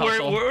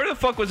the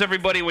fuck was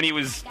everybody when he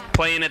was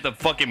playing at the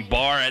fucking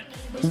bar at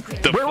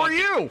the Where were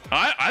you?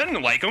 I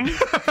didn't like him.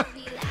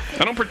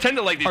 I don't pretend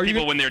to like these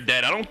people when they're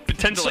dead. I don't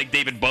pretend to like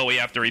David Bowie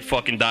after he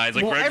fucking dies.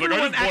 Like, Well, Greg's like, I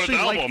everyone just bought actually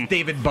his liked album.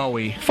 David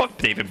Bowie. Fuck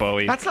David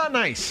Bowie. That's not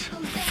nice.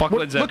 Fuck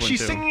Led Zeppelin Look, she's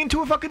too. singing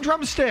into a fucking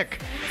drumstick.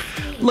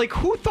 Like,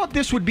 who thought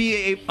this would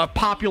be a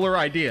popular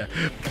idea?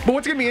 But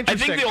what's going to be I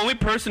interesting... think the only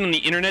person on the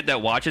internet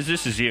that watches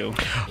this is you.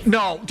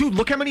 No, dude,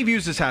 look how many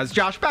views this has.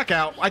 Josh, back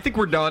out. I think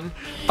we're done.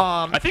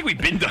 I think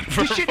we've been done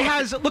for This shit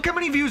has... Look how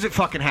many views it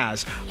fucking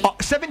has.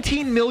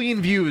 17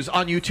 million views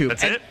on YouTube.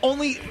 That's and it?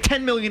 Only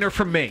 10 million are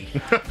from me.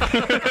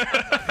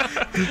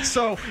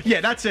 So,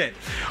 yeah, that's it.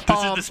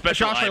 This is the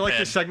special Josh, I like iPad.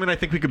 this segment. I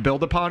think we could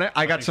build upon it.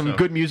 I got some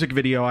good music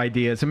video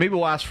ideas, and maybe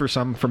we'll ask for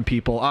some from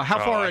people. How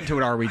far into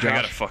it are we, Josh? I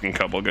got a fucking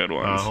couple good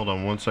ones. Hold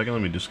on one second.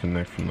 Let me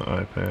disconnect from the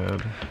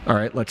iPad. All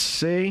right, let's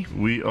see.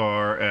 We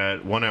are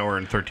at 1 hour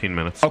and 13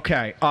 minutes.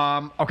 Okay.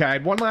 Okay. I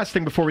had one last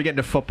thing before we get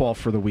into football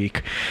for the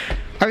week.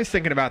 I was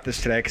thinking about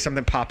this today because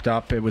something popped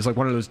up. It was like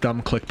one of those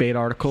dumb clickbait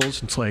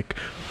articles. It's like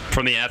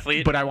From The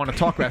Athlete? but I want to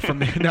talk about it from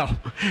the no.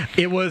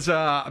 It was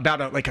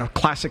about a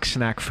classic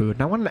snack food.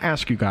 And I wanted to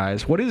ask you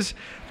guys, what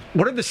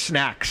are the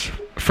snacks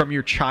from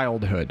your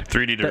childhood?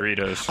 3D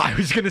Doritos. I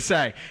was going to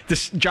say,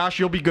 this, Josh,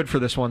 you'll be good for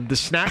this one. The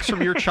snacks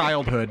from your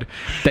childhood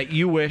that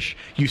you wish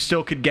you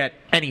still could get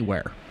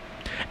anywhere.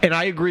 And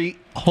I agree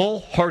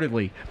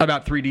wholeheartedly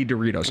about 3D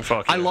Doritos.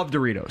 Fuck yeah. I love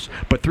Doritos,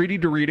 but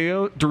 3D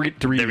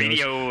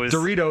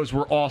Doritos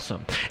were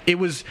awesome.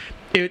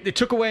 It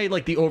took away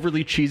like the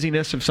overly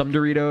cheesiness of some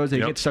Doritos. They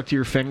get stuck to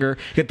your finger.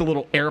 You get the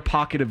little air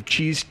pocket of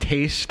cheese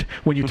taste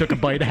when you took a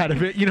bite out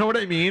of it. You know what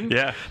I mean?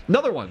 Yeah.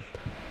 Another one.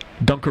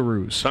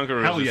 Dunkaroos.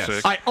 Dunkaroos Hell is yes.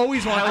 sick. I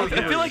always want.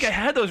 I feel like I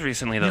had those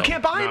recently, though. You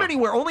can't buy them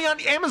anywhere. Only on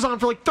Amazon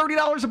for like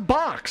 $30 a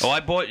box. Oh,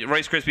 I bought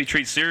Rice Krispie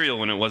Treat cereal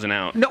when it wasn't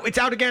out. No, it's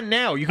out again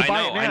now. You can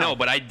buy it now. I know,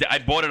 but I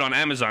bought it on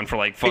Amazon for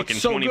like fucking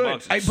It's so $20. good.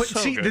 It's But so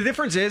see, good. the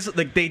difference is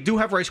like they do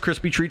have Rice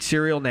Krispie Treat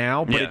cereal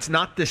now, but Yeah. it's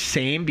not the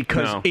same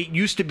because No. it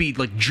used to be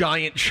like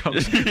giant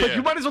chunks. Like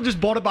you might as well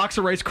just bought a box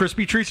of Rice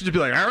Krispie Treats and just be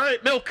like, all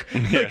right, milk.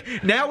 Like,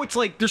 now it's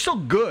like they're still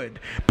good,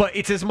 but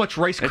it's as much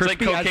Rice It's like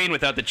Krispie cocaine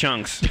without the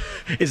chunks.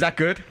 Is that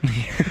good?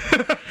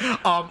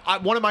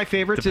 One of my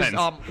favorites Depends.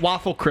 is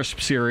Waffle Crisp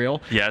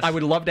cereal. Yes. I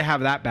would love to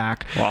have that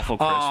back. Waffle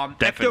Crisp,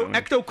 definitely.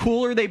 Ecto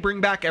Cooler they bring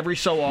back every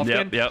so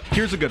often. Yep.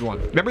 Here's a good one.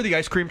 Remember the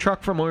ice cream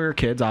truck from when we were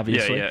kids,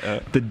 obviously?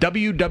 Yeah. The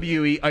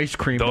WWE ice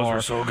cream Those bar.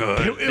 were so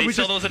good. It They was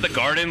sell just- those at the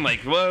garden.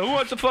 Like, well, who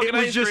wants the fucking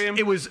ice cream?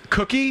 It was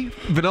cookie,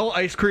 vanilla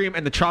ice cream,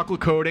 and the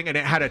chocolate coating, and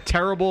it had a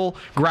terrible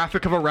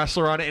graphic of a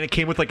wrestler on it, and it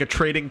came with like a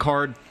trading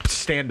card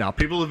stand-up.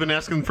 People have been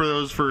asking for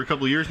those for a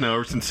couple of years now,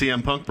 ever since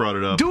CM Punk brought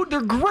it up. Dude,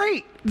 they're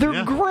great.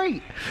 They're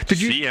great.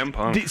 Did you? CM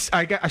Punk.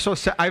 I saw.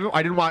 I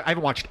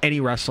haven't watched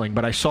any wrestling,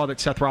 but I saw that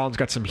Seth Rollins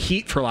got some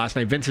heat for last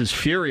night. Vince is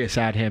furious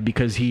at him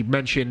because he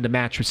mentioned the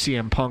match with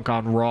CM Punk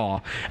on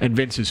Raw, and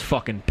Vince is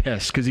fucking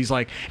pissed because he's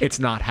like, it's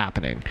not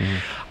happening.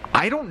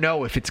 I don't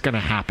know if it's going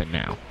to happen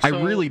now. I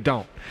really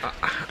don't.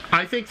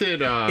 I think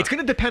that It's going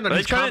to depend on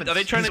his comments. Are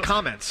they trying his to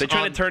comments. They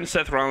trying to turn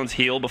Seth Rollins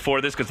heel before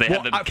this because they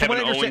have the from Kevin what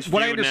I Owens understand,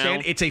 what I feud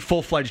understand, now? it's a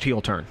full-fledged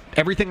heel turn.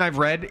 Everything I've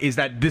read is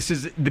that this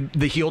is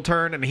the heel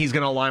turn, and he's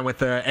going to align with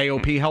the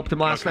AOP helped him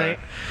last night.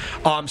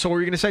 So what were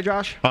you going to say,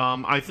 Josh?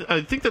 I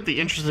think that the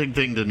interesting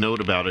thing to note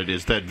about it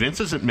is that Vince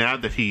isn't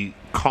mad that he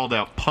called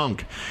out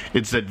Punk.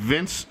 It's that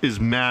Vince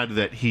is mad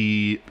that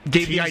he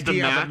Gave the teased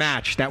idea of a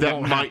match that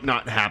won't might happen.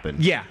 not happen.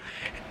 Yeah.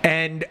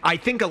 And I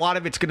think a lot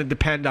of it's going to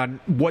depend on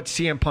what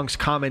CM Punk's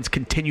comments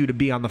continue to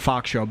be on the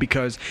Fox show,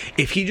 because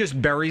if he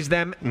just buries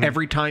them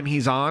every time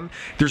he's on,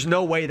 there's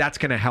no way that's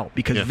going to help,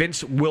 because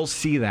Vince will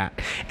see that.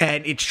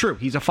 And it's true.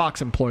 He's a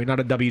Fox employee, not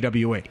a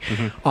WWE.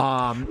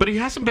 But he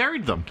hasn't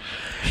buried them.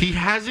 He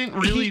hasn't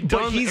really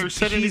done or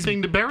said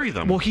anything to bury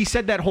them. Well, he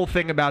said that whole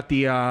thing about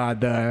the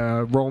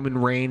Roman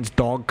Reigns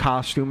dog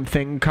costume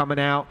thing coming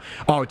out.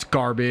 Oh, it's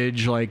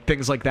garbage, like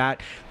things like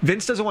that.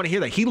 Vince doesn't want to hear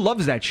that. He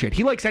loves that shit.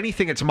 He likes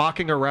anything that's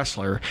mocking a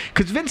wrestler,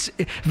 because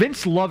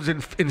Vince loves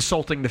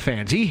insulting the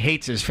fans. He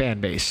hates his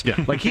fan base.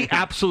 Yeah. Like, he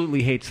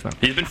absolutely hates them.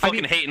 He's been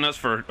fucking hating us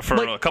for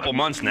like, a couple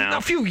months now.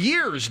 A few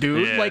years,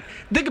 dude. Yeah. Like,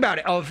 think about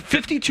it. Of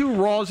 52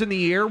 Raws in the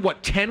year,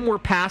 10 were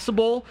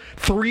passable,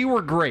 3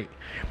 were great.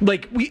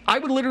 Like, I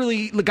would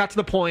literally got to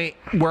the point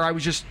where I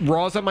was just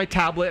Raw's on my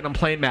tablet and I'm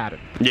playing Madden.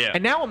 Yeah.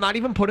 And now I'm not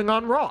even putting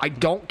on Raw. I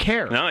don't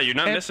care. No, you're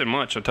not missing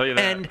much, I'll tell you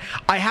that. And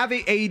I have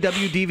a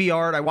AEW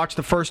DVR'd. I watched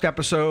the first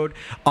episode.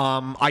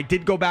 I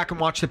did go back and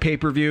watch the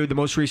pay-per-view, the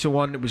most recent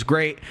one. It was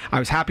great. I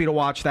was happy to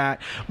watch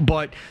that.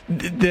 But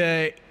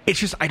it's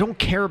just, I don't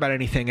care about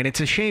anything, and it's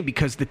a shame,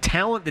 because the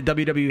talent that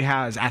WWE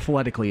has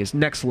athletically is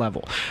next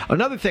level.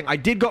 Another thing, I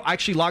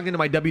actually logged into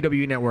my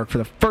WWE network for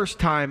the first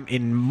time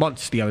in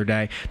months the other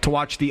day to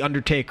watch the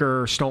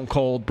Undertaker Stone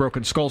Cold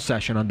Broken Skull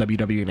session on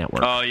WWE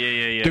Network. Oh,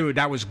 yeah. Dude,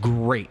 that was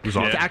great. It was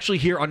awesome. To actually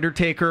hear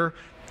Undertaker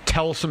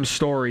tell some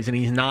stories, and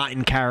he's not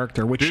in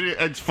character. Which, dude,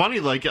 it's funny.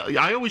 Like,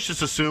 I always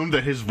just assumed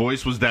that his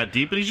voice was that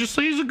deep, and he's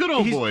a good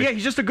old boy. Yeah,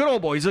 he's just a good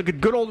old boy. He's like a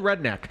good old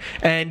redneck,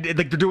 and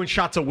like they're doing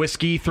shots of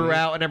whiskey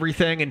throughout and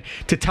everything, and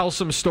to tell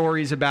some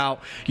stories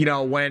about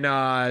when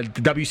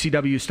the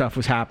WCW stuff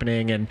was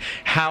happening and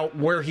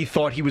where he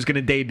thought he was going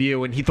to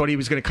debut, and he thought he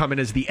was going to come in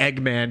as the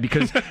Eggman,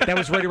 because that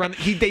was right around.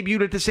 He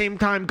debuted at the same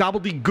time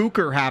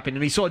Gobbledygooker happened,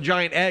 and he saw a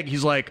giant egg.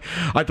 He's like,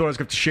 I thought I was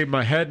going to shave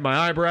my head, my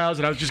eyebrows,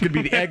 and I was just going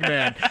to be the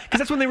Eggman, because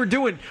that's when they were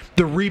doing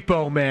the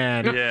Repo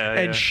Man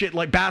and shit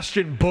like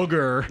Bastion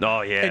Booger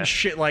and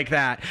shit like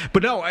that.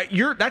 But no,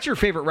 that's your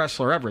favorite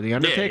wrestler ever, The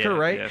Undertaker,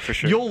 right? Yeah, for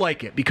sure. You'll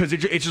like it, because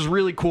it's just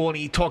really cool, and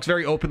he talks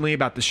very openly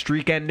about the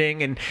streak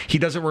ending, and he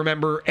doesn't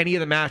remember any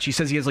of the match. He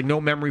says he has like no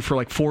memory for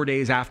like 4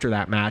 days after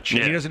that match,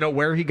 and he doesn't know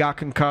where he got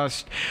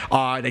concussed.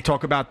 They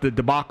talk about the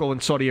debacle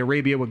in Saudi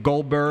Arabia with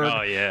Goldberg.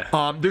 Oh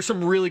yeah. There's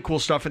some really cool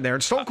stuff in there,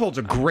 and Stone Cold's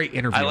a great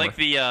interviewer. I like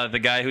the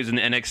guy who's in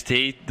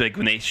NXT, like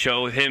when they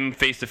show him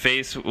face to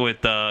face with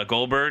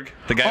Goldberg,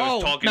 the guy who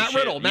was talking Matt shit.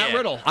 Riddle. Matt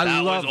Riddle.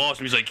 That was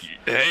awesome. He's like,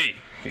 hey.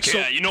 I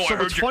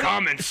heard your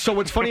comments. So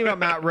what's funny about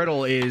Matt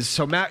Riddle is,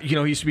 Matt, he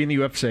used to be in the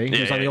UFC.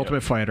 He was on The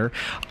Ultimate Fighter.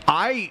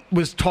 I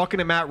was talking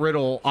to Matt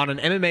Riddle on an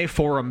MMA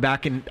forum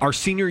back in our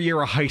senior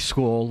year of high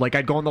school. Like,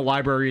 I'd go in the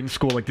library in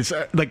school. Like this,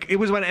 it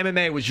was when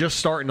MMA was just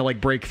starting to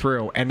like break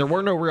through, and there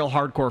were no real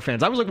hardcore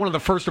fans. I was like one of the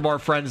first of our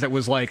friends that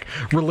was like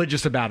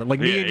religious about it.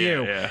 Like me and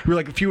you, we were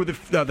like a few of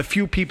the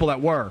few people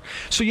that were.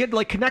 So you had to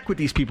like connect with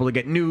these people to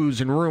get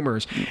news and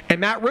rumors. And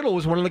Matt Riddle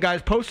was one of the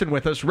guys posting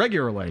with us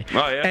regularly.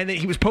 Oh yeah. And then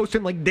he was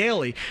posting like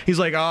daily. He's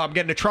like, I'm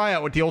getting a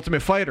tryout with the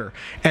Ultimate Fighter.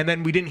 And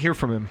then we didn't hear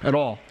from him at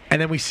all.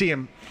 And then we see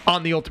him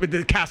on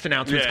the cast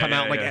announcements come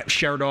out, like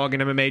Sherdog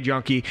and MMA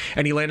Junkie,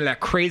 and he landed that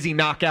crazy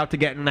knockout to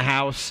get in the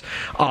house.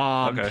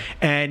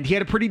 And he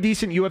had a pretty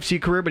decent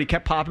UFC career, but he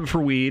kept popping for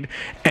weed.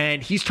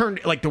 And he's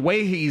turned, like, the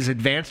way he's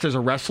advanced as a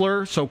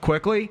wrestler so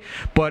quickly.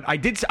 But I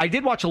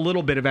did watch a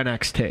little bit of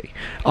NXT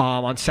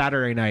on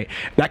Saturday night.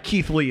 That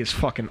Keith Lee is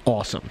fucking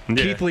awesome. Yeah.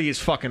 Keith Lee is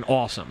fucking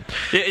awesome.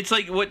 Yeah, it's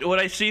like what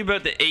I see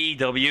about the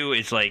AEW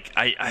is like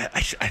I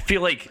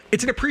feel like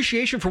it's an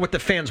appreciation for what the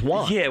fans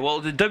want. Yeah,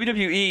 well, the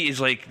WWE is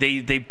like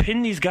they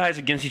pin these guys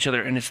against each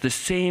other, and it's the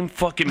same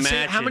fucking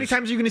matches. How many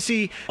times are you going to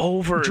see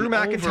Drew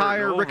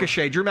McIntyre,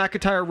 Ricochet, Drew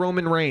McIntyre,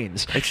 Roman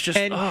Reigns? It's just,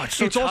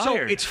 it's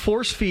also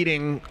force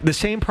feeding the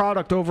same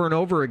product over and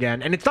over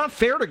again, and it's not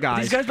fair to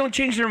guys. These guys don't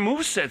change their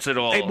movesets at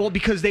all. Well,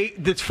 because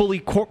it's fully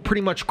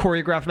pretty much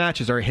choreographed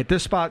matches. All right, hit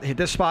this spot, hit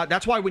this spot.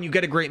 That's why when you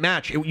get a great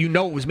match, it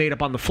was made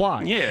up on the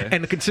fly. Yeah.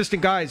 And the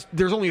consistent guys,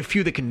 there's only a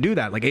few that can do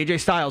that. Like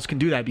AJ Styles can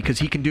do that because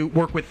he can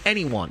work with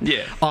anyone.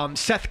 Yeah.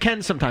 Seth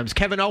can sometimes.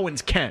 Kevin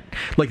Owens can.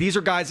 Like, these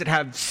are guys that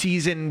have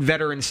seasoned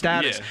veteran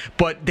status,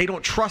 but they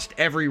don't trust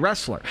every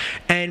wrestler.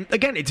 And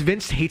again, it's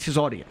Vince hates his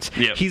audience.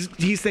 Yep.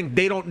 He's thinking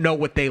they don't know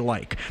what they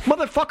like.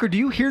 Motherfucker, do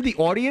you hear the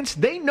audience?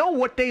 They know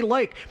what they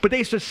like, but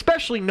they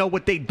especially know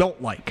what they don't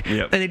like.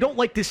 Yep. And they don't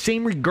like this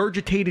same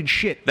regurgitated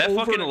shit. That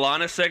fucking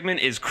Lana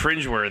segment is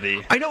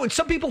cringeworthy. I know, and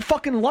some people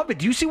fucking love it.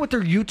 Do you see what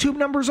their YouTube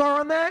numbers are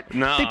on that?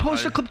 No. They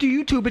post a clip to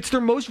YouTube. It's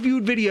their most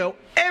viewed video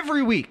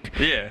every week.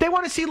 Yeah. They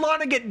want to see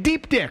Lana get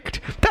deep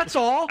dicked. That's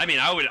all. I mean,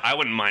 I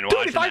wouldn't wouldn't mind Dude,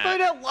 watching if I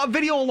find out a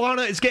video of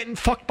Lana is getting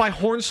fucked by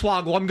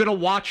Hornswoggle, I'm gonna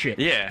watch it.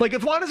 Yeah. Like,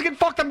 if Lana's getting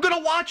fucked, I'm gonna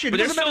watch it. But It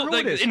they're doesn't matter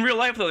still, who it is. in real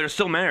life, though, they're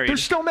still married. They're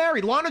still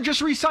married. Lana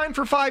just re-signed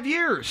for 5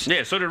 years.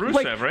 Yeah, so did Rusev,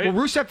 Like, right?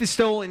 Well, Rusev is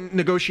still in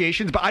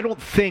negotiations, but I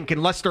don't think,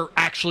 unless they're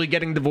actually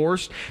getting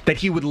divorced, that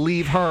he would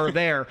leave her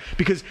there.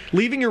 Because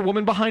leaving your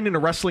woman behind in a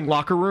wrestling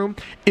locker room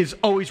is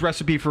always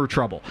recipe for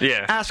trouble.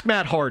 Yeah. Ask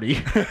Matt Hardy.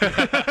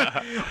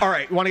 All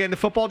right, you want to get into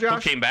football, Who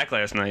Josh? came back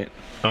last night?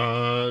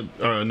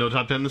 No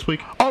top 10 this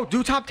week? Oh,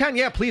 do top 10.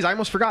 Yeah, please. I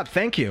almost forgot.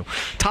 Thank you.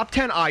 Top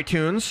 10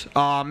 iTunes.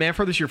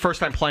 Manfro, this is your first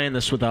time playing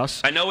this with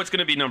us. I know it's going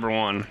to be number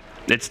 1.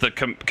 It's the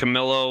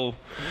Camilo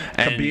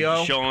and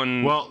Cabillo?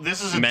 Shawn Well,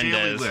 this is a daily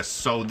Mendes. list,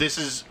 so this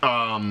is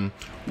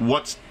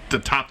what's the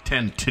top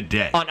 10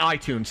 today. On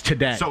iTunes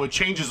today. So it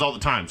changes all the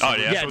time. So Oh,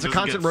 yeah. yeah, so it's it a doesn't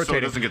constant get, rotating. So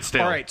it doesn't get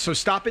stale. All right, so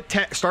start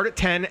at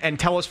 10 and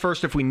tell us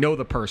first if we know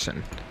the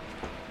person.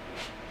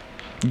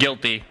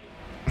 Guilty.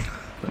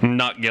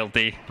 Not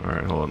guilty. All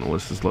right, hold on. The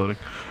list is loading.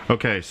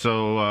 Okay,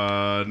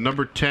 so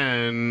number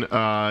 10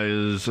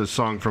 is a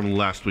song from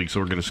last week, so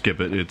we're going to skip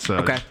it. It's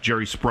Okay.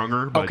 Jerry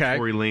Sprunger by Okay.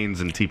 Tory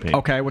Lanez and T-Pain.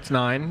 Okay, what's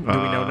 9? Do we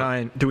know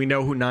 9? Do we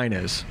know who 9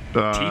 is?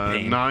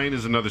 T-Pain. 9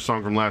 is another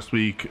song from last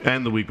week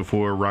and the week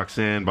before,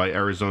 Roxanne by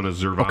Arizona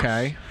Zervas.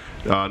 Okay.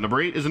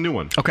 Number 8 is a new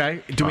one.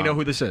 Okay, do we know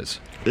who this is?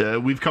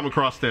 We've come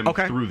across them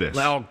Okay. through this.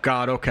 Oh,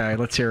 God, okay,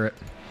 let's hear it.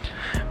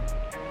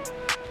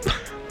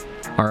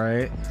 All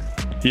right.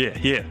 Yeah,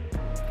 yeah.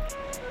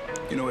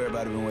 You know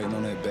everybody been waiting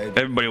on that, baby.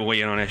 Everybody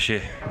waiting on that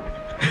shit.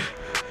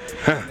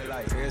 They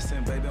like, ever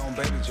since baby on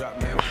baby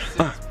drop,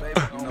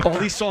 man. All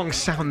these songs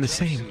sound the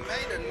same.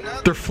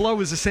 Their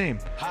flow is the same.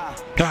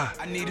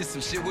 I needed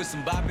some shit with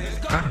some bop in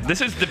it.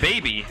 This is the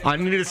baby. I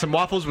needed some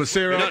waffles with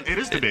syrup. It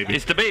is the baby.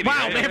 It's the baby.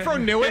 Wow, right? Manfro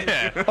knew it.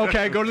 Yeah.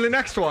 Okay, go to the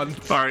next one.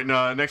 All right,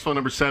 next one,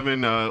 number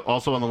 7,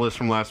 also on the list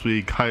from last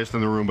week, Highest in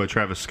the Room by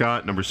Travis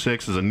Scott. Number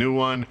 6 is a new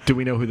one. Do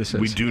we know who this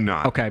is? We do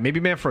not. Okay, maybe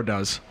Manfro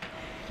does.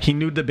 He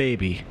knew the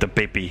baby. The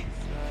baby.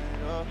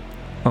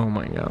 Oh,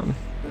 my God.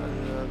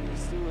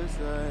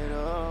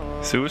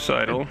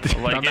 Suicidal. I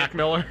Not like Mac it.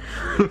 Miller.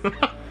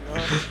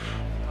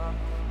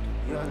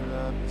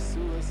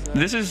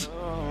 This is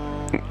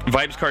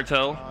Vibes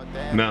Cartel.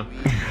 No.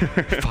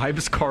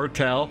 Vibes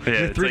Cartel. Yeah, Is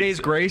it it's 3 like- Days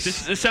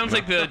Grace? This sounds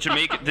like the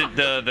Jamaican.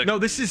 The No,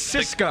 this is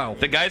Cisco.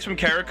 The guys from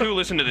Carriacou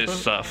listen to this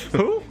stuff.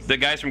 Who? The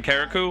guys from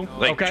Carriacou,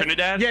 like Okay.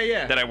 Trinidad,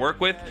 Yeah. that I work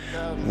with,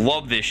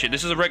 love this shit.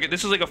 This is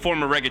This is like a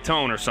form of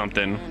reggaeton or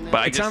something.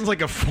 But It sounds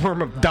like a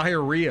form of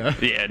diarrhea.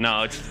 Yeah,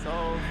 no, it's. Some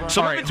All of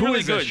right, it's who really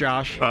is good. this,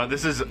 Josh?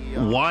 This is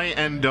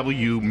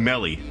YNW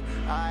Melly.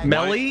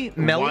 Melly?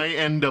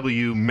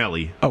 YNW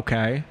Melly.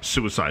 Okay.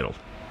 Suicidal.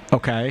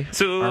 Okay.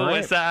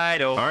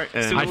 Suicidal. All right,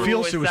 and- I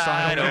feel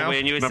suicidal now.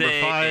 When you Number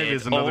say 5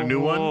 is another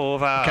new one.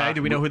 over. Okay,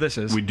 do we know who this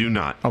is? We do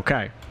not.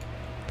 Okay.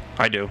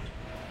 I do.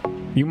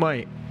 You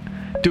might.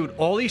 Dude,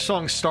 all these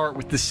songs start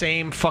with the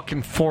same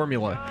fucking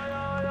formula.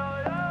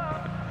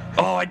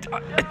 Oh,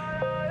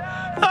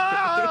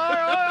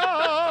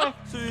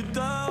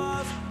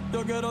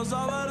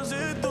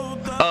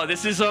 Oh,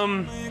 this is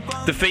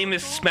the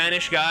famous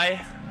Spanish guy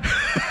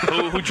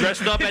who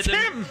dressed up It's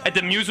him! at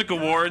the music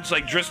awards,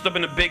 like dressed up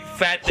in a big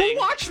fat Who thing.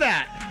 watched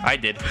that? I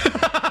did.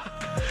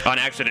 On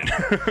accident.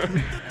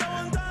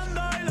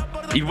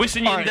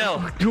 Wisin All right,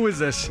 Yandel. who is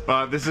this?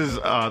 This is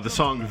the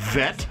song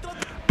Vet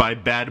by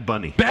Bad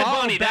Bunny. Bad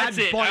Oh, Bunny, Bad that's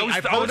it. Bunny. I was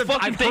I've fucking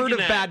heard thinking of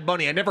that. Bad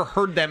Bunny. I never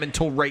heard them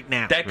until right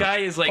now. That guy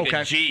is like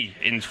Okay. a G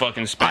in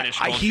fucking Spanish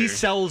culture. He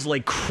sells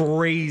like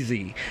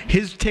crazy.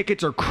 His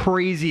tickets are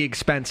crazy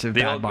expensive,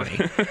 They Bad all- Bunny.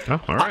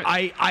 Oh, all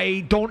right.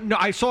 I don't know.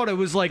 I saw it. It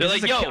was like, They're is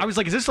like, this a- yo, I was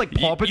like, is this like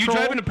Paw You Patrol?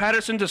 driving to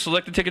Patterson to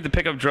select a ticket to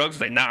pick up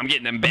drugs? Like, nah, I'm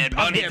getting them Bad I'm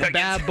Bunny getting tickets.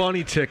 Bad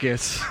Bunny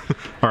tickets.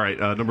 All right,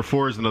 number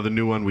 4 is another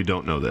new one. We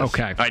don't know this.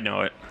 Okay, I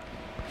know it.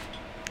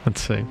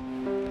 let's see.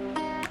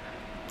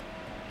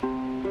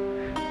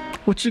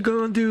 What you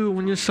gonna do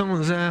when your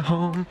son's at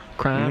home,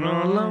 crying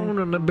all alone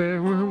in the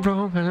bedroom,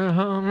 broken at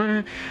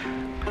home?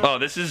 Oh,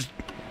 this is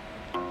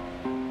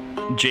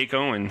Jake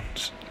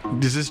Owens.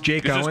 Is this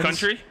Jake Is Owens? this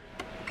country?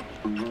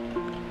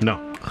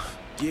 No.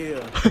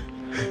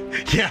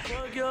 Yeah.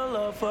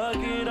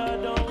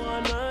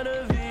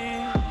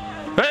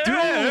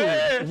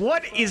 Dude,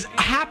 what is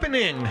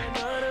happening?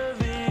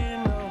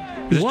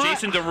 Is this What?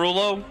 Jason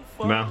Derulo?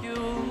 No.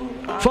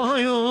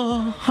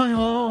 Fire,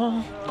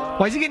 fire.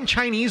 Why is he getting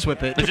Chinese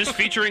with it? Is this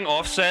featuring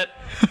Offset?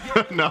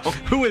 No.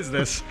 Who is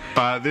this?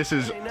 This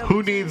is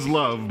Who Needs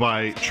Love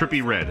by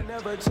Trippie Redd.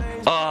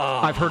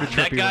 I've heard of Trippie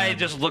That guy Redd.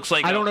 just looks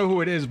like I don't know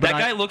who it is, but That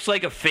guy looks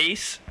like a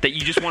face that you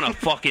just want to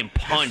fucking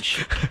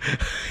punch.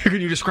 Can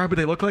you describe what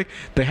they look like?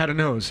 They had a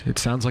nose. It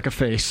sounds like a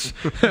face.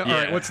 All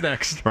right, what's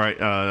next? All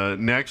right,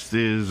 next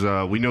is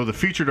we know the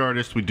featured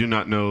artist. We do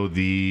not know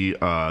the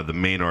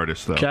main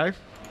artist, though. Okay.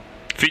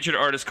 Featured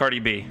artist Cardi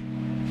B.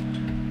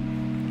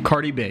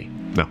 Cardi B.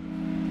 No.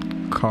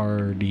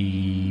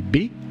 Cardi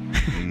B?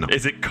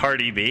 Is it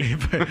Cardi B?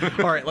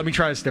 All right, let me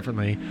try this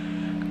differently.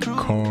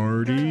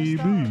 Cardi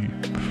B.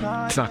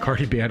 It's not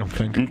Cardi B, I don't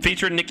think. And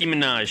featured Nicki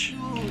Minaj.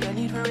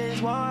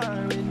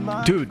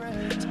 Dude,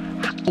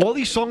 all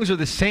these songs are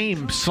the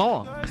same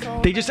song.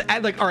 They just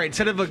add all right,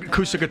 instead of an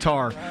acoustic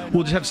guitar,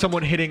 we'll just have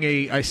someone hitting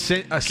a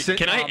synth.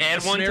 Can I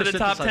add one to the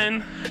top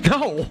 10?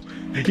 No,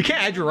 you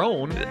can't add your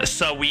own.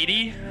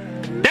 Saweetie.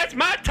 That's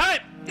my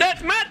type.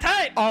 That's my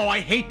type. Oh, I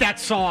hate that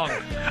song.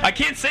 I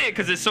can't say it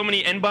because there's so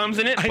many N-bombs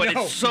in it, but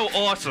it's so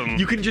awesome.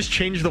 You can just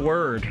change the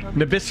word.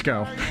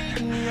 Nabisco.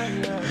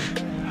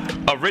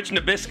 A rich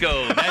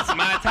Nabisco. That's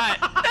my type.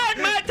 That's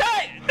my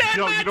type. That's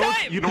my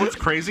type. You know what's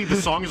crazy? The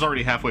song is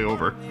already halfway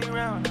over.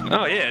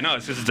 Oh, yeah. No,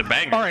 it's just a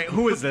banger. All right,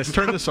 who is this?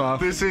 Turn this off.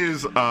 This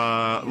is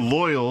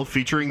Loyal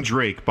featuring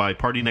Drake by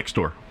Party Next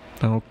Door.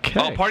 Okay.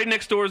 Oh, Party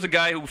Next Door is a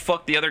guy who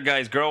fucked the other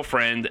guy's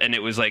girlfriend, and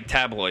it was like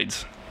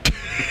tabloids.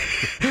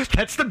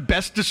 That's the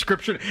best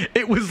description.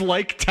 It was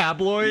like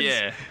tabloids.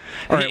 Yeah.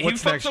 All right, he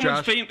what's fucked next,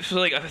 someone's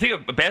Josh? I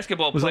think a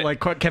basketball Was player. it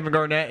like Kevin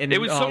Garnett and It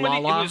was somebody.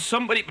 Lala? It was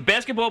somebody.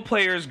 Basketball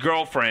player's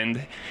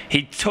girlfriend.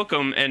 He took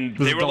him, and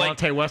Was they it were like,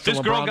 Delonte West and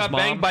 "This girl LeBron's got mom?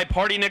 banged by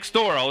Party Next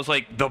Door." I was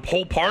like, "The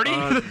whole party?"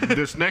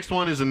 This next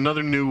one is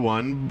another new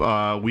one.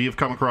 We have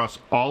come across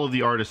all of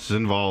the artists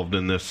involved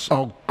in this.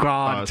 Oh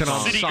God, it's an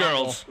song. City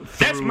ensemble. Girls.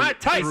 That's my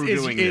type. through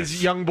doing Is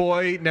this. Young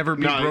Boy Never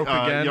Be Broke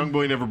Again? Young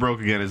Boy Never Broke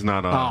Again is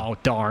not on. Oh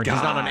darn, he's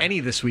not on any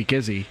this week,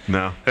 is he?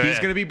 No. He's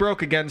gonna be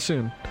broke again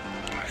soon.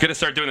 Gonna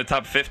start doing the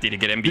top 50 to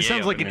get NBA. This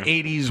sounds up like in an there.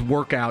 '80s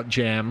workout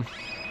jam.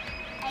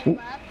 I love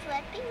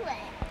Drippy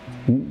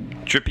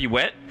Wet. Drippy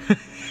wet.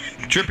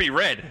 Drippy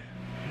red.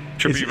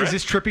 Drippy red. Is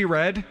this Trippy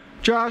Red,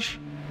 Josh?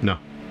 No.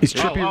 Is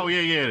Trippy? Oh, yeah,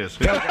 it is.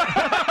 All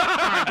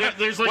right,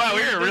 there's like, Wow,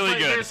 we're really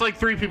good. There's like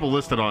 3 people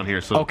listed on here.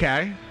 So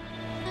Okay.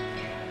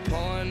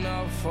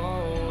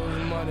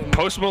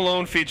 Post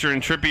Malone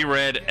featuring Trippy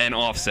Red and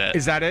Offset.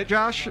 Is that it,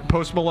 Josh?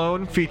 Post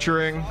Malone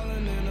featuring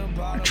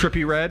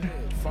Trippy Red.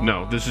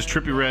 No, this is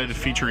Trippy Red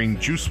featuring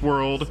Juice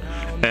WRLD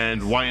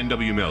and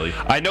YNW Melly.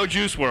 I know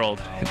Juice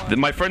WRLD.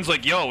 My friend's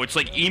like, "Yo, it's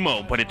like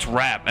emo, but it's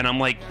rap," and I'm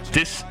like,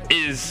 "This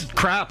is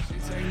Crap.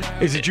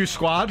 Is it Juice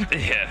Squad?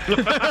 yeah."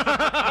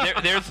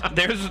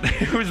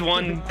 There's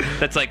one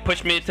that's like,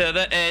 "Push me to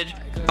the edge.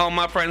 All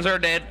my friends are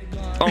dead.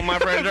 All my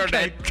friends are Okay,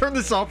 dead." turn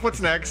this off.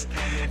 What's next?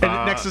 And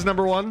next is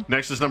number one.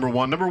 Next is number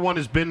 1. Number 1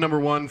 has been number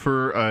 1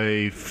 for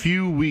a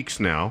few weeks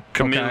now.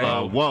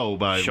 Camilo. Whoa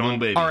by Sean- Lil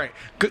Baby. All right,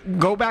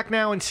 go back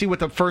now and see what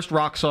the first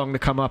rock song to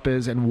come up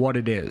is and what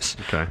it is.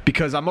 Okay.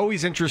 Because I'm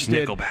always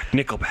interested.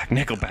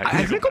 Nickelback.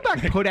 Has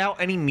Nickelback put out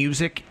any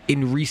music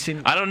in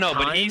recent I don't know,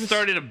 but he times?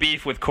 started a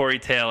beef with Corey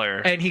Taylor.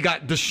 And he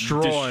got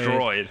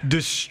destroyed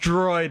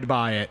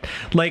by it.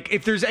 Like,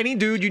 if there's any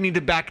dude you need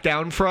to back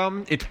down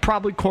from, it's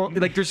probably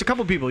like there's a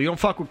couple people. You don't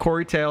fuck with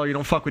Corey Taylor. You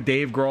don't fuck with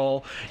Dave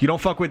Grohl. You don't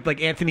fuck with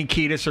like Anthony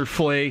Kiedis or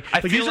Flea.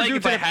 I feel these are like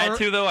dudes if I that have had earned-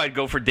 to, though, I'd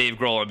go for Dave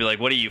Grohl. I'd be like,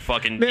 "What are you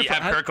fucking? Man, you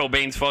have Kurt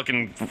Cobain's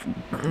fucking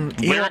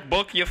Yeah. lyric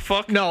book? You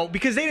fuck." No,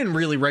 because they didn't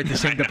really write the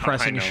same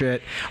depressing I know.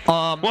 shit.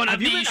 One of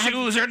these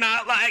shoes are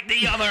not like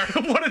the other.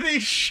 What are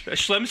these?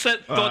 Schlem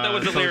said thought that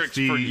was the So lyrics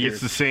for years.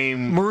 It's the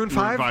same Maroon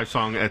 5?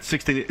 song at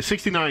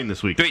 69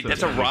 this week. Wait,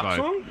 that's a rock 75.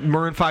 song?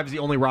 Maroon 5 is the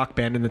only rock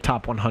band in the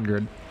top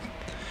 100.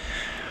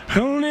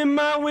 Only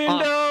my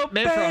window,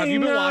 Manfro, have you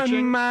been bang watching?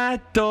 on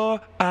my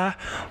door. I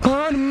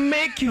wanna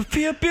make you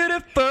feel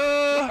beautiful.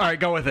 All right,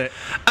 go with it.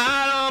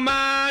 I don't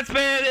mind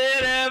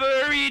spending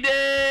every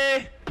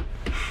day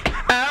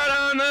out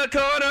on the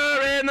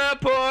corner in the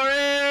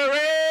pouring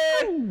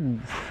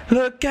rain.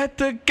 Look at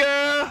the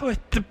girl with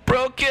the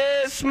broken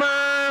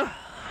smile.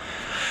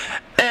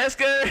 Ask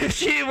her if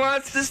she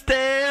wants to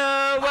stay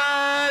a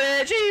while,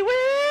 and she will.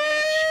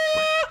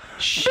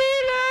 She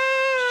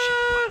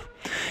will.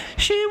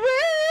 She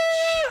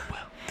will.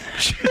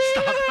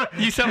 Stop.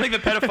 You sound like the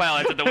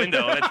pedophile at the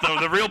window. That's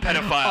the real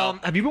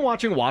pedophile. Have you been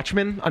watching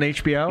Watchmen on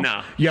HBO?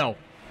 No. Yo,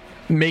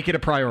 make it a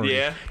priority.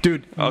 Yeah?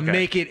 Dude, Okay.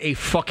 make it a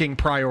fucking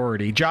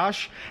priority.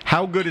 Josh,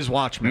 how good is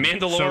Watchmen?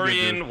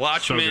 Mandalorian, dude.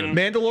 Watchmen.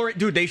 Mandalorian,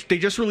 dude, they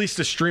just released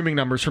the streaming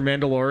numbers for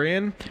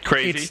Mandalorian.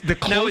 Crazy. It's the now,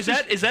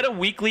 closest. is that a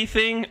weekly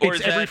thing or It's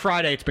is that every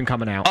Friday. It's been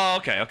coming out. Oh,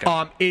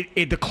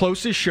 okay. The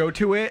closest show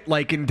to it,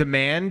 like in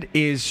demand,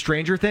 is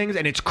Stranger Things,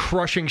 and it's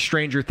crushing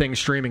Stranger Things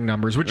streaming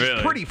numbers, which Really?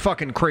 is pretty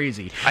fucking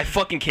crazy. I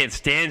fucking can't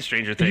stand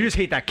Stranger Things. You just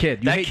hate that kid.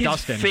 You that hate kid's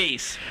Dustin.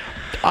 face.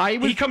 I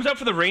He comes out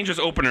for the Rangers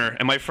opener,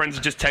 and my friends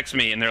just text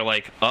me, and they're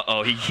like,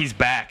 "Uh-oh, he's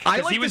back." I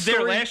Because like he was the there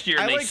story- last year,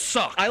 and they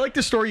sucked. I like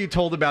the story you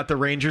told about the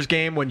Rangers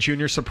game when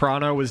Junior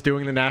Soprano was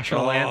doing the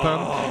national anthem.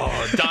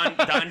 Oh,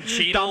 Don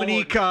Cheadle.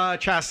 Dominique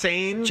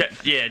Chassain.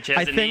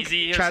 I think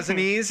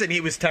Chazanese, and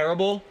he was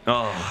terrible. Oh.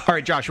 All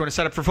right, Josh, you want to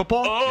set up for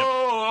football?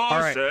 Oh, All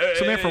right.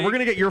 So, Manfro, we're going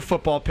to get your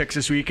football picks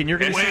this week, and you're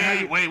going to see how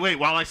you... Wait.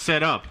 While I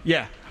set up,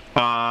 Yeah.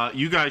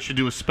 you guys should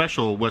do a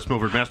special West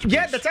Milford Masterpiece.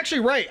 Yeah, that's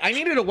actually right. I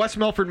needed a West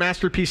Milford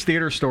Masterpiece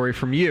Theater story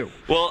from you.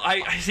 Well,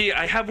 I see.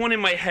 I have one in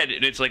my head,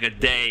 and it's like a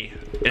day.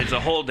 It's a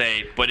whole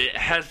day, but it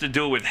has to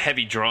do with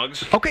heavy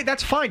drugs. Okay,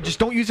 that's fine. Just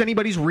don't use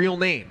anybody's real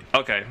name.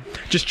 Okay.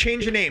 Just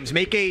change the names.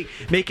 Make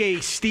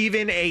a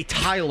Steven a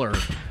Tyler.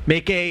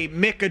 Make a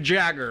Mick a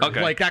Jagger.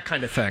 Okay. Like that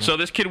kind of thing. So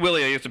this kid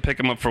Willie, I used to pick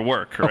him up for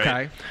work. Right?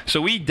 Okay.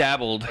 So we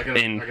dabbled I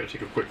in. gotta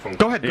take a quick phone Go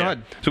call. ahead. Go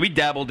ahead. So we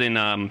dabbled in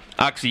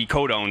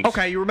oxycodones.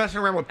 Okay, you were messing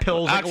around with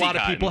pills like a lot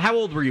of Oxycontin. people. How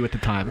old were you at the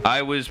time?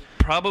 I was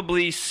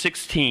probably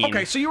 16.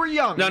 Okay, so you were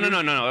young. No.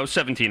 I was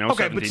 17. I was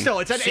 17. But still,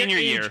 it's that senior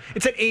age, year.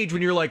 It's that age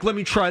when you're like, let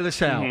me try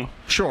this out.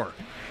 Sure.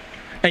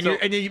 And,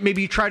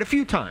 maybe you tried a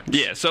few times.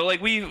 Yeah, so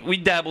like we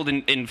dabbled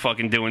in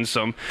fucking doing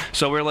some.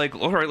 So we're like,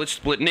 all right, let's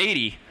split an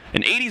 80.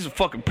 An 80 is a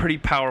fucking pretty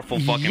powerful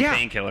fucking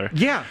painkiller.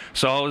 Yeah.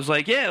 So I was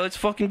like, yeah, let's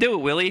fucking do it,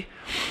 Willie.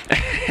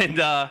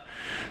 And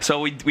so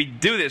we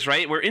do this,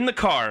 right? We're in the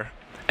car.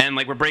 And,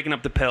 like, we're breaking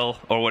up the pill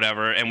or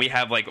whatever, and we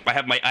have, like, I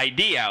have my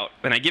ID out,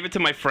 and I give it to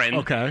my friend.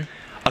 Okay.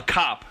 A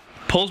cop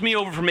pulls me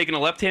over for making a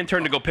left-hand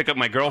turn to go pick up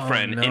my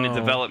girlfriend in a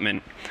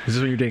development. Is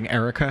this when you're dating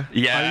Erica?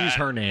 Yeah. I'll use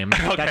her name.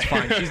 Okay. That's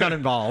fine. She's not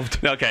involved.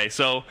 Okay,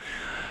 so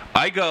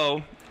I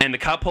go, and the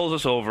cop pulls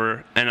us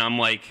over, and I'm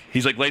like,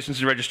 he's like, license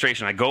and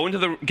registration. I go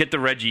into get the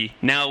Reggie.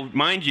 Now,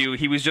 mind you,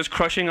 he was just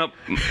crushing up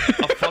a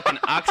fucking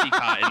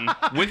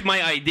Oxycontin with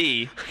my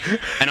ID,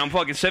 and I'm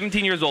fucking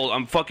 17 years old.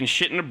 I'm fucking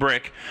shitting a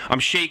brick. I'm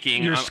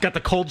shaking. You just got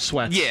the cold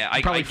sweats. Yeah,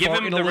 I give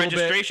him the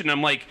registration, and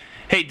I'm like,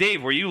 hey,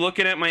 Dave, were you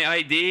looking at my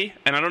ID?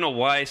 And I don't know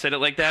why I said it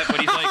like that, but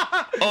he's like,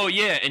 oh,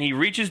 yeah. And he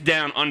reaches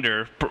down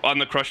under on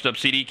the crushed up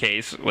CD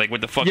case, like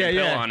with the fucking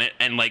pill on it,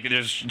 and like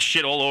there's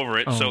shit all over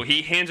it. So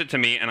he hands it to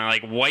me, and I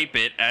like wipe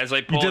it as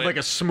I pull it. You did like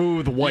a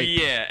smooth wipe.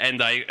 Yeah,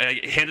 and I hand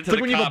it to it's like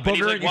the when you cop. have a booger and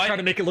he's like, and you try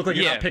to make it look like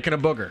you're not picking a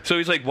booger. So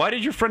he's like, why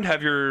did your friend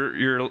have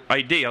your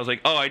ID? I was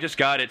like, oh, I just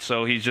got it,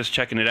 so he's just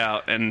checking it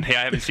out. And hey,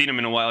 I haven't seen him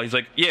in a while. He's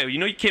like, yeah, you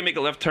know you can't make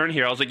a left turn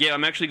here. I was like, yeah,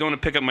 I'm actually going to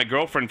pick up my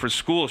girlfriend for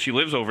school. She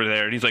lives over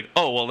there. And he's like,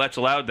 oh, well, that's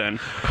allowed then.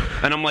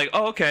 And I'm like,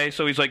 oh, okay.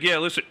 So he's like, yeah,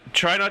 listen,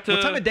 try not to...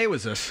 What time of day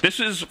was this? This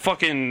is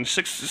fucking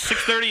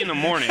 6:30 in the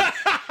morning.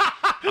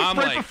 I'm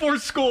right like, before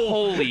school.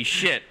 Holy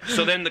shit.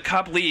 So then the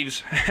cop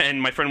leaves,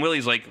 and my friend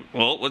Willie's like,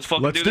 well, let's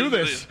do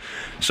this.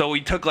 So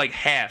we took like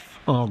half.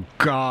 Oh,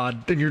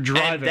 God. Then you're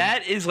driving. And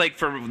that is like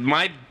for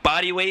my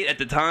body weight at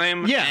the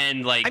time. Yeah.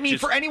 And like, I mean,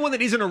 for anyone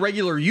that isn't a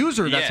regular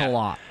user, that's a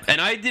lot.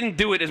 And I didn't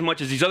do it as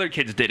much as these other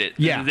kids did it.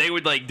 Yeah. They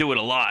would like do it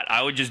a lot.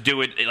 I would just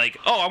do it like,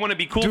 oh, I want to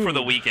be cool for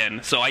the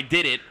weekend. So I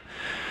did it.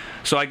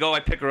 So I go, I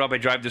pick her up, I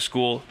drive to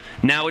school.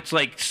 Now it's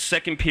like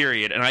second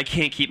period, and I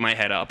can't keep my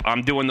head up.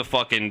 I'm doing the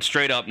fucking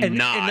straight up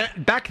nod.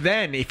 And back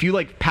then, if you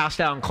like passed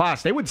out in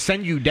class, they would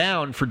send you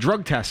down for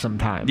drug tests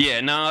sometimes.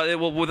 Yeah, no,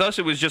 well, with us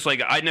it was just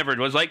like, I never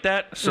was like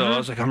that. So I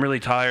was like, I'm really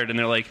tired. And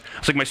they're like,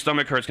 it's like my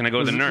stomach hurts, can I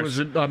go to the nurse? Was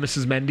it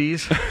Mrs.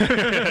 Mendes?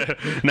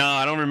 No,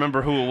 I don't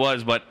remember who it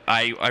was, but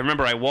I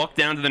remember I walked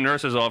down to the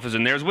nurse's office,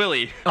 and there's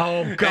Willie.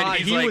 Oh, God,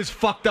 he was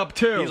fucked up,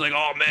 too. He's like,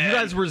 oh, man. You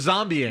guys were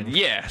zombieing.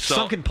 Yeah. So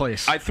sunken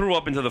place. I threw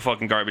up into the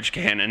fucking garbage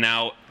can, and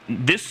now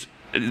this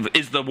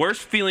is the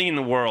worst feeling in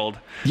the world.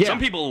 Yeah. Some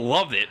people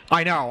love it.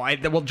 I know.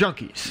 Well,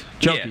 junkies.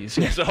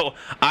 Yeah. So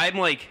I'm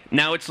like,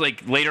 now it's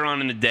like later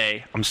on in the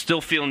day. I'm still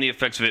feeling the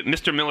effects of it.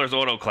 Mr. Miller's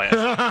auto class.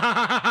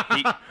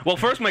 Well,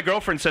 first my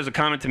girlfriend says a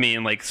comment to me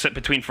in like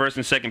between first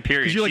and second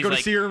period. Did you like go to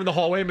see her in the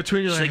hallway in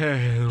between? You're like,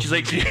 hey. She's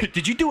like,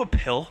 did you do a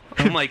pill?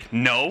 I'm like,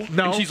 no.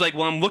 No. And she's like,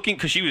 well, I'm looking,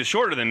 because she was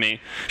shorter than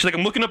me. She's like,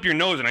 I'm looking up your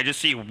nose, and I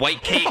just see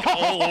white cake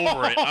all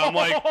over it. I'm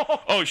like,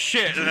 oh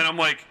shit. And then I'm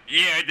like,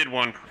 yeah, I did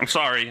one. I'm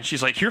sorry. And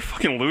she's like, you're a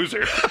fucking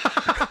loser.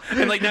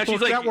 And like now she's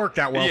like, that worked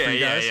out well for you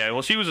guys. Yeah.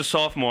 Well, she was a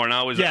sophomore, and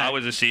I was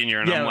a senior,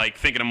 and I'm like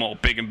thinking I'm all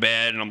big and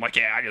bad, and I'm like,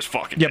 yeah, I just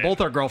fucking did.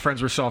 Both our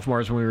girlfriends were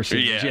sophomores when we were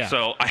seniors. Yeah.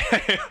 So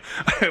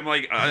I'm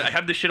like, I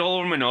have this shit all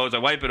over my nose. I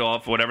wipe it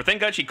off, whatever.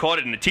 Thank God she caught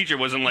it, and the teacher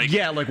wasn't like,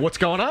 like what's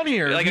going on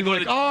here? Like I go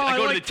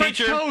to the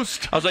teacher.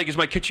 Toast. I was like, is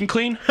my kitchen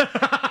clean?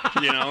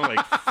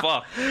 Like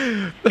fuck.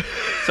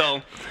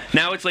 So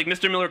now it's like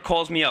Mr. Miller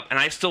calls me up, and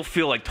I still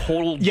feel like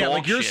total dog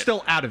like you're shit.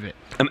 still out of it.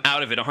 I'm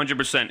out of it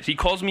 100%. He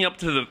calls me up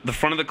to the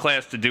front of the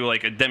class to do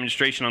like a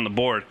demonstration on the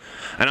board,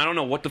 and I don't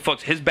know what the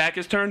fuck. His back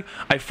is turned.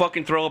 I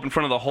fucking throw up in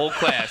front of the whole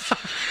class,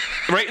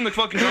 right in the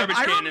fucking garbage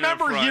can. I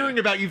remember hearing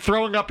about you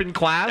throwing up in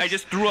class. I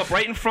just threw up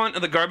right in front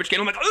of the garbage can.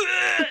 I'm like,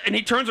 ugh! And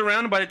he turns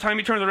around, and by the time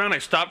he turns around, I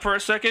stop for a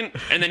second,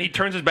 and then he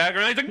turns his back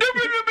around. He's like,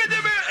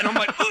 and I'm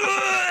like, ugh!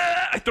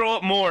 I throw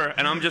up more,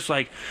 and I'm just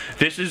like,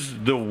 this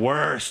is the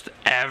worst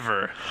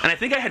ever. And I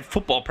think I had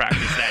football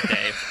practice that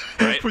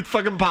day, right? With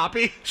fucking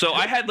Poppy. So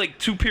I had like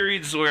 2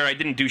 periods where I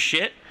didn't do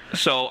shit.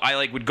 So I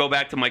like would go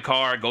back to my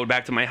car, go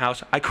back to my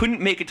house. I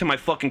couldn't make it to my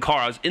fucking car.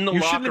 I was in the locker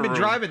room. You shouldn't have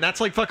been driving.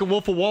 That's like fucking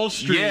Wolf of Wall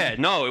Street. Yeah,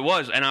 no, it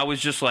was. And I was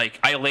just like,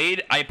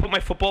 I put my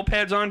football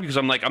pads on because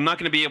I'm like, I'm not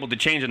going to be able to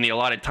change in the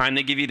allotted time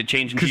they give you to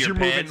change into your pads.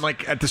 Because you're moving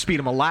like at the speed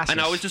of molasses.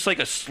 And I was just like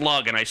a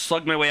slug, and I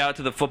slugged my way out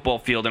to the football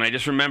field. And I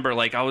just remember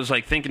like I was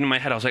like thinking in my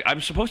head, I was like, I'm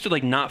supposed to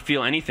like not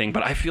feel anything,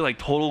 but I feel like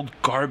total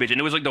garbage.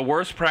 And it was like the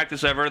worst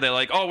practice ever. They're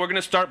like, oh, we're going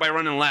to start by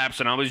running laps,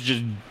 and I was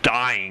just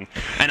dying.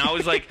 And I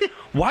was like,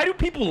 why do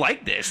people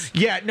like this?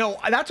 Yeah, no,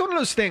 that's one of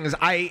those things.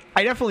 I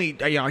definitely,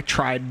 I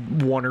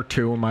tried 1 or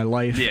 2 in my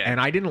life,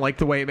 and I didn't like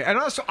the way. And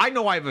also, I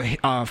know I have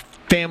a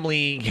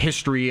family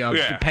history of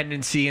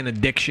dependency and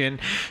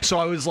addiction, so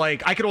I was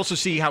like, I could also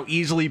see how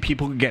easily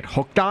people could get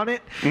hooked on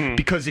it,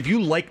 because if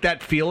you like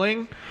that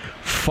feeling,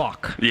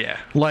 fuck. Yeah.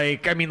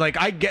 Like, I mean, like,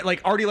 I get,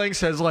 like, Artie Lang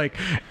says, like,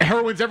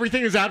 heroin's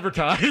everything is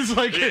advertised.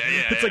 Like,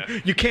 it's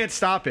like, you can't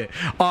stop it.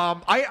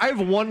 I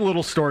have one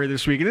little story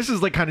this week, and this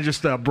is, like, kind of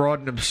just broad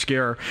and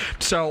obscure.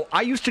 So,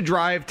 I used to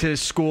drive to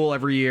school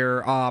every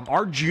year,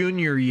 our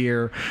junior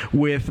year,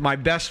 with my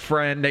best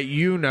friend that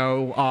you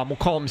know, we'll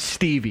call him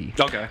Stevie.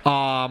 Okay.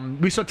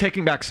 We saw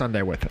Taking Back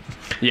Sunday with him.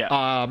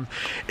 Yeah.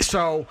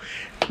 So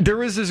there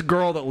was this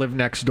girl that lived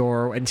next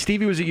door, and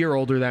Stevie was a year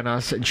older than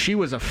us, and she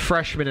was a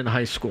freshman in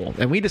high school.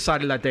 And we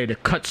decided that day to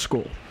cut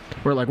school.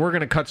 We're like, we're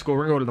going to cut school.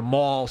 We're going to go to the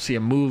mall, see a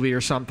movie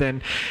or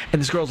something.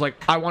 And this girl's like,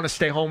 I want to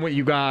stay home with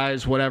you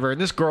guys, whatever. And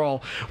this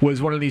girl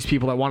was one of these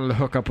people that wanted to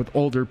hook up with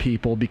older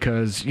people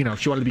because, you know,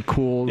 she wanted to be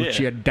cool. Yeah.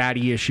 She had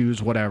daddy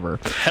issues, whatever.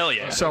 Hell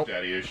yeah. So,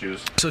 Daddy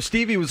issues. so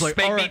Stevie was like,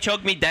 Spank all me, right.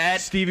 choke me, dad.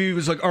 Stevie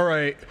was like, all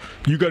right,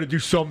 you got to do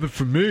something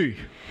for me.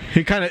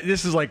 He kind of,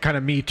 this is like kind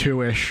of Me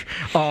Too-ish.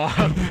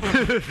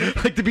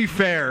 Like, to be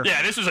fair.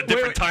 Yeah, this was a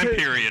different time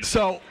period.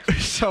 So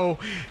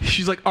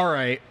she's like, all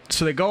right.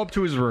 So they go up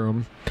to his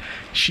room.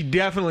 She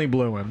definitely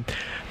blew him.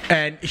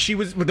 And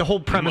the whole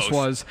premise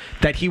was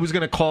that he was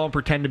going to call and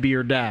pretend to be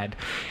her dad.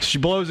 So she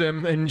blows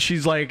him, and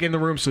she's like in the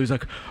room. So he's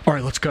like, all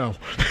right, let's go.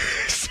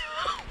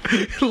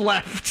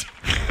 Left.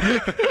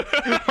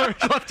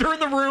 Left her in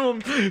the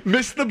room,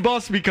 missed the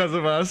bus because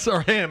of us,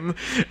 or him,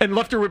 and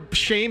left her with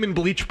shame and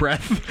bleach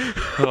breath.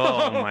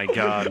 Oh, my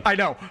God. I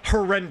know.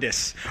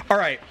 Horrendous. All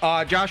right,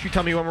 Josh, you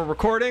tell me when we're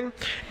recording.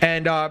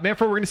 And,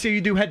 Manfro, we're going to see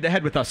you do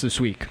head-to-head with us this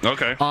week.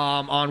 Okay.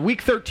 On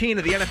week 13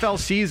 of the NFL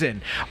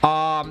season.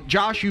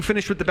 Josh, you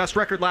finished with the best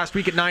record last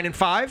week at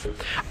 9-5.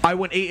 I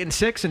went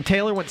 8-6, and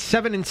Taylor went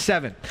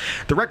 7-7.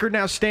 The record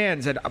now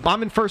stands at,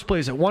 I'm in first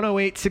place at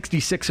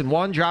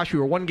 108-66-1. Josh, you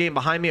were one game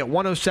behind me at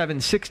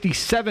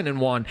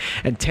 107-67-1.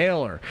 And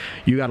Taylor,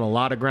 you got a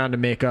lot of ground to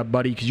make up,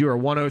 buddy, because you are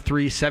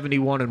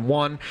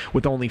 103-71-1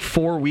 with only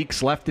 4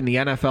 weeks left in the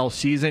NFL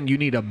season. You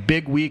need a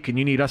big week, and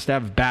you need us to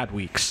have bad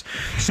weeks.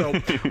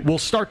 So we'll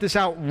start this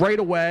out right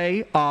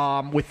away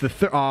with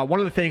one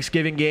of the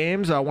Thanksgiving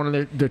games, one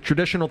of the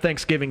traditional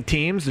Thanksgiving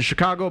teams, the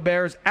Chicago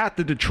Bears at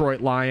the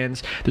Detroit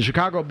Lions. The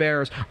Chicago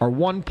Bears are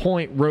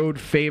 1-point road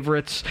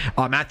favorites.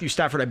 Matthew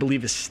Stafford, I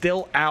believe, is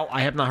still out.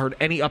 I have not heard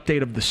any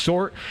update of the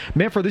sort.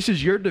 Manfro, this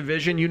is your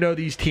division. You know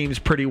these teams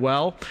pretty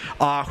well.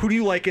 Who do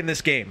you like in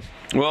this game?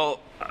 Well,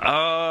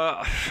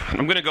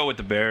 I'm going to go with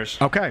the Bears.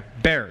 Okay,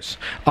 Bears.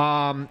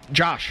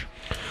 Josh.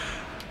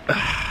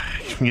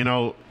 You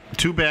know,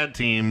 two bad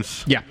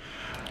teams. Yeah.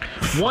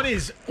 One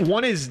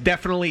is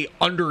definitely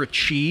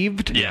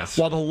underachieved. Yes.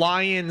 While the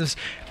Lions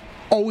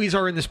always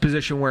are in this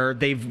position where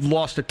they've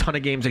lost a ton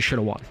of games they should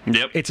have won.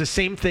 Yep. It's the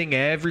same thing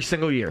every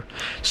single year.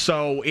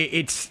 So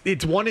it's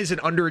one is an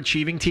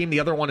underachieving team. The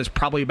other one is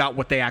probably about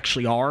what they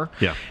actually are.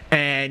 Yeah.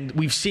 And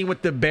we've seen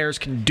what the Bears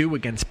can do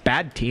against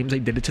bad teams. They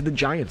did it to the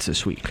Giants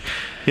this week.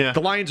 Yeah.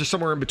 The Lions are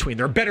somewhere in between.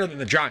 They're better than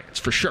the Giants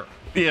for sure.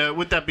 Yeah,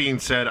 with that being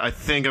said, I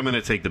think I'm going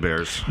to take the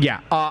Bears. Yeah,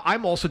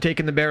 I'm also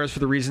taking the Bears for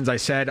the reasons I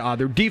said.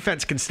 Their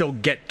defense can still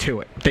get to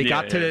it. They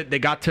got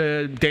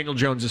to Daniel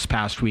Jones this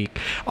past week.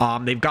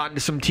 They've gotten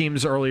to some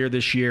teams earlier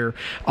this year.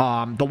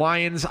 The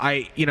Lions,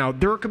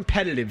 they're a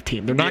competitive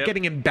team. They're not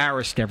getting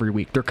embarrassed every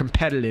week. They're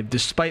competitive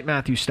despite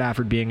Matthew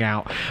Stafford being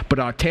out.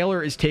 But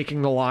Taylor is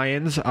taking the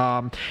Lions.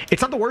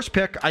 It's not the worst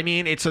pick. I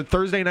mean, it's a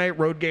Thursday night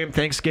road game,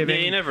 Thanksgiving.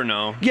 Yeah, you never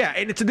know. Yeah,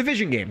 and it's a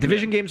division game.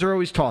 Division games are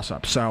always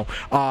toss-ups. So,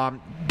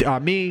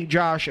 me,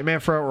 Josh, and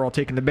Manfro are all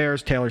taking the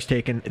Bears. Taylor's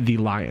taking the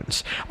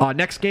Lions.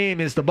 Next game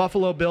is the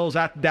Buffalo Bills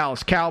at the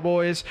Dallas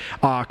Cowboys.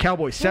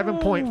 Cowboys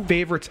 7-point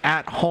favorites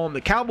at home.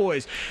 The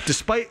Cowboys,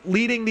 despite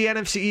leading the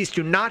NFC East,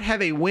 do not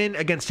have a win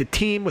against a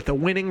team with a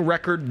winning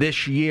record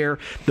this year.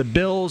 The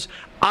Bills,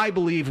 I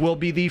believe, will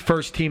be the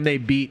first team they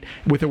beat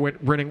with a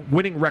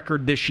winning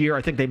record this year.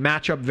 I think they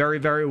match up very,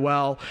 very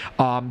well.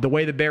 The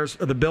way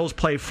the Bills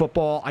play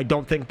football, I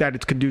don't think that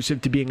it's conducive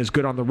to being as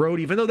good on the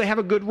road, even though they have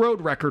a good road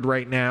record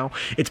right now.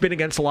 It's been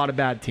against a lot of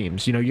bad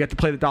teams. You know, you have to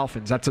play the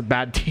Dolphins. That's a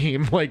bad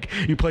team. Like,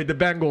 you played the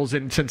Bengals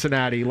in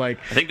Cincinnati. Like,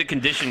 I think the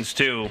conditions,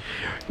 too.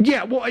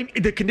 Yeah, well,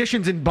 the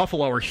conditions in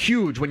Buffalo are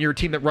huge when you're a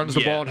team that runs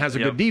the ball and has a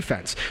good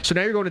defense. So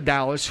now you're going to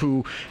Dallas,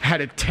 who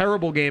had a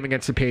terrible game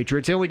against the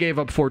Patriots. They only gave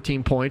up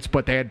 14 points,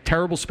 but they had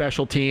terrible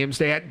special teams.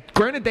 They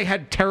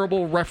had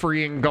terrible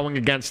refereeing going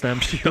against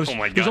them. Oh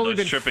my God,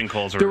 those tripping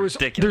calls are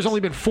ridiculous. There's only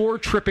been 4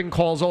 tripping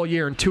calls all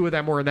year, and 2 of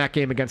them were in that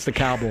game against the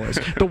Cowboys.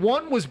 The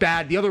one was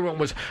bad. The other one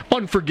was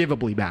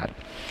unforgivably bad.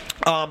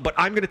 But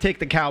I'm going to take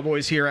the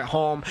Cowboys here at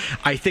home.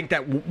 I think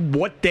that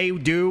what they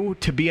do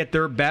to be at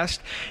their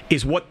best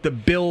is what the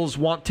Bills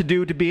want to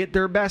do to be at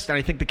their best, and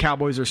I think the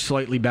Cowboys are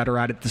slightly better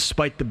at it,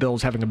 despite the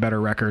Bills having a better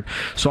record.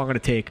 So I'm going to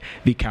take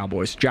the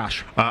Cowboys.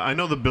 Josh? I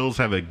know the Bills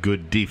have a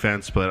good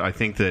defense, but I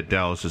think that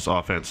Dallas's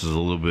offense is a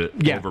little bit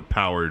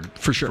overpowered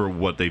for sure, for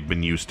what they've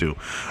been used to.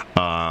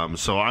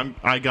 So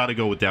I got to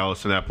go with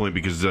Dallas at that point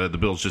because the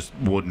Bills just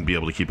wouldn't be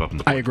able to keep up in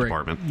the point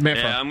department.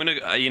 Yeah, I'm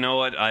gonna. You know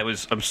what?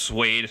 I'm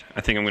swayed.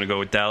 I think I'm gonna go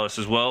with Dallas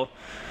as well.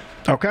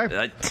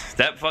 Okay.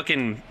 That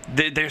fucking...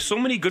 There's so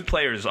many good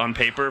players on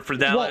paper for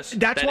Dallas. Well,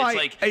 that's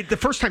why the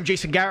first time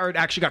Jason Garrett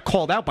actually got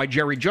called out by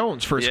Jerry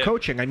Jones for his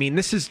coaching. I mean,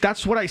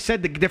 that's what I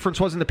said the difference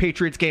was in the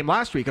Patriots game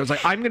last week. I was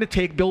like, I'm going to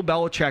take Bill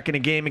Belichick in a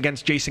game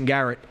against Jason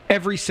Garrett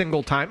every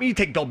single time. You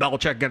take Bill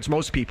Belichick against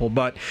most people,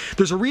 but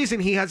there's a reason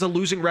he has a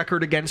losing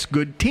record against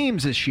good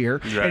teams this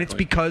year, and it's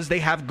because they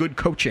have good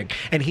coaching,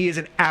 and he is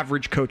an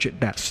average coach at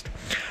best.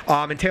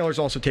 And Taylor's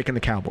also taking the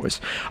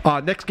Cowboys.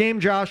 Next game,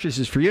 Josh, this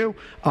is for you.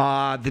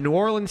 The New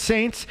Orleans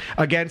Saints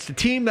against the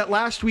team that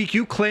last week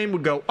you claimed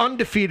would go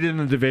undefeated in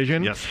the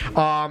division. Yes.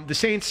 The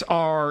Saints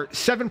are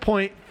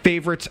 7-point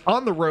favorites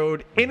on the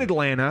road in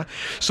Atlanta.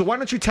 So why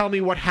don't you tell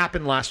me what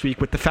happened last week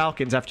with the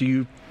Falcons after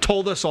you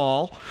told us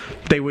all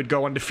they would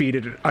go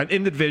undefeated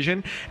in the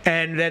division,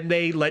 and then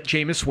they let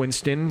Jameis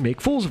Winston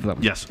make fools of them.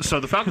 Yes, so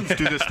the Falcons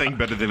do this thing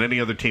better than any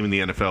other team in the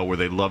NFL where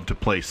they love to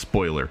play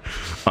spoiler.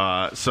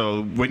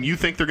 So when you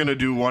think they're going to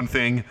do one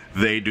thing,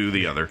 they do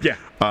the other. Yeah.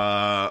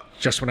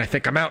 Just when I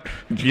think I'm out.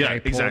 Yeah,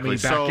 exactly.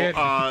 So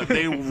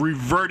they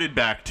reverted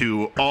back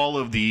to all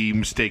of the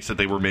mistakes that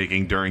they were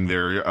making during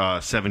their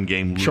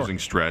 7-game losing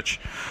stretch.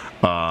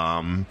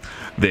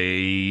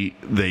 They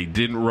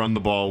didn't run the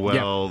ball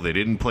well. They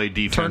didn't play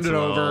defense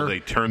well. They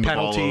turned the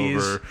ball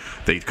over.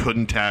 They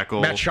couldn't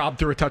tackle. Matt Schaub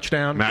threw a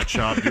touchdown.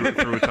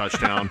 Threw a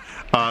touchdown.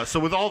 So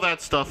with all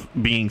that stuff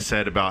being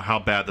said about how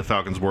bad the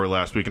Falcons were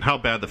last week and how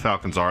bad the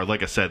Falcons are,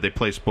 like I said, they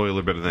play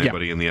spoiler better than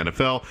anybody in the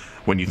NFL.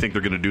 When you think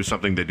they're going to do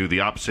something, they do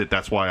the opposite.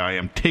 That's why I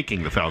am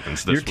taking the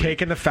Falcons this week. You're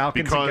taking the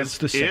Falcons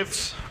against the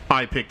Saints. If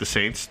I pick the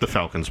Saints, the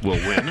Falcons will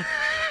win.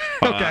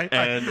 Okay,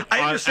 I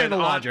understand the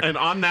logic. And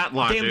on that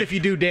logic... Damned if you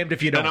do, damned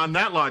if you don't. And on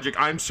that logic,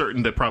 I'm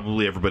certain that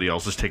probably everybody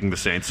else is taking the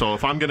Saints. So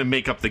if I'm going to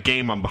make up the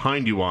game I'm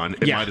behind you on,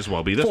 it might as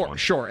well be this one.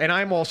 Sure, and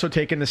I'm also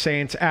taking the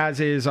Saints, as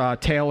is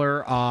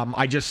Taylor.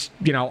 I just,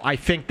 I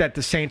think that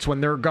the Saints,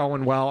 when they're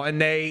going well, and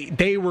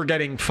they were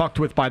getting fucked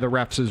with by the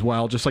refs as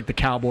well, just like the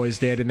Cowboys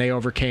did, and they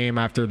overcame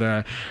after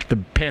the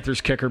Panthers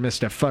kicker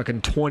missed a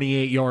fucking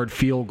 28-yard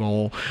field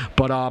goal.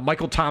 But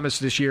Michael Thomas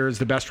this year is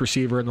the best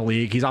receiver in the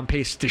league. He's on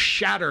pace to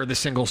shatter the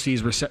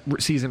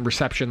single-season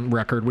reception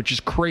record, which is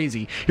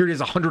crazy. Here it is,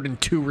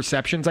 102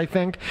 receptions, I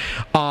think.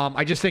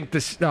 I just think the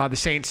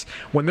Saints,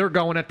 when they're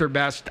going at their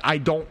best, I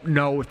don't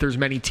know if there's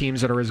many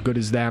teams that are as good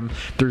as them.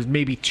 There's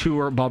maybe 2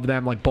 or above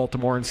them, like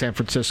Baltimore and San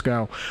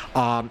Francisco.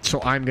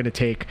 So I'm going to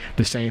take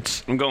the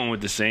Saints. I'm going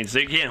with the Saints.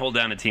 They can't hold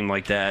down a team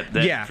like that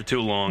for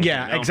too long.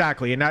 Yeah,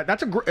 exactly. And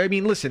that's I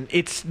mean, listen,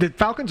 the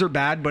Falcons are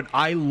bad, but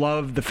I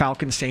love the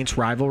Falcons-Saints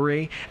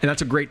rivalry, and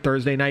that's a great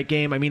Thursday night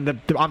game. I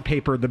mean, on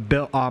paper,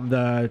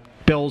 the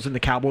Bills and the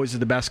Cowboys is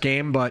the best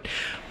game, but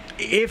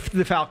if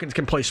the Falcons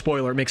can play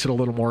spoiler, it makes it a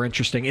little more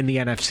interesting in the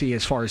NFC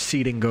as far as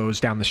seeding goes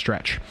down the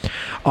stretch.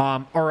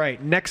 All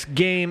right, next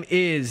game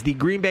is the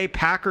Green Bay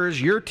Packers,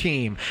 your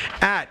team,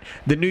 at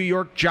the New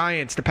York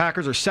Giants. The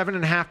Packers are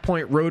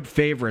 7.5-point road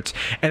favorites,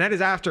 and that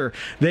is after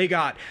they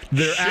got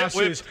their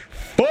asses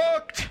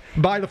fucked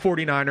by the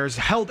 49ers,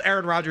 held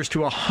Aaron Rodgers to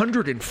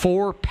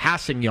 104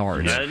 passing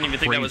yards. Yeah, I didn't even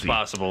think that was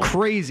possible.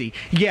 Crazy.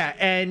 Yeah,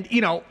 and,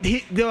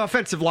 the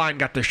offensive line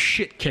got the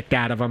shit kicked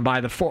out of them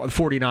by the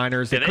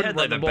 49ers. They had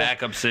like the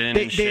backups in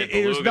and shit.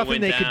 There was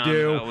nothing they could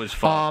do.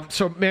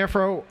 So,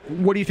 Manfro,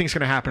 what do you think is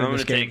going to happen in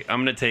this game?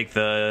 I'm going to take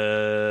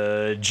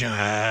the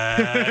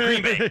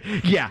Green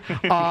Bay. Yeah.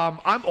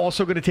 I'm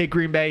also going to take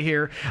Green Bay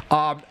here.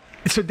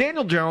 So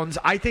Daniel Jones,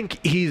 I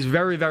think he's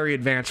very, very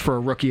advanced for a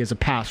rookie as a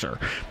passer.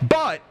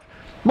 But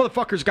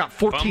motherfucker's got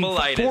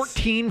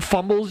 14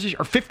 fumbles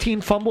or 15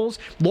 fumbles,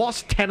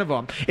 lost 10 of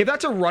them. If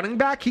that's a running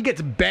back, he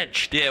gets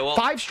benched. Yeah, well,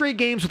 5 straight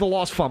games with a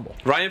lost fumble.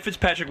 Ryan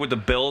Fitzpatrick with the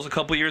Bills a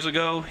couple years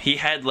ago, he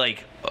had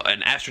like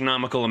an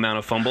astronomical amount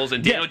of fumbles,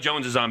 and Daniel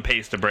Jones is on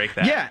pace to break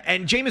that. Yeah,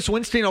 and Jameis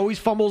Winston always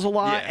fumbles a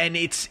lot, and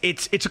it's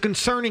a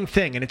concerning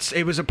thing, and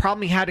it was a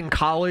problem he had in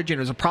college, and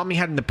it was a problem he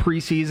had in the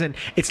preseason.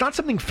 It's not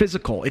something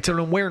physical. It's an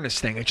awareness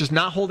thing. It's just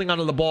not holding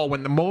onto the ball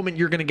when the moment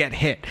you're going to get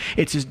hit.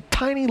 It's this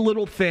tiny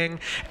little thing,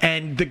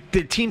 and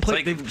the team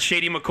plays... It's like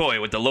Shady McCoy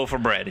with the loaf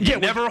of bread. You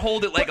never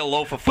hold it like a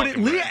loaf of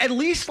fucking bread. But at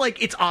least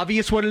like it's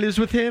obvious what it is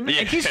with him,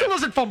 and he still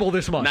doesn't fumble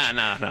this much.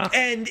 Nah.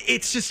 And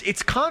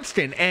it's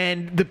constant,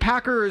 and the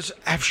Packers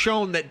have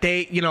shown that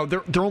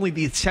they're only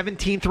the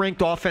 17th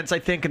ranked offense, I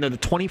think, and they're the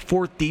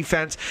 24th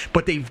defense,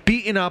 but they've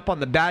beaten up on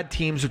the bad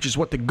teams, which is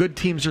what the good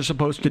teams are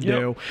supposed to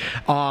do.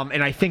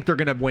 And I think they're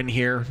going to win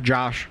here.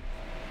 Josh,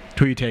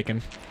 who are you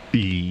taking?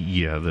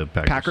 Yeah, the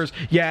Packers.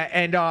 Yeah,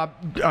 and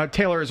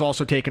Taylor is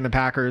also taking the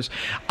Packers.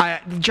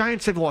 The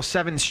Giants have lost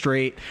 7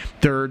 straight.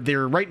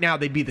 They're right now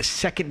they'd be the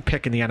 2nd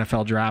pick in the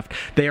NFL draft.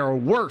 They are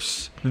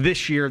worse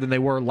this year than they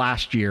were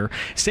last year.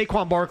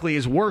 Saquon Barkley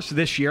is worse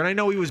this year, and I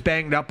know he was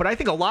banged up, but I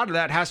think a lot of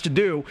that has to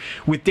do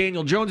with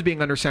Daniel Jones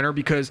being under center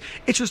because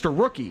it's just a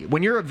rookie.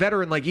 When you're a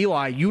veteran like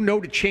Eli, you know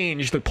to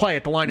change the play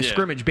at the line of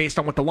scrimmage based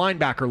on what the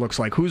linebacker looks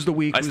like. Who's the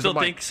weak? I still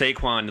think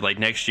Saquon, like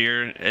next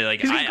year,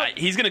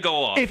 he's going to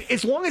go off.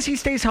 As long as he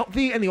stays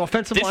healthy and the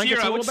offensive This line year,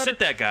 gets a I little would better. sit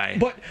that guy.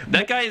 But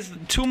that guy is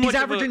too much. He's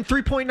averaging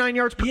 3.9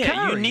 yards per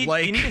carry.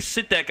 You need to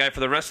sit that guy for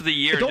the rest of the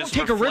year. Don't just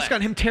take a risk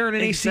on him tearing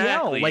an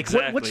ACL. Like,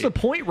 what's the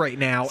point right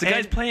now? The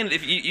guy's playing.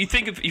 If you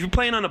think if you're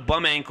playing on a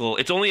bum ankle,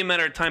 it's only a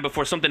matter of time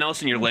before something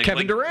else in your leg.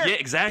 Kevin Durant. Yeah,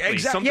 exactly.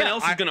 Something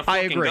else is going to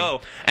fucking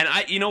go. And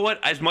you know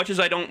what? As much as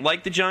I don't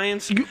like the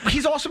Giants,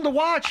 he's awesome to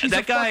watch.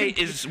 That guy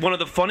is one of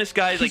the funnest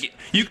guys. Like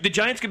the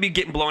Giants could be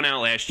getting blown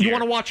out last year. You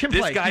want to watch him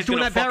play? This guy's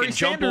going to fucking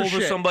jump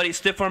over somebody,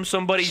 stiff arm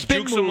somebody,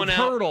 juke someone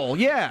out. Hurdle,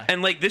 yeah.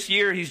 And like this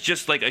year, he's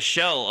just like a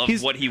shell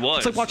of what he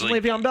was. It's like watching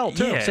Le'Veon Bell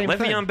too. Yeah, Same Le'Veon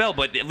thing. Bell.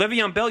 But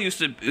Le'Veon Bell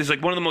is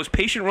like one of the most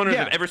patient runners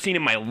I've ever seen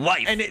in my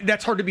life. And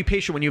that's hard to be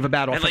patient when you have a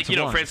bad offensive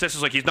line. Francis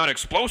is like he's not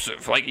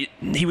explosive. Like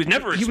he was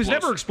never. He was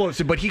never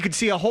explosive, but he could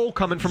see a hole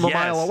coming from a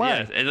mile away.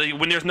 Yes. And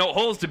when there's no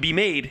holes to be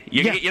made,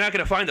 you're not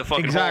going to find the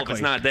fucking hole if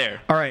it's not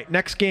there. All right,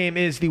 next game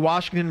is the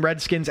Washington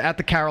Redskins at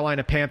the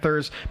Carolina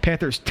Panthers.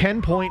 Panthers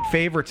 10-point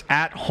favorites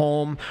at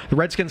home. The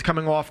Redskins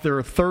coming off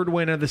their third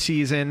win of the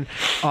season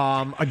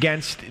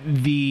against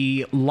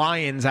the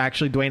Lions.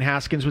 Actually, Dwayne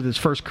Haskins with his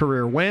first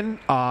career win.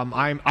 I'm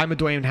a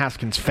Dwayne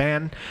Haskins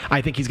fan.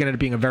 I think he's going to end up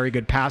being a very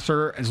good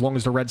passer as long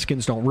as the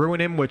Redskins don't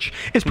ruin him, which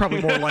is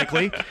probably more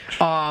likely.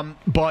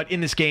 But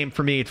in this game,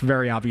 for me, it's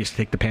very obvious to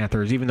take the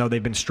Panthers, even though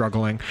they've been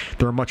struggling.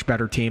 They're a much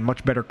better team,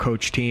 much better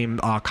coach team.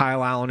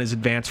 Kyle Allen is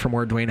advanced from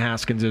where Dwayne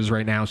Haskins is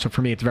right now, so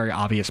for me, it's very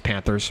obvious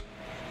Panthers.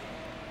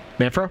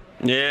 Manfro?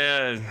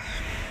 Yeah.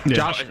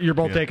 Josh, you're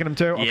both taking him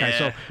too? Okay, yeah.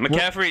 so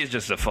McCaffrey is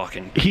just a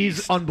fucking beast.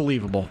 He's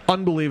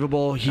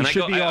unbunbelievable. He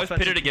should be I was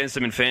pitted against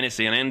him in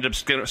fantasy, and I ended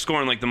up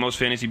scoring like the most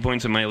fantasy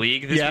points in my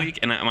league this week.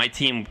 And my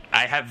team,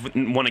 I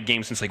haven't won a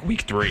game since like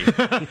week 3.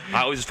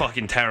 I was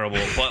fucking terrible.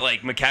 But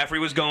like McCaffrey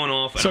was going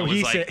off, and so I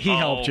was he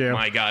helped you. Oh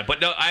my god!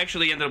 But no, I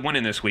actually ended up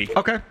winning this week.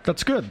 Okay,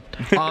 that's good.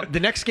 The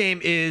next game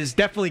is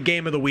definitely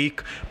game of the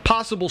week.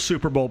 Possible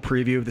Super Bowl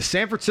preview. The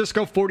San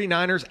Francisco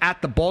 49ers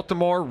at the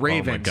Baltimore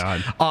Ravens. Oh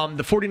my God.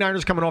 The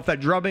 49ers coming off that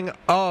drubbing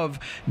of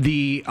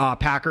the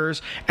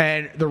Packers,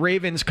 and the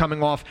Ravens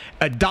coming off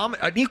an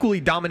equally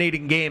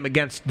dominating game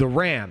against the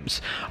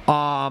Rams.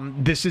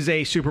 This is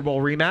a Super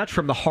Bowl rematch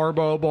from the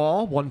Harbaugh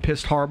ball. One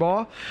pissed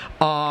Harbaugh.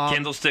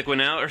 Candlestick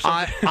went out or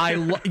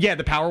something?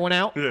 The power went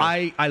out. Yeah.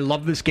 I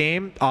love this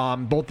game.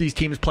 Both these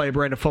teams play a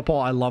brand of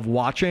football I love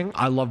watching.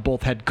 I love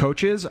both head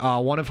coaches,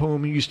 one of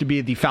whom used to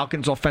be the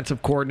Falcons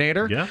offensive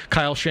coordinator,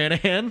 Kyle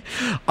Shanahan.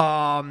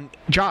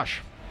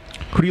 Josh,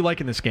 who do you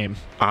like in this game?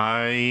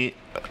 I've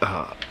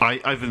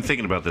been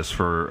thinking about this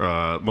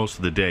for most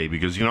of the day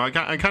because I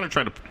kind of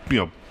try to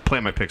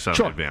plan my picks out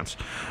in advance.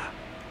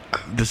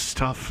 This is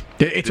tough.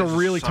 It's a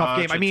really tough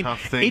game. I mean,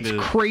 it's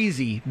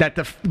crazy that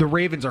the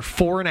Ravens are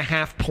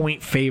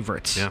 4.5-point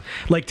favorites. Yeah.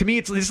 Like to me,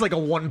 this is like a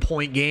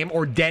 1-point game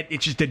or dead.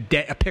 It's just a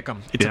pick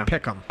 'em. It's a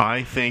pick 'em.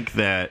 I think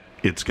that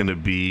it's going to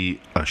be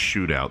a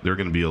shootout. There are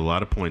going to be a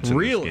lot of points in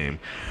this game.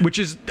 Which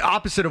is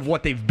opposite of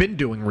what they've been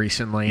doing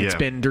recently. It's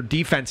been their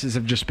defenses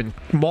have just been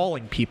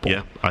mauling people.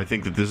 Yeah, I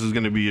think that this is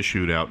going to be a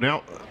shootout.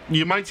 Now,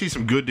 you might see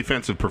some good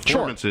defensive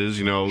performances,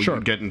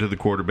 getting to the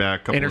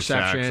quarterback, a couple of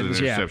sacks, an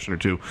interception or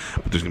two.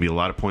 But there's going to be a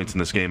lot of points in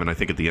this game, and I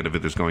think at the end of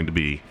it, there's going to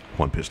be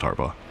one pissed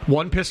Harbaugh.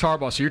 One pissed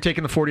Harbaugh, so you're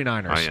taking the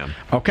 49ers. I am.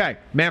 Okay,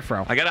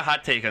 Manfro. I got a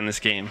hot take on this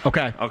game.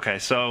 Okay,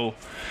 so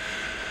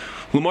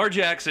Lamar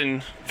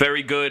Jackson,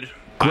 very good.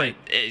 Great.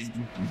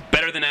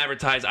 Better than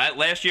advertised.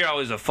 Last year, I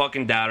was a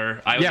fucking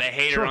doubter. I was a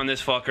hater on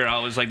this fucker. I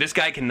was like, this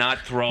guy cannot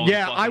throw the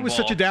fucking I was ball.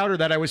 such a doubter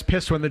that I was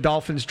pissed when the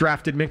Dolphins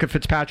drafted Minkah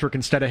Fitzpatrick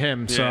instead of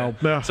him.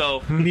 Yeah.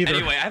 So neither.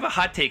 Anyway, I have a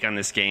hot take on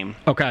this game.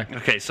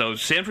 Okay, so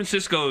San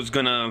Francisco is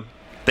going to...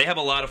 They have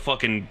a lot of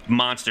fucking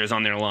monsters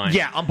on their line.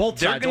 Yeah, on both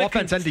sides,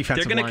 offense and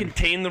defensive They're going to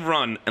contain the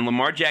run, and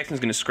Lamar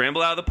Jackson's going to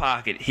scramble out of the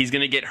pocket. He's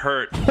going to get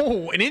hurt.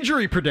 Oh, an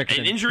injury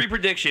prediction. An injury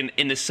prediction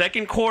in the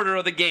second quarter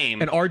of the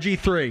game. And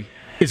RG3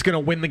 is going to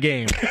win the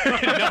game.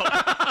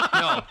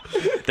 No.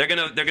 They're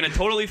gonna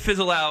totally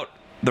fizzle out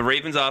the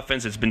Ravens'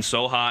 offense. It's been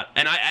so hot,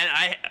 and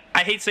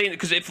I hate saying it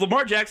because if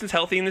Lamar Jackson's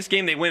healthy in this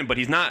game, they win. But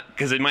he's not,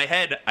 because in my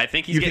head, I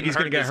think he's going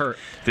to get hurt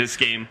this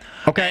game.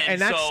 Okay, and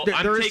that's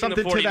there is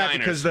something to that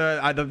because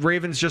the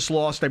Ravens just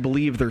lost, I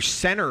believe, their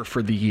center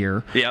for the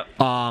year. Yeah.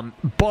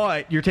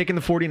 But you're taking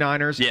the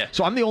 49ers. Yeah.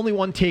 So I'm the only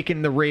one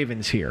taking the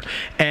Ravens here.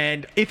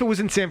 And if it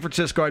was in San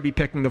Francisco, I'd be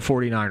picking the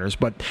 49ers.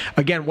 But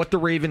again, what the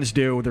Ravens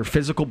do, their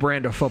physical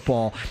brand of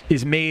football,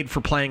 is made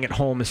for playing at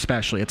home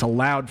especially. It's a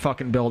loud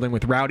fucking building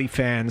with rowdy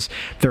fans.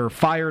 They're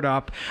fired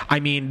up. I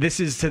mean, this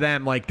is to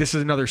them like this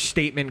is another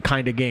statement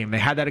kind of game. They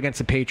had that against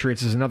the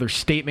Patriots. This is another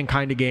statement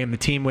kind of game. The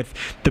team with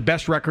the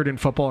best record in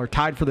football or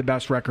tied for the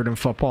best record in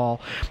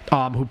football,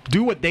 who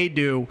do what they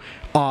do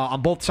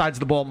on both sides of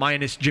the ball,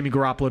 minus Jimmy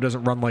Garoppolo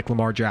doesn't run like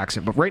Lamar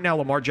Jackson. But right now,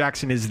 Lamar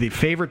Jackson is the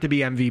favorite to be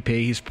MVP.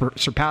 He's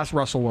surpassed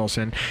Russell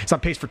Wilson. He's on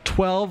pace for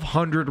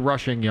 1,200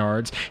 rushing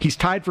yards. He's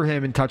tied for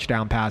him in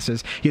touchdown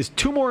passes. He has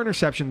 2 more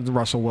interceptions than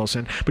Russell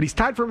Wilson, but he's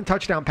tied for him in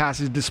touchdown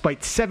passes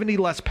despite 70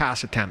 less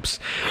pass attempts.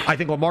 I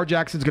think Lamar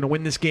Jackson's going to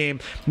win this game,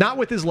 not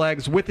with his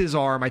legs, with his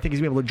arm. I think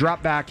he's going to be able to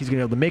drop back. He's going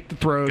to be able to make the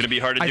throws. Going to be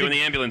hard to do in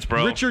the ambulance,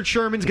 bro. Richard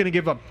Sherman's going to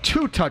give up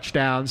 2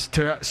 touchdowns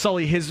to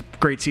sully his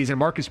great season.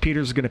 Marcus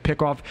Peters is going to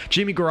pick off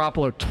Jimmy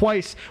Garoppolo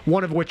twice,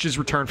 one of which is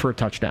returned for a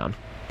touchdown.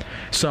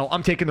 So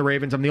I'm taking the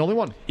Ravens. I'm the only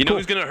one. You know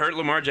who's going to hurt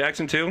Lamar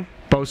Jackson too?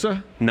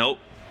 Bosa? Nope.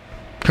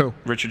 Who?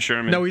 Richard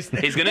Sherman. No, he's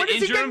going to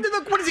injure him.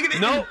 What is he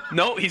going to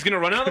No, he's going to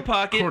run out of the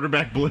pocket.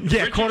 Quarterback blitz.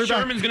 Yeah, Richard quarterback.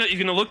 Sherman's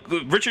he's going to look.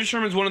 Richard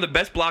Sherman's one of the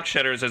best block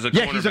shedders as a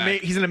cornerback.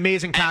 He's an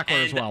amazing tackler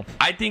as well.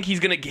 I think he's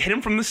going to hit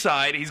him from the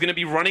side. He's going to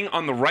be running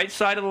on the right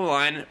side of the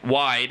line,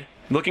 wide,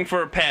 looking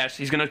for a pass.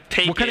 He's going to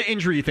take. What kind of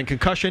injury you think?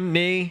 Concussion,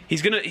 knee?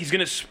 He's going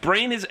to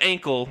sprain his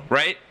ankle,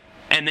 right?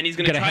 And then he's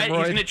going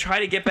to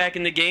try to get back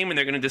in the game, and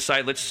they're going to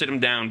decide, let's sit him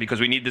down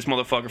because we need this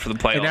motherfucker for the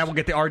playoffs. And now we'll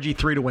get the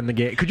RG3 to win the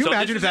game. Could you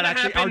imagine if that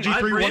actually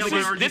RG3 won the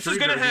game? This is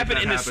going to happen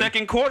in the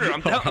second quarter.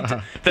 I'm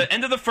telling the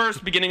end of the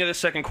first, beginning of the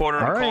second quarter.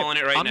 I'm calling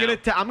it right now.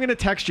 I'm going to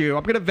text you.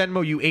 I'm going to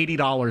Venmo you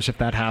 $80 if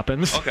that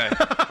happens. Okay.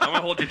 I'm going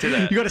to hold you to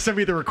that. You got to send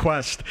me the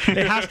request.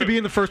 It has to be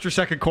in the first or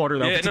second quarter,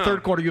 though. If it's the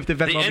third quarter, you have to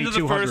Venmo me $200. The end of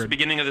the first,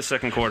 beginning of the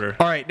second quarter.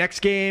 All right, next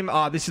game.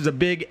 This is a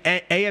big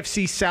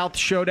AFC South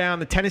showdown.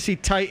 The Tennessee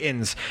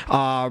Titans,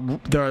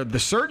 the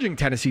surging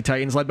Tennessee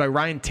Titans, led by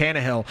Ryan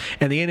Tannehill,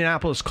 and the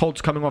Indianapolis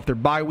Colts coming off their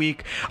bye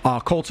week.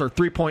 Colts are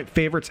 3-point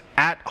favorites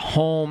at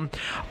home.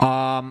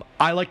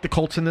 I like the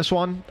Colts in this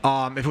one.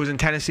 If it was in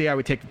Tennessee, I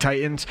would take the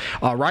Titans.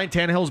 Ryan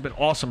Tannehill's been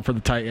awesome for the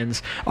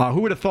Titans.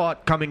 Who would have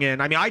thought coming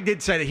in? I mean, I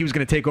did say that he was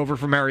going to take over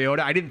for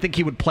Mariota. I didn't think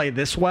he would play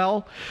this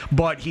well,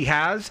 but he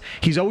has.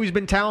 He's always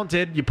been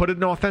talented. You put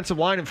an offensive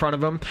line in front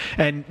of him,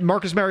 and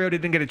Marcus Mariota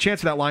didn't get a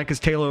chance at that line because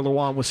Taylor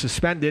Lewan was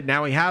suspended.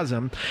 Now he has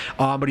him,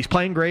 but he's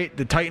playing great.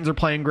 The Titans are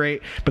playing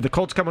great, but the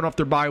Colts coming off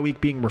their bye week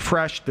being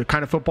refreshed. The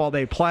kind of football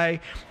they play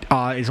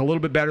is a little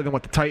bit better than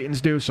what the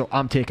Titans do, so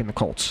I'm taking the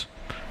Colts.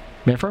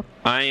 Manfro?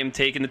 I am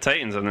taking the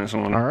Titans on this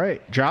one. All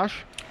right.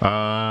 Josh?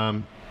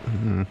 I'm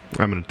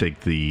going to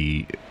take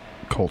the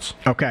Colts.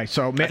 Okay,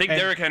 so I think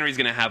Derrick Henry's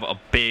going to have a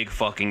big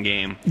fucking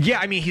game. Yeah,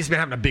 I mean, he's been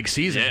having a big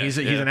season. He's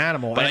an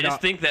animal. But I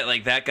just think that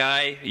that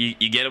guy,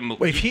 you get him.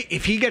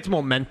 If he gets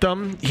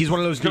momentum, he's one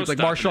of those dudes like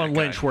Marshawn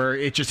Lynch, where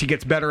he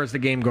gets better as the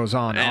game goes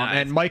on.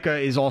 And Micah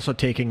is also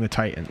taking the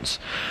Titans.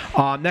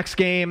 Next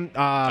game,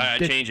 I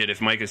change it if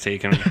Micah's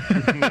taking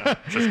him. No,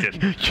 just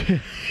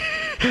kidding.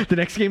 The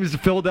next game is the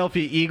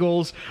Philadelphia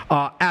Eagles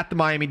at the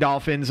Miami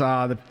Dolphins.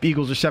 The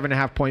Eagles are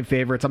 7.5-point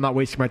favorites. I'm not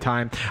wasting my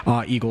time.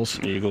 Eagles.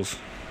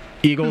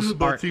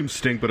 Both teams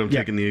stink, but I'm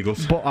taking the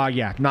Eagles.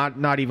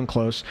 Not even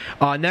close.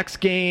 Next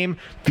game,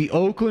 the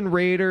Oakland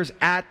Raiders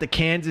at the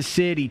Kansas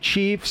City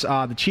Chiefs.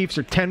 The Chiefs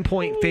are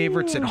 10-point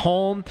favorites at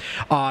home.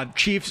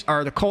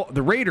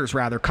 The Raiders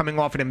coming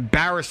off an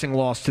embarrassing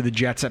loss to the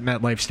Jets at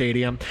MetLife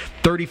Stadium,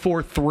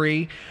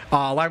 34-3,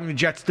 allowing the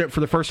Jets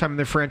for the first time in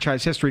their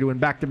franchise history to win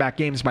back-to-back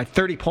games by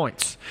 30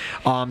 points.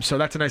 So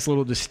that's a nice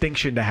little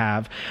distinction to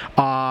have.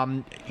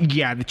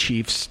 The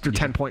Chiefs, they're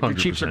 10-point. The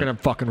Chiefs are going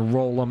to fucking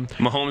roll them.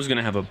 Mahomes is going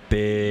to have a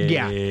big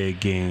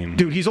game.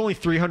 Dude, he's only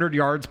 300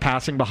 yards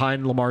passing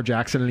behind Lamar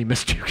Jackson, and he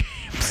missed 2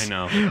 games. I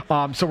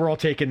know. So we're all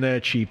taking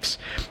the Chiefs.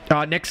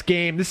 Next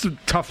game, this is a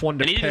tough one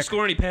to pick. And he didn't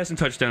score any passing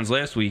touchdowns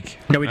last week.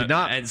 No, he did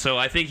not. And so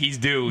I think he's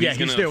due. Yeah,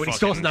 he's due, and he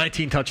still has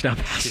 19 touchdown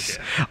passes.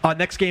 Yeah.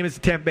 Next game is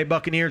the Tampa Bay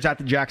Buccaneers at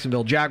the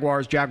Jacksonville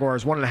Jaguars.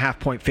 Jaguars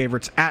 1.5-point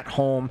favorites at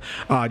home.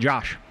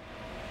 Josh?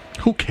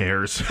 Who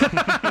cares?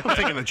 I'm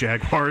taking the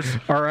Jaguars.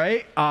 All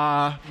right.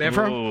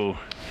 Manfro?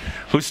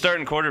 Who's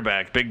starting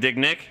quarterback? Big Dick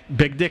Nick?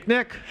 Big Dick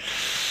Nick?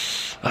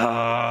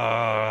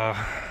 I'm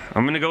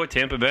going to go with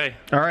Tampa Bay.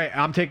 All right,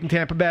 I'm taking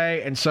Tampa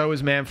Bay, and so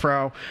is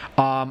Manfro.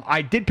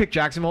 I did pick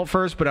Jacksonville at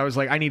first, but I was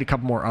like, I need a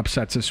couple more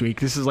upsets this week.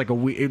 This is like a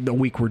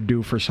week we're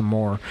due for some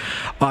more.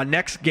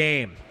 Next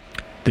game,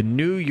 the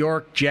New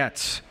York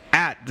Jets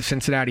at the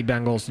Cincinnati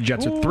Bengals. The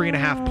Jets are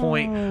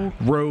 3.5-point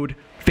road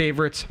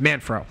favorites.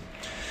 Manfro?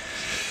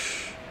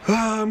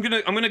 I'm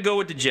gonna go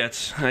with the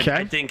Jets. Okay.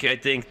 I think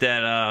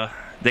that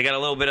they got a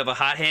little bit of a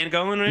hot hand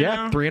going right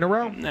now. Yeah, 3 in a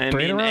row.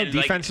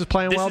 Defense is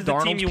playing well.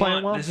 Darnold's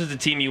playing well. This is the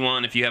team you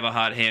want if you have a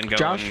hot hand going.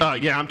 Josh?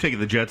 I'm taking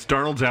the Jets.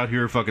 Darnold's out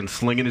here fucking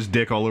slinging his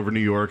dick all over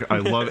New York. I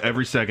love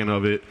every second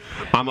of it.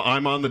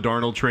 I'm on the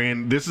Darnold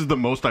train. This is the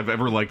most I've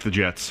ever liked the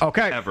Jets.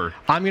 Okay. Ever.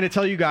 I'm going to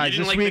tell you guys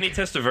this week. You didn't like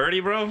Vinny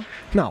Testaverde, bro?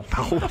 No.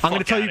 I'm going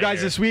to tell you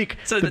guys this week.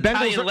 The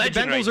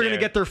Bengals are going to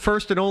get their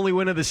first and only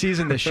win of the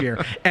season this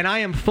year. And I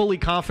am fully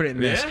confident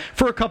in this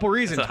for a couple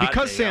reasons.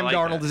 Because Sam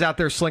Darnold is out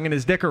there slinging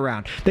his dick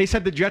around. They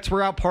said the Jets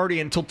were out partying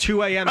until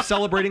 2 a.m.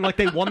 celebrating like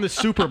they won the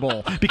Super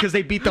Bowl because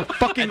they beat the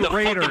fucking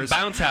Raiders.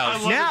 Bounce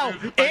house. Now,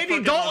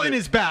 Andy Dalton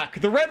is back.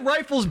 The Red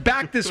Rifle's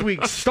back this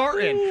week,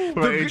 starting.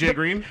 AJ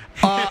Green?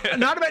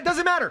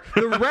 Doesn't matter.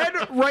 The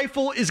Red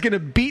Rifle is going to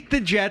beat the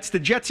Jets. The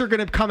Jets are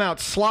going to come out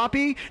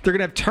sloppy. They're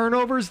going to have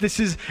turnovers. This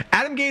is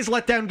Adam Gay's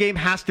letdown game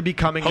has to be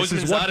coming. This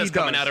is what he does.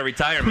 Coming out of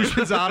retirement.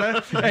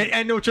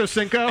 and Ocho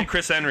Cinco. And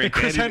Chris Henry.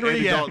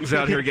 Andy Dalton's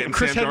out here getting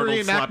Chris Henry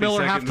and Mac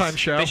Miller halftime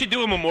show. They should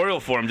do a memorial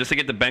for him just to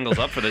get the Bengals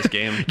up for this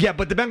game. Yeah,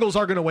 but the Bengals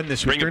are going to win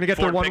this week. They're going to get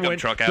their one win.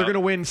 They're going to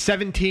win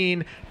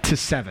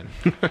 17-7.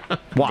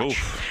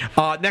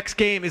 Watch. Next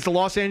game is the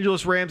Los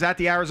Angeles Rams at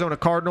the Arizona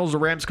Cardinals. The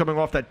Rams coming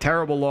off that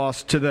terrible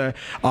loss to the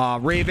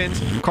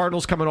Ravens.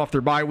 Cardinals coming off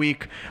their bye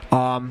week.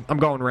 I'm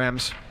going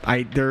Rams.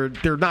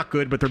 They're not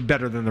good, but they're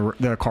better than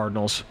the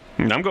Cardinals.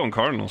 I'm going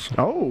Cardinals.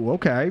 Oh,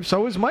 okay.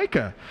 So is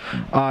Micah.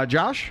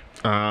 Josh?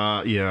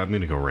 Yeah, I'm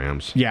going to go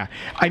Rams. Yeah.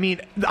 I mean,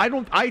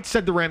 I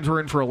said the Rams were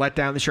in for a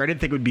letdown this year. I didn't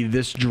think it would be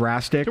this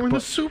drastic. They were in the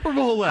Super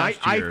Bowl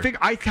last year. I think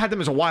I had them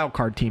as a wild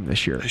card team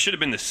this year. It should have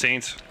been the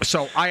Saints.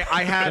 So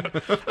I had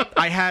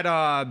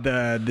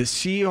the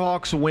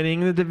Seahawks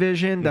winning the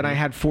division. Then I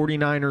had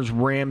 49ers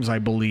Rams, I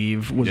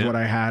believe, was what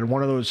I had.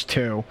 One of those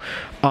two.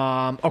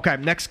 Okay,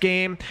 next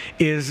game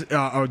is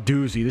a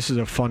doozy. This is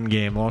a fun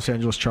game. Los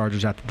Angeles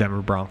Chargers at the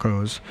Denver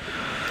Broncos.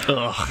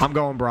 Ugh. I'm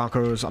going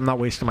Broncos. I'm not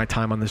wasting my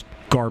time on this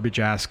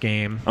garbage-ass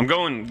game. I'm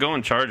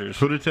going Chargers.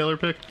 Who did Taylor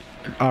pick?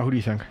 Who do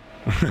you think?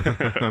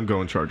 I'm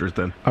going Chargers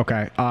then.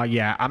 Okay.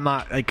 Yeah, I'm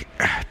not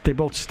they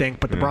both stink,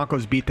 but the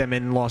Broncos beat them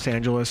in Los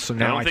Angeles, so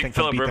now I think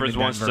Philip Rivers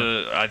wants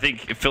to. I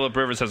think if Philip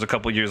Rivers has a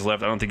couple years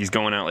left, I don't think he's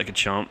going out like a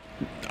chump.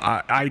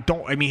 I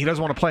mean, he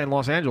doesn't want to play in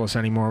Los Angeles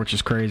anymore, which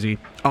is crazy.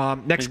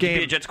 Next game,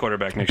 be a Jets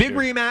quarterback next year. Big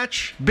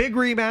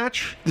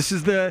rematch. This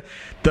is the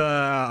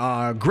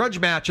grudge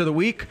match of the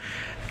week.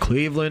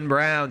 Cleveland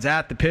Browns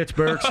at the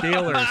Pittsburgh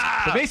Steelers.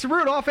 But Mason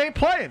Rudolph ain't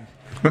playing.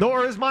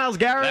 Nor is Myles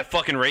Garrett. That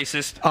fucking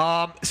racist.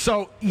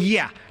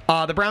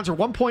 The Browns are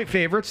 1-point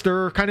favorites.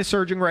 They're kind of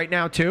surging right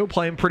now, too.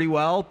 Playing pretty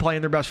well.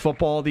 Playing their best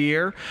football of the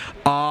year.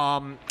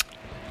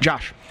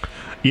 Josh.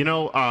 You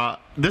know,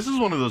 this is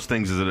one of those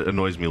things that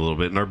annoys me a little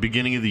bit. In our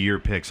beginning of the year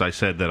picks, I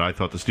said that I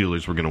thought the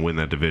Steelers were going to win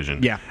that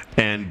division. Yeah.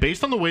 And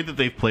based on the way that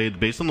they've played,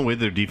 based on the way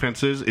their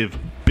defense is, if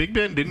Big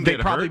Ben didn't get hurt...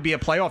 They'd probably be a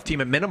playoff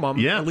team at minimum.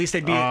 Yeah. At least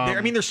they'd be...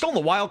 they're still in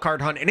the wild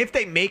card hunt. And if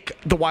they make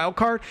the wild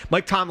card,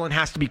 Mike Tomlin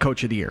has to be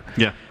coach of the year.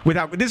 Yeah.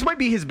 This might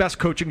be his best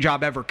coaching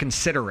job ever,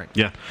 considering.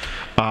 Yeah.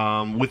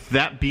 With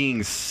that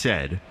being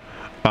said...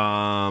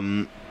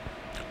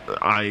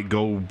 I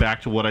go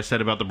back to what I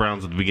said about the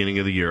Browns at the beginning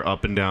of the year.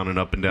 Up and down and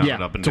up and down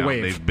and up and down.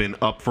 They've been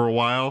up for a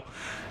while.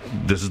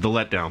 This is the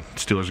letdown.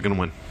 Steelers are going to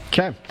win.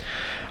 Okay.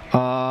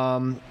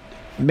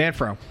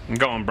 Manfro. I'm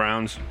going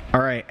Browns.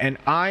 All right, and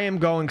I am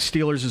going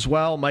Steelers as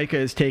well. Micah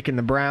is taking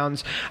the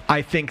Browns.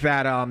 I think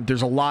that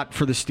there's a lot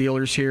for the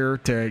Steelers here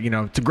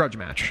to grudge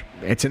match.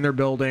 It's in their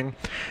building.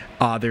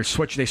 They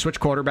switch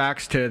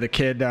quarterbacks to the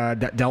kid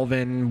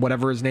Delvin,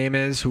 whatever his name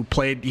is, who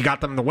played. He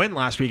got them the win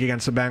last week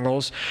against the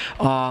Bengals.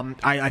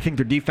 I think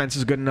their defense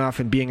is good enough,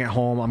 and being at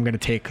home, I'm going to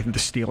take the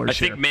Steelers. I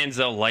think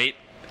Manziel Light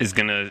is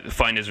going to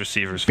find his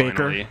receivers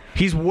finally.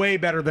 He's way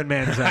better than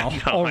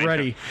Manziel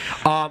already.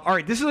 All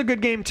right, this is a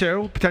good game,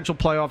 too. Potential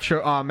playoff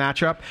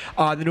matchup.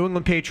 The New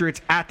England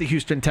Patriots at the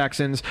Houston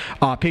Texans.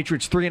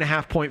 Patriots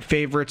 3.5-point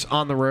favorites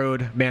on the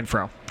road.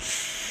 Manfro.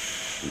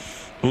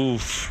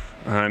 Oof.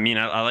 I mean,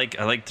 I like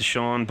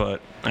Deshaun,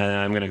 but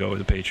I'm going to go with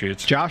the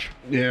Patriots. Josh?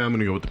 Yeah, I'm going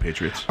to go with the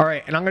Patriots. All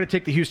right, and I'm going to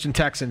take the Houston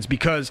Texans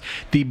because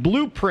the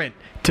blueprint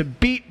to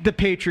beat the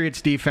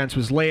Patriots defense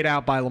was laid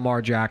out by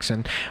Lamar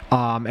Jackson.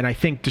 And I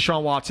think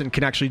Deshaun Watson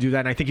can actually do that,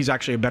 and I think he's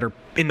actually a better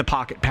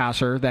in-the-pocket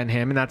passer than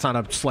him, and that's not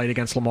a slight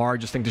against Lamar. I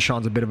just think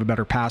Deshaun's a bit of a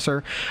better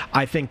passer.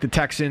 I think the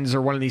Texans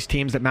are one of these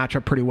teams that match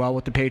up pretty well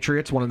with the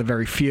Patriots, one of the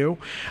very few.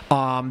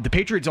 The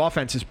Patriots'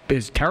 offense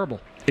is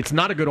terrible. It's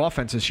not a good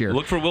offense this year.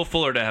 Look for Will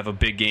Fuller to have a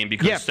big game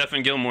because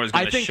Stephen Gilmore is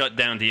going to shut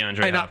down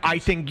DeAndre Hopkins. I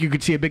think you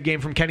could see a big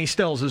game from Kenny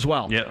Stills as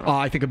well. Yep.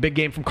 I think a big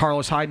game from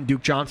Carlos Hyde and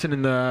Duke Johnson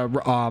in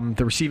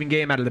the receiving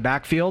game out of the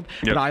backfield.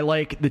 Yep. But I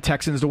like the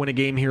Texans to win a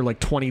game here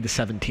like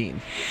 20-17.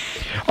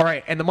 All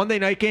right, and the Monday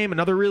night game,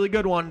 another really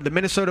good one. The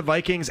Minnesota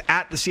Vikings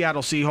at the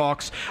Seattle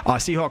Seahawks.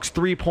 Seahawks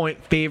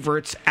 3-point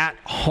favorites at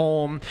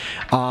home.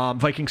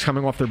 Vikings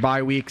coming off their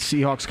bye week.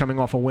 Seahawks coming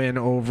off a win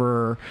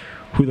over...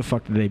 Who the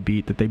fuck did they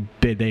beat that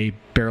they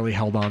barely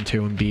held on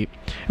to and beat?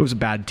 It was a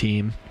bad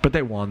team, but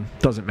they won.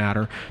 Doesn't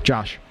matter.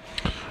 Josh.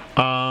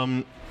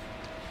 I'm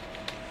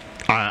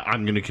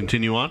going to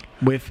continue on.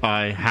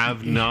 I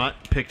have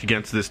not picked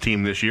against this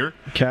team this year.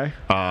 Okay.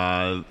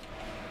 I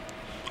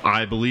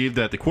believe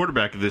that the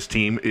quarterback of this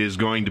team is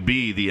going to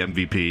be the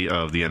MVP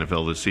of the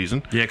NFL this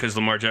season. Yeah, because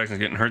Lamar Jackson's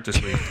getting hurt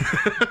this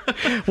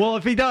week. Well,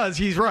 if he does,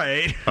 he's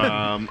right.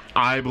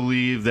 I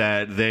believe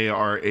that they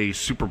are a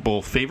Super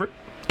Bowl favorite.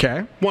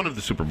 Okay. One of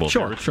the Super Bowl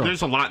favorites. Sure.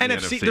 There's a lot in the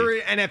NFC.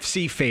 They're an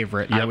NFC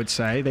favorite, I would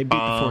say. They beat the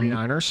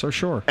 49ers, so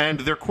sure.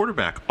 And their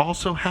quarterback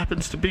also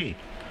happens to be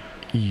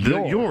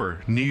your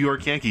New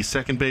York Yankees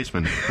second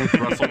baseman,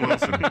 Russell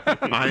Wilson.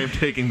 I am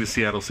taking the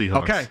Seattle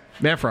Seahawks. Okay,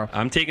 Manfro.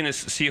 I'm taking the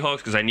Seahawks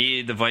because I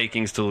need the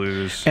Vikings to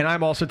lose. And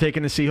I'm also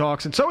taking the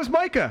Seahawks, and so is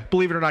Micah,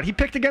 believe it or not. He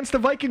picked against the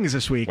Vikings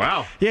this week.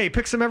 Wow. Yeah, he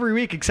picks them every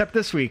week except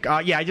this week.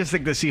 I just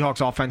think the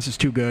Seahawks offense is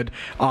too good,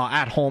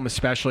 at home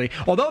especially.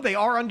 Although they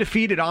are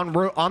undefeated on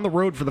the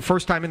road for the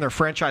first time in their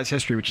franchise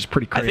history, which is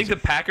pretty crazy. I think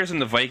the Packers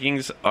and the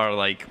Vikings are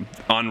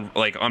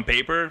on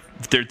paper,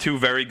 they're two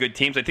very good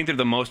teams. I think they're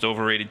the most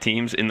overrated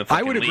teams in the football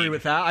I would agree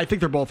with that. I think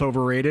they're both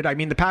overrated. I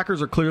mean, the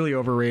Packers are clearly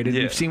overrated.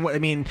 Yeah. We've seen what I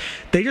mean.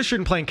 They just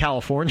shouldn't play in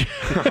California.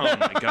 Oh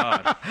my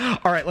God!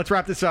 All right, let's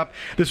wrap this up.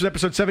 This was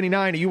episode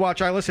 79 of You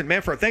Watch, I Listen.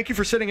 Manfro, thank you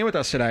for sitting in with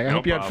us today. I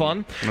hope you had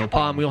fun. No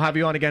problem. We'll have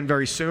you on again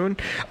very soon.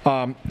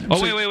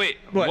 Wait.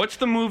 What? What's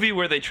the movie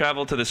where they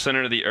travel to the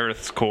center of the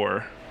Earth's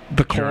core?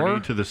 The Core?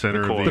 Journey to the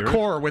center of the The earth.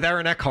 Core with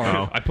Aaron Eckhart.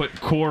 Oh. I put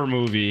core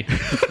movie.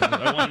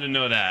 I wanted to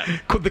know that.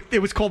 It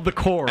was called The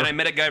Core. And I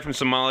met a guy from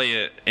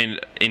Somalia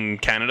in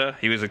Canada.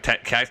 He was a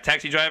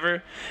taxi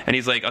driver, and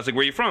he's like, I was like,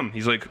 where are you from?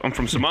 He's like, I'm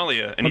from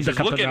Somalia. And he says,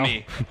 look at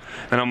me.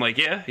 And I'm like,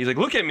 yeah. He's like,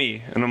 look at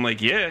me. And I'm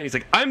like, yeah. And he's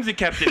like, I'm the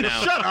captain now.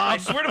 Shut up. I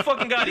swear to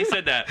fucking God he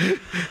said that.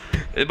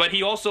 But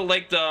he also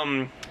liked,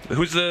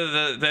 who's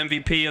the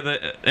MVP of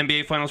the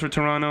NBA Finals for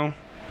Toronto?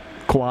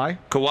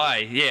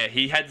 Kawhi, yeah,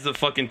 he had the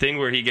fucking thing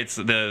where he gets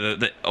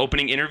the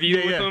opening interview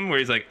with him, where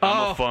he's like,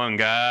 "I'm a fun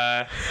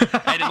guy,"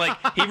 and like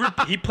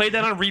he played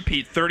that on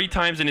repeat 30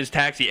 times in his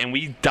taxi, and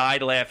we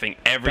died laughing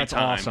every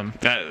time. That's awesome.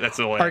 That's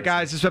hilarious. All right,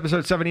 guys, this is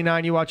episode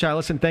 79. You Watch, I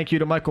Listen. Thank you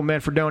to Michael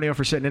Manfredonio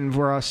for sitting in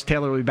for us.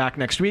 Taylor will be back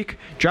next week.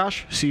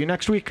 Josh, see you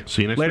next week.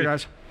 See you next Later, week.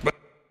 guys.